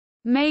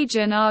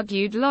 Meijun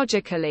argued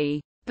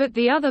logically. But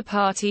the other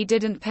party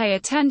didn't pay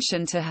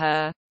attention to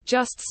her,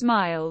 just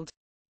smiled.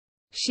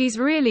 She's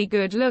really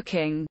good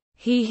looking.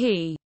 Hee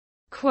hee.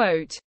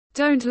 Quote.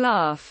 Don't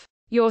laugh.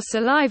 Your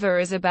saliva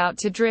is about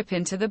to drip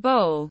into the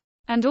bowl,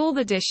 and all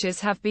the dishes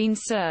have been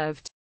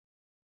served.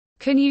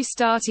 Can you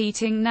start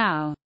eating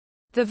now?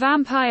 The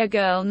vampire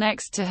girl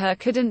next to her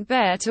couldn't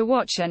bear to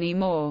watch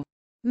anymore.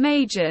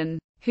 Meijun,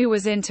 who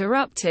was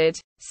interrupted,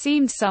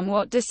 seemed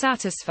somewhat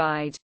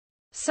dissatisfied.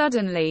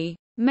 Suddenly,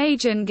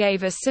 Meijun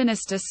gave a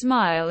sinister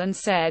smile and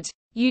said,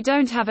 "You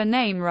don't have a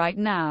name right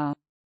now.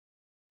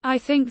 I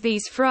think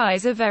these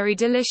fries are very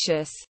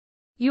delicious.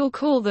 You'll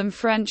call them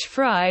French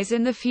fries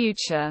in the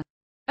future.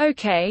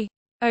 Okay.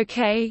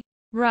 Okay.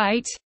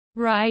 Right.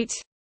 Right.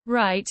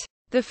 Right.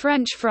 The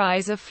French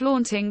fries are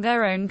flaunting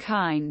their own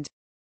kind.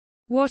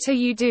 What are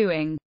you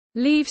doing?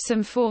 Leave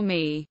some for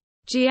me."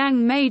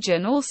 Jiang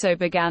Meijun also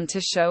began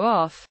to show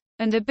off,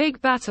 and a big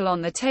battle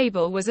on the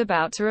table was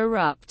about to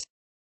erupt.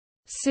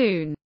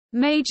 Soon,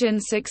 Meijun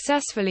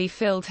successfully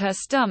filled her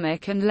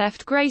stomach and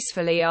left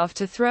gracefully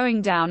after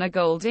throwing down a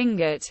gold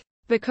ingot,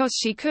 because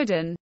she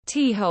couldn't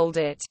hold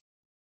it.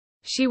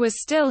 She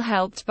was still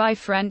helped by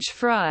French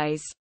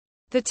fries.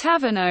 The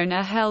tavern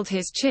owner held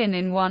his chin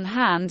in one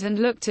hand and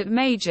looked at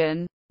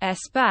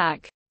Meijun's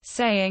back,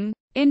 saying,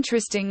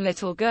 "Interesting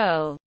little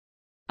girl."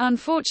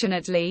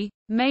 Unfortunately,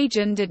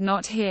 Meijun did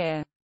not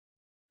hear.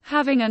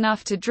 Having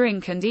enough to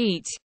drink and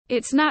eat,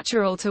 it's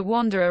natural to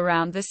wander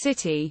around the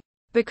city,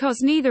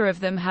 because neither of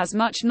them has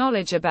much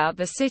knowledge about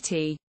the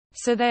city,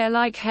 so they are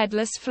like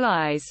headless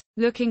flies,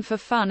 looking for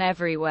fun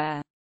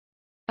everywhere.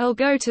 I'll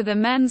go to the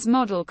men's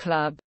model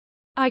club.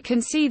 I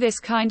can see this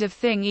kind of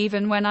thing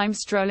even when I'm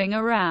strolling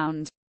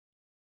around.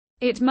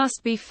 It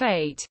must be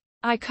fate.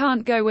 I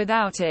can't go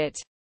without it.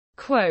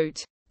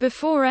 Quote.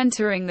 Before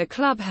entering the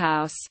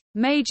clubhouse,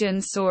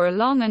 Meijun saw a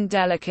long and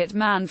delicate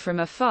man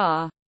from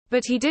afar,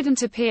 but he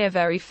didn't appear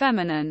very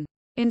feminine.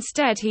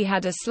 Instead he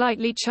had a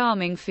slightly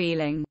charming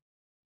feeling.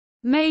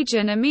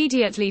 Meijun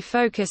immediately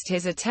focused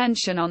his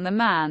attention on the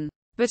man,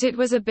 but it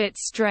was a bit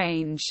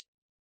strange.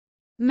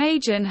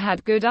 Meijun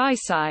had good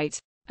eyesight,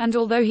 and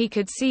although he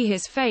could see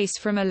his face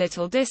from a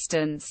little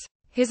distance,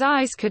 his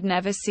eyes could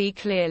never see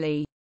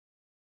clearly.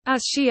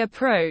 As she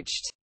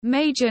approached,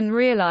 Meijun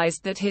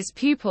realized that his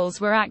pupils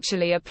were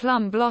actually a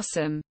plum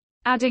blossom,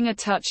 adding a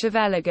touch of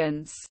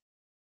elegance.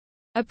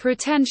 A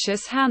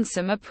pretentious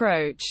handsome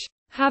approach.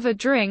 Have a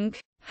drink,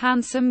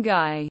 handsome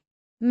guy.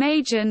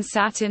 Meijun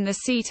sat in the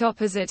seat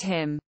opposite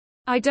him.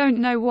 I don't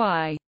know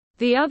why.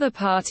 The other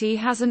party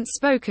hasn't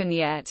spoken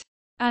yet.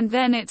 And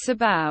then it's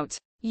about,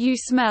 you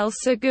smell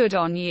so good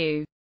on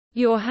you.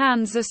 Your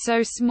hands are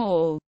so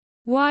small.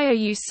 Why are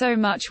you so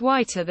much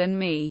whiter than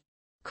me?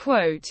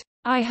 Quote.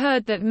 I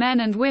heard that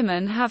men and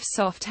women have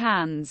soft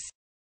hands.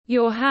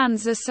 Your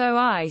hands are so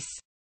ice.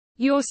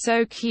 You're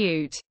so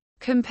cute.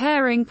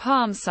 Comparing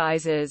palm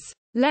sizes.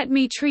 Let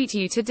me treat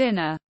you to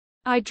dinner.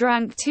 I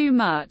drank too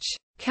much.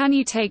 Can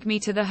you take me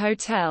to the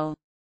hotel?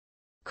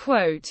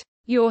 Quote.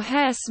 Your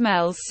hair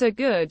smells so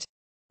good.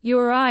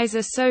 Your eyes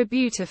are so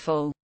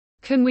beautiful.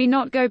 Can we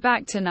not go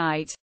back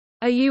tonight?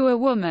 Are you a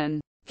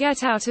woman?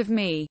 Get out of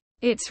me.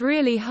 It's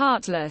really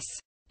heartless.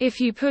 If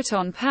you put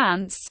on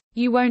pants,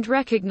 you won't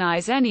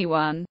recognize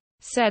anyone,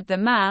 said the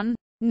man.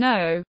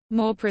 No,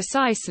 more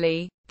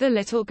precisely, the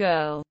little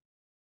girl.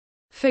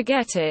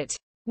 Forget it.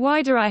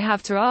 Why do I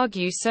have to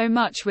argue so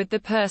much with the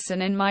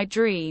person in my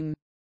dream?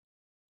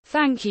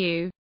 Thank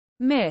you,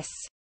 miss.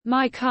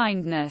 My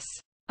kindness.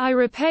 I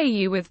repay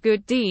you with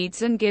good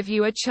deeds and give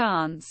you a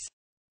chance.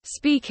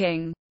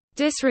 Speaking.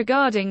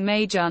 Disregarding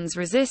Meijun's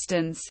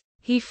resistance,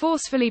 he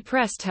forcefully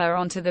pressed her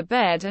onto the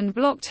bed and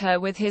blocked her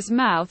with his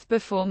mouth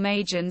before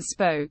Meijun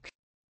spoke.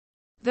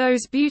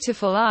 Those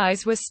beautiful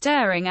eyes were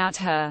staring at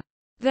her.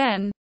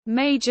 Then,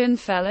 Meijun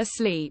fell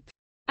asleep.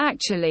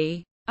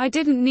 Actually, I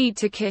didn't need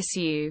to kiss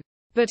you.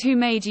 But who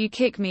made you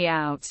kick me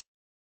out?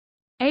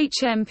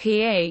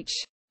 HMPH,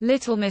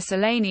 little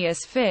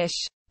miscellaneous fish,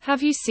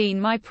 have you seen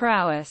my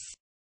prowess?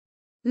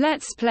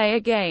 Let's play a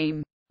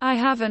game. I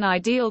have an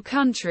ideal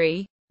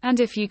country, and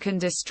if you can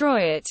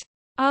destroy it,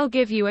 I'll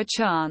give you a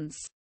chance.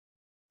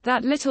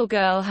 That little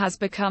girl has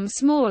become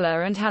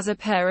smaller and has a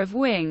pair of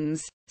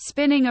wings,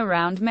 spinning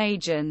around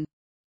Meijun.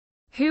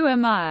 Who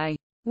am I?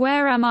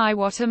 Where am I?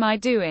 What am I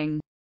doing?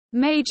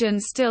 Meijun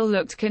still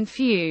looked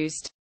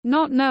confused,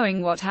 not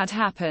knowing what had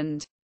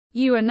happened.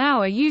 You are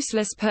now a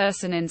useless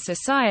person in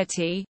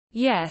society,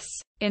 yes,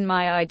 in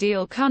my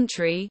ideal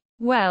country,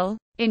 well,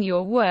 in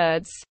your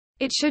words,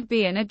 it should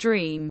be in a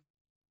dream.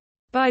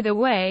 By the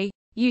way,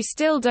 you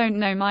still don't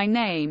know my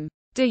name,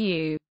 do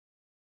you?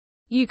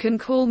 You can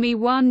call me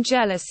One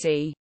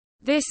Jealousy.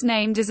 This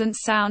name doesn't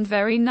sound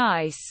very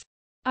nice.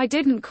 I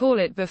didn't call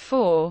it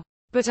before,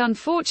 but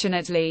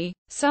unfortunately,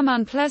 some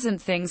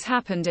unpleasant things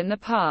happened in the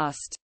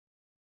past.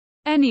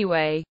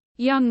 Anyway,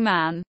 Young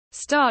man,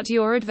 start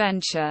your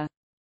adventure.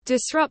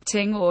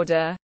 Disrupting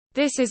order.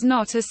 This is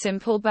not a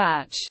simple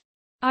batch.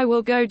 I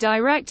will go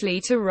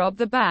directly to rob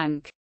the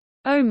bank.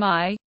 Oh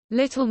my,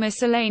 little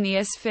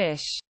miscellaneous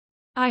fish.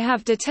 I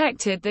have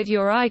detected that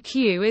your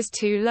IQ is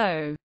too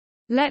low.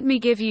 Let me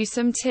give you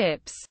some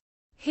tips.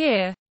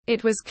 Here,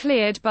 it was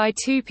cleared by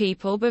 2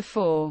 people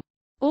before.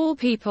 All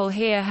people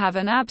here have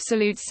an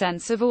absolute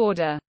sense of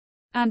order.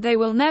 And they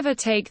will never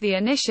take the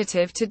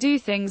initiative to do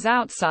things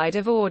outside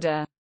of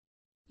order.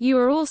 You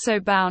are also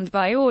bound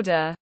by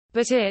order,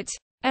 but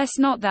it's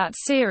not that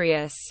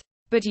serious.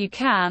 But you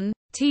can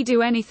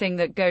do anything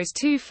that goes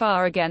too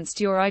far against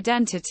your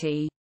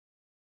identity.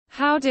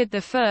 How did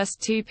the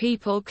first 2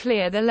 people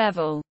clear the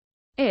level?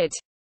 It's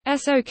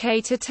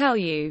okay to tell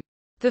you.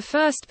 The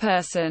first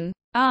person,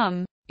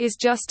 is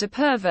just a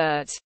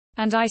pervert.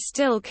 And I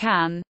still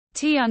can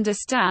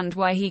understand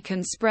why he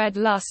can spread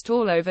lust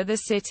all over the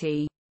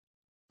city.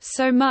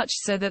 So much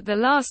so that the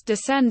last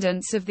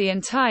descendants of the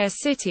entire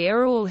city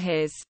are all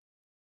his.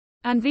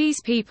 And these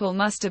people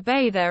must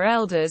obey their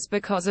elders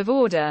because of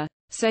order,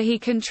 so he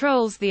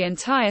controls the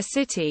entire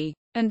city,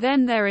 and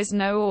then there is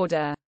no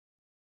order.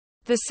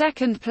 The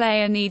second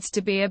player needs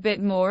to be a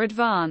bit more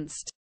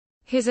advanced.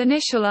 His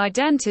initial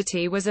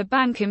identity was a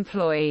bank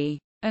employee,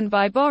 and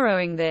by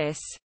borrowing this,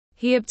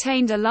 he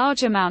obtained a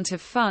large amount of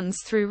funds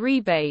through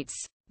rebates,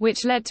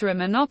 which led to a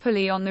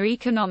monopoly on the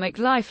economic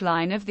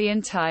lifeline of the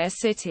entire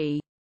city.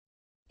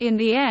 In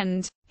the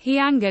end, he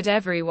angered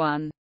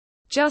everyone.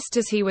 Just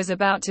as he was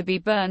about to be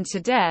burned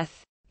to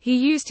death, he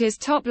used his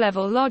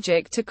top-level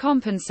logic to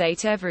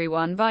compensate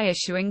everyone by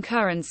issuing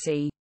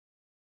currency.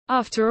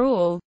 After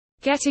all,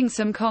 getting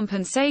some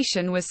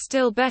compensation was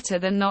still better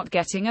than not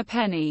getting a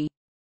penny.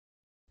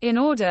 In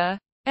order,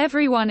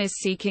 everyone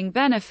is seeking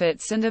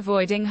benefits and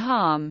avoiding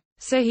harm,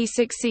 so he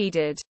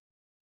succeeded.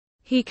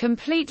 He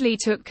completely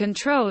took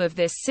control of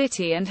this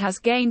city and has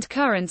gained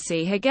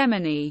currency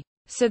hegemony,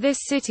 so this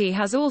city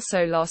has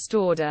also lost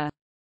order.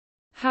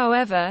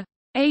 However,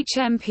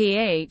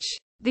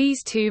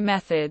 these 2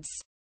 methods.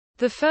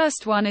 The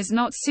first one is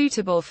not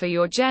suitable for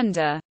your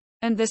gender,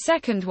 and the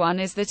second one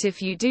is that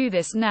if you do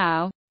this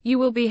now, you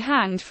will be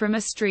hanged from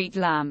a street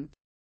lamp.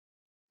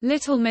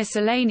 Little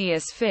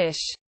miscellaneous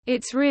fish,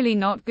 it's really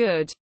not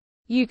good.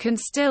 You can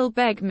still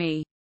beg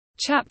me.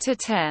 Chapter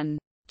 10.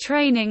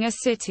 Training a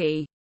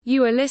City.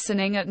 You are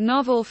listening at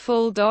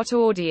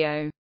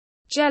novelfull.audio.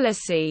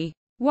 Jealousy.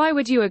 Why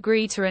would you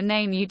agree to a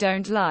name you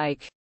don't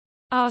like?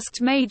 Asked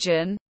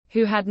Meijun,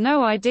 who had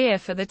no idea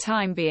for the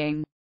time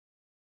being.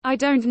 I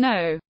don't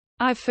know.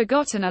 I've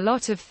forgotten a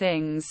lot of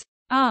things.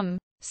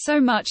 So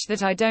much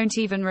that I don't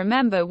even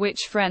remember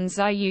which friends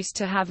I used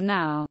to have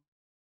now.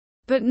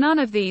 But none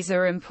of these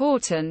are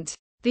important.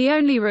 The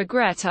only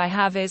regret I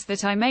have is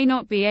that I may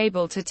not be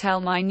able to tell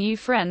my new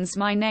friends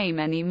my name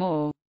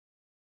anymore.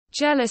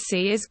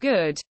 Jealousy is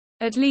good.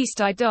 At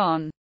least I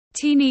don't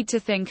need to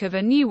think of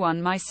a new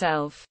one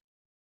myself.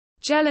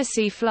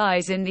 Jealousy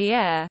flies in the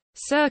air,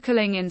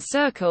 circling in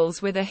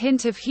circles with a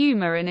hint of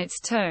humor in its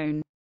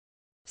tone.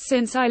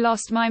 Since I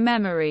lost my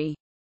memory,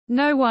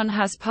 no one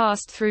has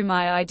passed through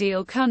my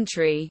ideal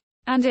country,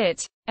 and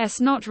it's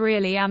not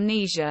really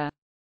amnesia.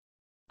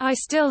 I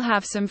still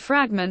have some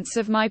fragments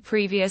of my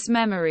previous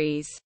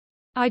memories.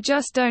 I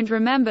just don't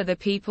remember the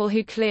people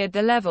who cleared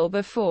the level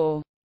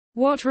before.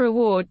 What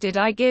reward did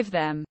I give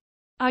them?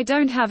 I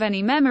don't have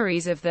any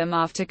memories of them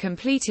after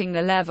completing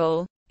the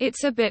level.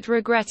 It's a bit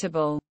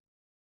regrettable.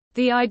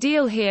 The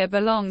ideal here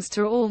belongs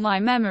to all my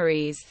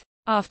memories.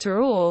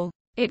 After all,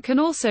 it can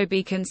also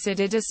be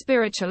considered a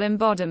spiritual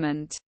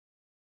embodiment.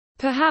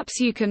 Perhaps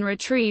you can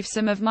retrieve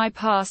some of my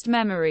past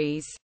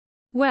memories.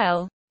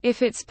 Well,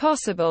 if it's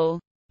possible,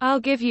 I'll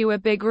give you a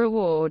big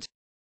reward.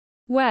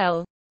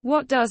 Well,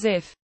 what does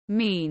if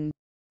mean?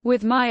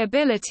 With my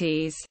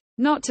abilities,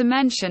 not to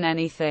mention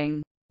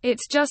anything.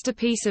 It's just a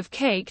piece of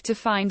cake to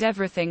find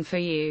everything for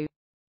you.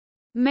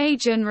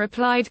 Meijun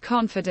replied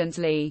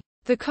confidently.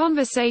 The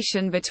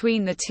conversation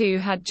between the 2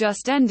 had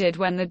just ended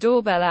when the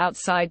doorbell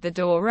outside the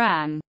door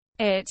rang.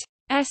 It's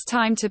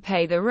time to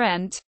pay the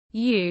rent.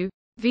 You've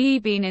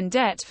been in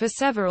debt for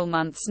several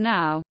months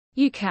now.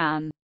 You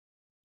can't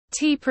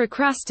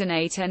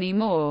procrastinate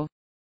anymore.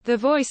 The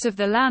voice of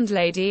the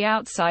landlady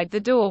outside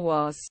the door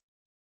was.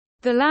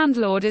 The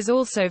landlord is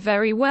also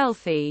very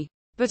wealthy,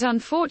 but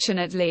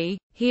unfortunately,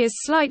 he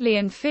is slightly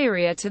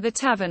inferior to the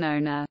tavern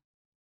owner.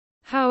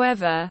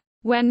 However,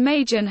 when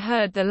Meijun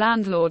heard the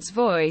landlord's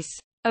voice,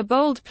 a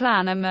bold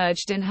plan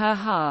emerged in her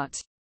heart.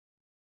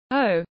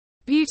 Oh,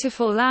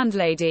 beautiful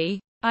landlady,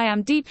 I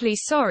am deeply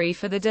sorry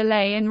for the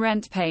delay in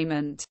rent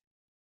payment.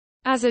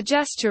 As a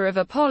gesture of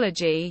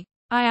apology,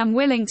 I am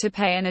willing to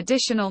pay an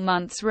additional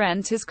month's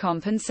rent as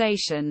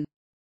compensation.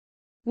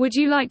 Would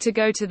you like to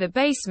go to the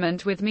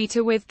basement with me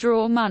to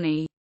withdraw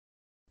money?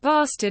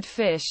 Bastard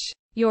fish.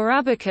 Your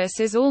abacus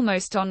is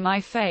almost on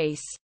my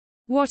face.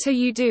 What are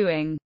you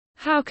doing?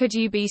 How could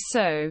you be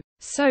so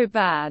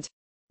bad?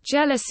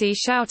 Jealousy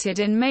shouted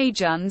in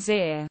Meijun's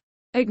ear.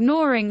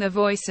 Ignoring the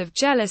voice of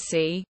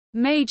jealousy,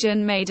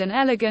 Meijun made an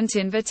elegant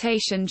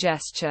invitation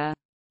gesture.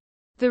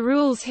 The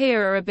rules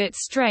here are a bit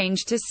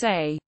strange to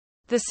say.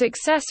 The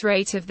success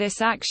rate of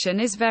this action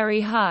is very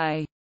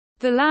high.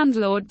 The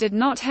landlord did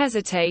not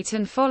hesitate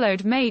and followed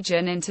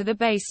Meijun into the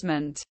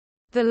basement.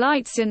 The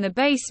lights in the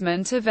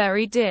basement are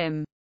very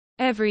dim.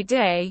 Every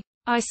day,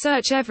 I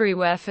search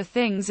everywhere for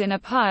things in a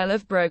pile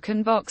of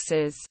broken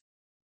boxes.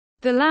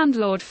 The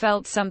landlord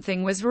felt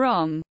something was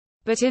wrong,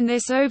 but in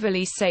this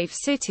overly safe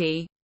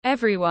city,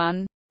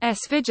 everyone's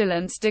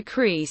vigilance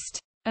decreased,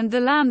 and the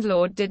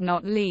landlord did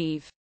not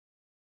leave.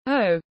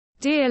 Oh,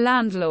 dear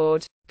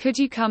landlord, could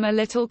you come a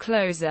little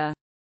closer?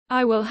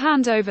 I will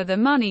hand over the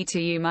money to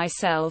you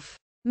myself,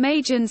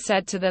 Meijun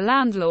said to the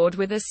landlord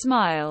with a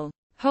smile,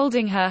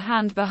 holding her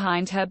hand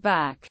behind her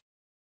back.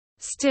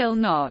 Still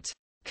not.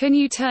 Can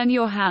you turn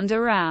your hand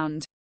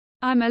around?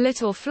 I'm a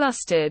little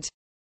flustered.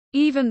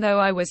 Even though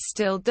I was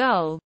still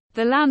dull,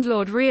 the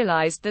landlord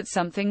realized that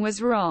something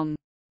was wrong.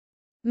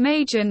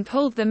 Meijun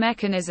pulled the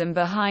mechanism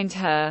behind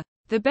her,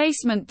 the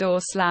basement door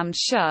slammed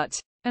shut,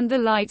 and the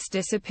lights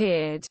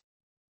disappeared.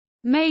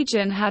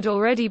 Meijun had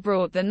already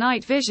brought the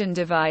night vision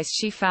device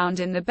she found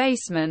in the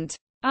basement,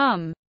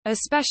 a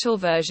special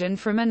version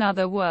from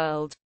another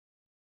world.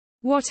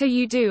 What are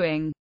you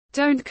doing?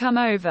 Don't come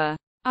over.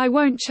 I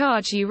won't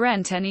charge you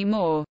rent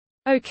anymore.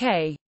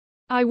 Okay.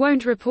 I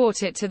won't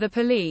report it to the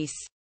police.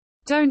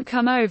 Don't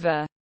come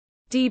over.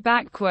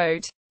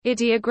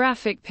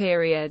 Ideographic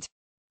period.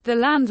 The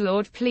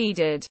landlord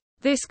pleaded.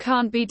 This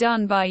can't be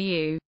done by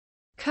you.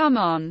 Come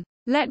on,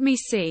 let me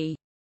see.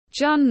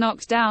 Jun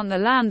knocked down the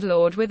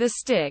landlord with a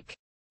stick.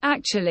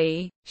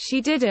 Actually, she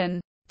didn't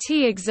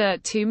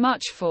exert too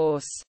much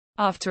force.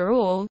 After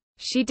all,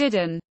 she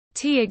didn't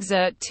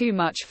exert too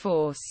much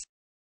force.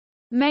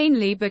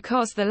 Mainly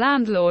because the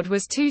landlord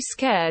was too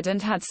scared and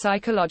had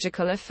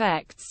psychological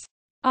effects.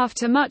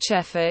 After much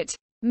effort,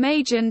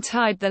 Meijun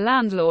tied the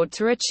landlord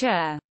to a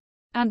chair.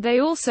 And they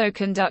also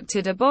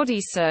conducted a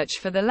body search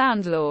for the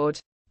landlord,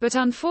 but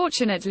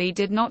unfortunately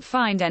did not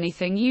find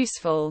anything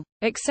useful,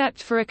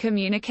 except for a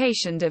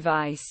communication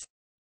device.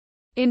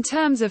 In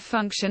terms of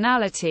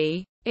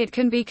functionality, it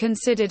can be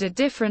considered a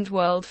different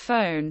world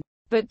phone,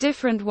 but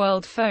different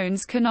world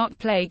phones cannot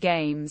play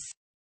games.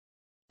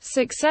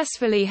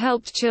 Successfully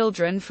helped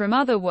children from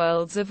other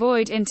worlds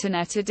avoid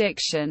internet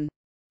addiction.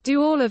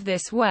 Do all of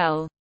this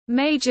well.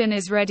 Meijun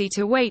is ready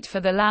to wait for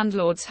the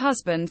landlord's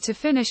husband to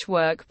finish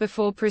work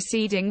before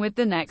proceeding with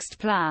the next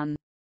plan.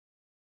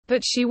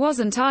 But she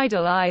wasn't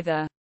idle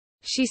either.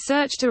 She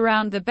searched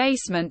around the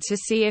basement to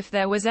see if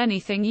there was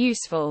anything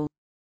useful.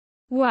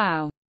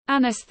 Wow.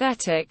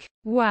 Anesthetic.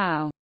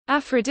 Wow.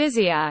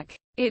 Aphrodisiac.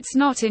 It's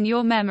not in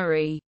your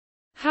memory.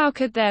 How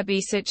could there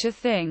be such a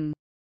thing?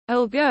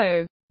 I'll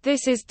go.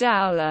 This is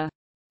Dowler.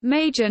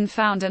 Meijun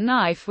found a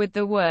knife with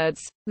the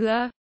words,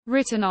 "la,"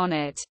 written on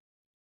it.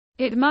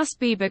 It must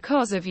be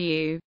because of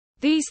you.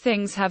 These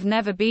things have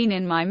never been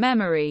in my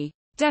memory.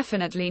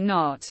 Definitely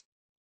not.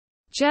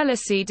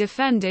 Jealousy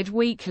defended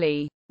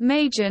weakly.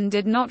 Meijun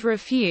did not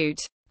refute,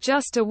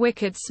 just a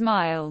wicked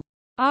smile.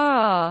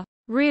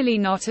 Really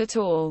not at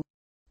all.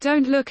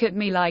 Don't look at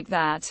me like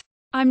that.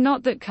 I'm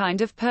not that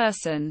kind of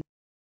person.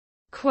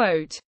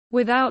 Quote.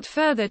 Without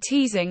further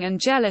teasing and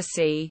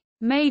jealousy,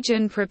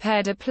 Meijun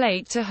prepared a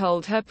plate to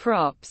hold her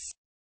props.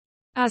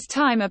 As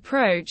time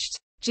approached,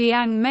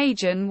 Jiang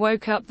Meijun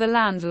woke up the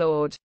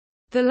landlord.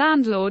 The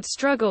landlord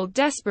struggled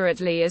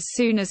desperately as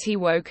soon as he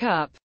woke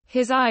up,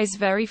 his eyes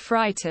very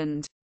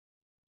frightened.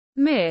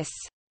 Miss,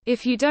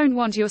 if you don't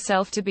want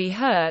yourself to be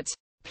hurt,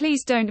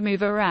 please don't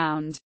move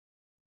around.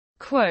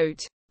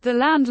 Quote. The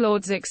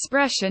landlord's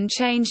expression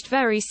changed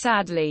very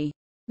sadly.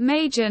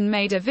 Meijun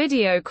made a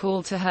video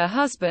call to her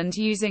husband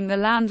using the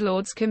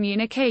landlord's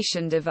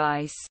communication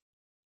device.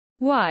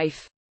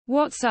 Wife.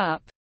 What's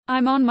up?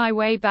 I'm on my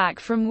way back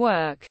from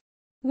work.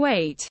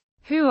 Wait.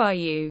 Who are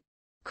you?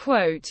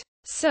 Quote.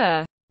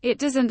 Sir, it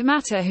doesn't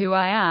matter who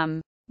I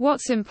am.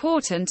 What's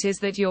important is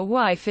that your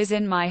wife is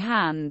in my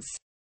hands.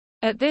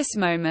 At this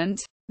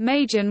moment,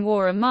 Meijun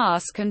wore a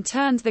mask and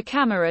turned the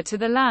camera to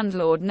the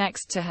landlord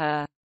next to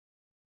her.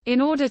 In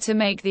order to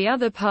make the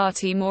other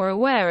party more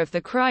aware of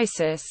the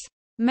crisis,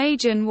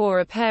 Meijun wore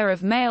a pair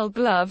of male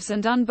gloves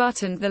and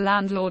unbuttoned the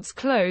landlord's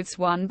clothes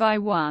one by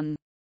one.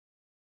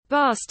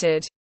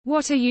 Bastard.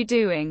 What are you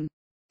doing?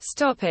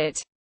 Stop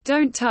it.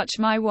 Don't touch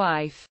my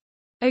wife.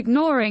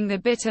 Ignoring the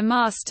bitter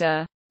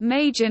master,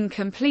 Meijun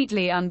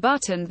completely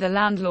unbuttoned the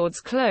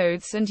landlord's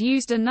clothes and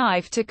used a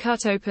knife to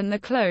cut open the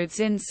clothes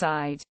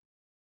inside.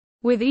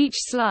 With each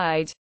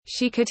slide,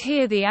 she could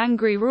hear the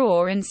angry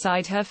roar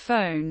inside her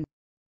phone.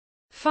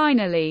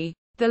 Finally,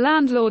 the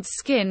landlord's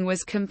skin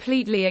was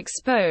completely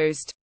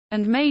exposed,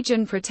 and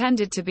Meijun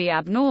pretended to be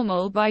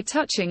abnormal by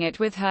touching it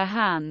with her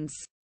hands.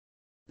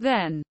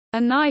 Then,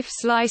 a knife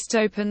sliced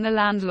open the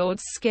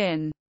landlord's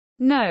skin.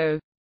 No.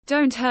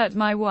 Don't hurt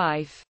my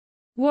wife.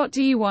 What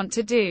do you want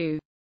to do?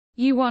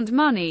 You want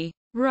money,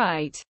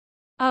 right?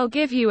 I'll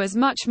give you as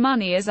much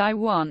money as I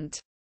want.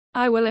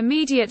 I will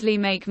immediately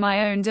make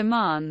my own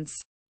demands.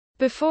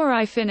 Before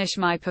I finish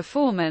my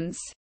performance,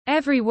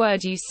 every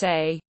word you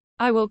say,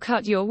 I will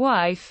cut your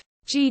wife,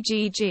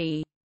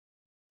 GGG.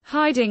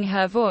 Hiding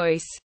her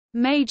voice,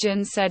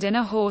 Meijun said in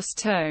a hoarse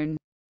tone.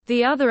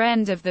 The other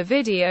end of the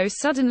video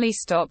suddenly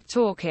stopped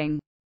talking.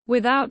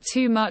 Without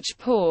too much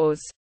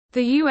pause,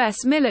 the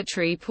US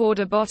military poured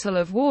a bottle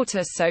of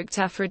water-soaked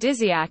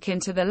aphrodisiac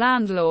into the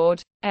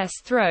landlord's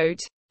throat,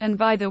 and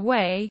by the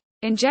way,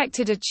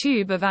 injected a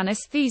tube of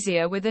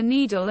anesthesia with a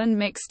needle and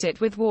mixed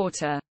it with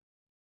water.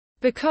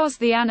 Because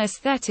the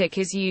anesthetic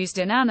is used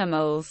in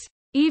animals,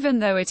 even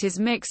though it is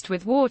mixed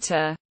with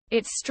water,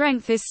 its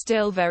strength is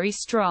still very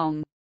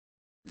strong.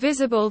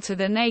 Visible to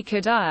the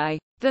naked eye,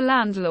 the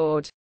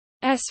landlord's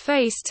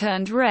face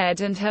turned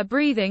red and her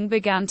breathing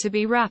began to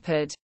be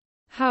rapid.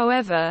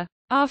 However,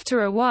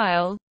 after a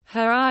while,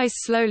 her eyes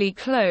slowly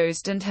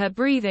closed and her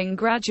breathing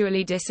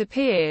gradually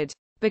disappeared,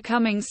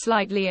 becoming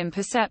slightly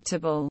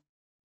imperceptible.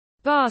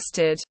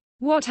 Bastard!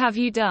 What have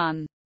you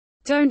done?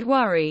 Don't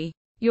worry.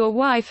 Your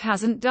wife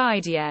hasn't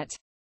died yet.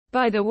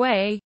 By the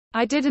way,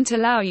 I didn't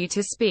allow you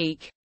to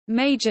speak.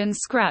 Meijun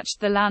scratched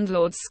the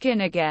landlord's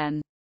skin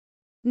again.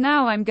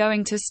 Now I'm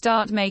going to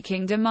start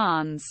making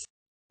demands.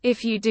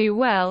 If you do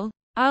well,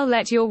 I'll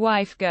let your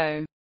wife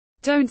go.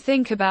 Don't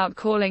think about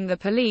calling the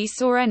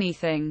police or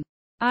anything.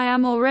 I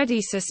am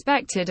already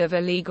suspected of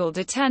illegal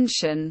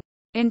detention,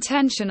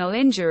 intentional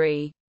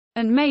injury,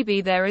 and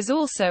maybe there is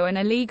also an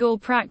illegal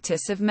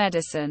practice of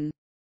medicine.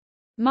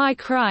 My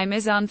crime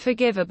is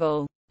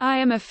unforgivable. I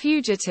am a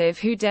fugitive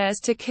who dares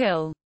to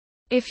kill.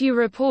 If you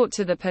report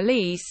to the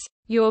police,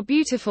 your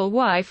beautiful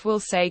wife will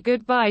say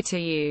goodbye to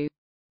you.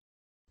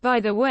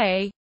 By the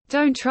way,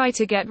 don't try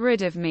to get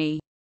rid of me.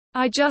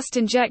 I just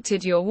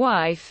injected your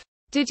wife.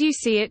 Did you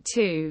see it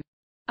too?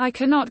 I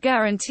cannot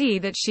guarantee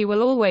that she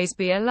will always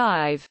be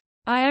alive.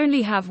 I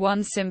only have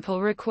one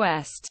simple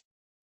request.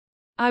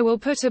 I will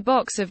put a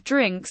box of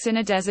drinks in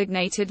a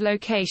designated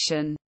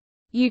location.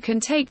 You can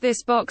take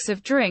this box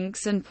of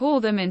drinks and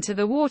pour them into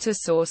the water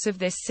source of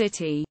this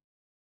city.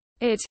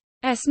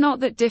 It's not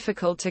that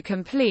difficult to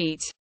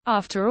complete.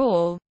 After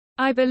all,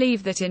 I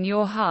believe that in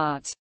your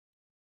heart.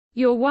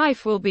 Your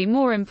wife will be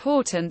more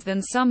important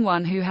than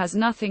someone who has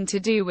nothing to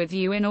do with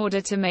you in order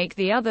to make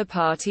the other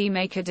party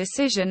make a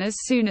decision as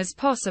soon as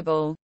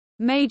possible.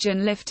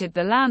 Meijun lifted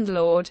the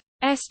landlord's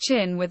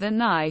chin with a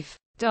knife.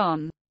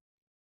 Don't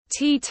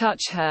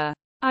touch her.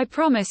 I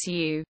promise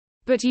you.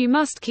 But you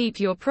must keep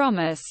your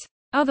promise.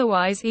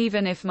 Otherwise,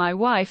 even if my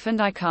wife and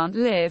I can't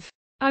live,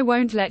 I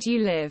won't let you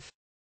live.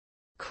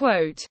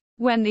 Quote.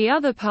 When the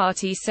other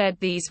party said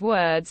these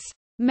words,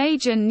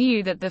 Meijun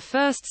knew that the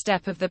first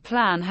step of the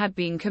plan had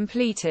been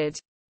completed.